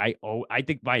 Like I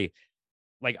think my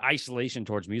like isolation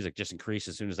towards music just increased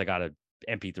as soon as I got an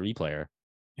MP3 player.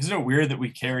 Isn't it weird that we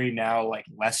carry now like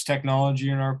less technology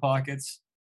in our pockets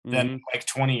than like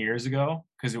 20 years ago?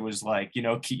 Because it was like,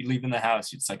 leaving the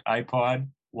house, it's like iPod,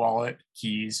 wallet,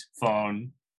 keys,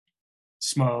 phone,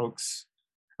 smokes,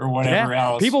 or whatever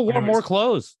else. People wore more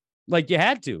clothes. Like you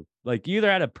had to. Like you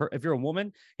either had if you're a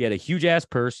woman, you had a huge ass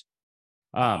purse.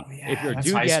 If you're a dude,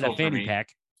 you had a fanny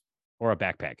pack or a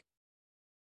backpack.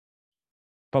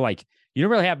 But like you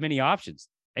don't really have many options.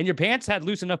 And your pants had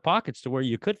loose enough pockets to where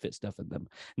you could fit stuff in them.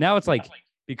 Now it's like,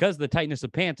 because of the tightness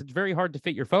of pants, it's very hard to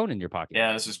fit your phone in your pocket.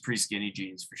 Yeah, this is pre-skinny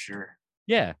jeans for sure.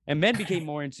 Yeah. And men became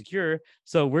more insecure.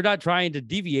 So we're not trying to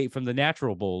deviate from the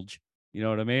natural bulge. You know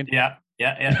what I mean? Yeah.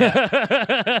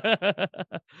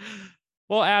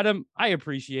 Well, Adam, I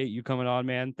appreciate you coming on,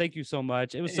 man. Thank you so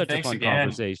much. It was such a fun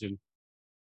conversation.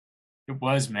 It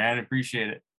was, man. I appreciate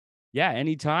it. Yeah,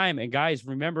 anytime. And guys,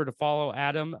 remember to follow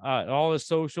Adam at all his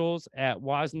socials at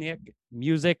Wozanek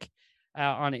Music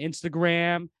on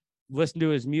Instagram. Listen to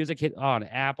his music, hit on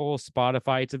Apple,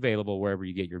 Spotify. It's available wherever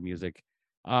you get your music.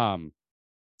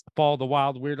 Follow The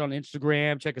Wild Weird on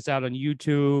Instagram. Check us out on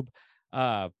YouTube.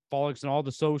 Follow us on all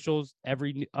the socials.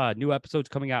 Every new episode's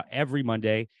coming out every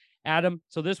Monday. Adam,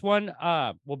 so this one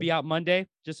will be out Monday,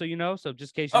 just so you know. So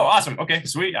just in case. Awesome. Okay,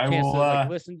 sweet. I will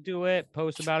listen to it,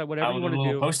 post about it, whatever you want to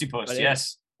do. Posty post.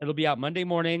 Yes. It'll be out Monday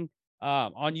morning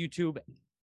on YouTube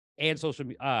and social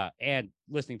and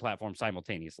listening platforms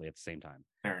simultaneously at the same time.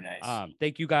 Very nice.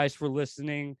 Thank you guys for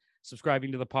listening,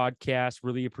 subscribing to the podcast.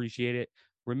 Really appreciate it.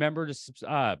 Remember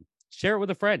to share it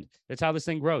with a friend. That's how this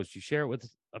thing grows. You share it with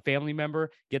a family member,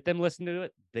 get them listening to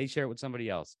it. They share it with somebody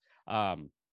else. All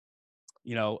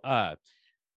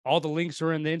the links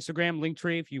are in the Instagram link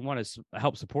tree. If you want to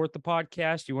help support the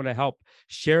podcast, you want to help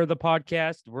share the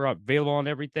podcast, we're available on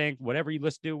everything. Whatever you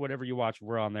listen to, whatever you watch,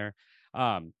 we're on there.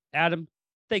 Adam,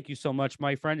 thank you so much,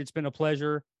 my friend. It's been a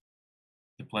pleasure.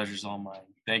 The pleasure's all mine.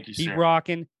 Thank you, Keep sir.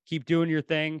 rocking. Keep doing your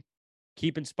thing.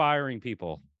 Keep inspiring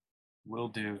people. Will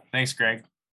do. Thanks, Greg.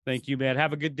 Thank you, man.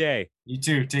 Have a good day. You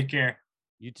too. Take care.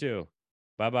 You too.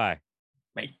 Bye-bye.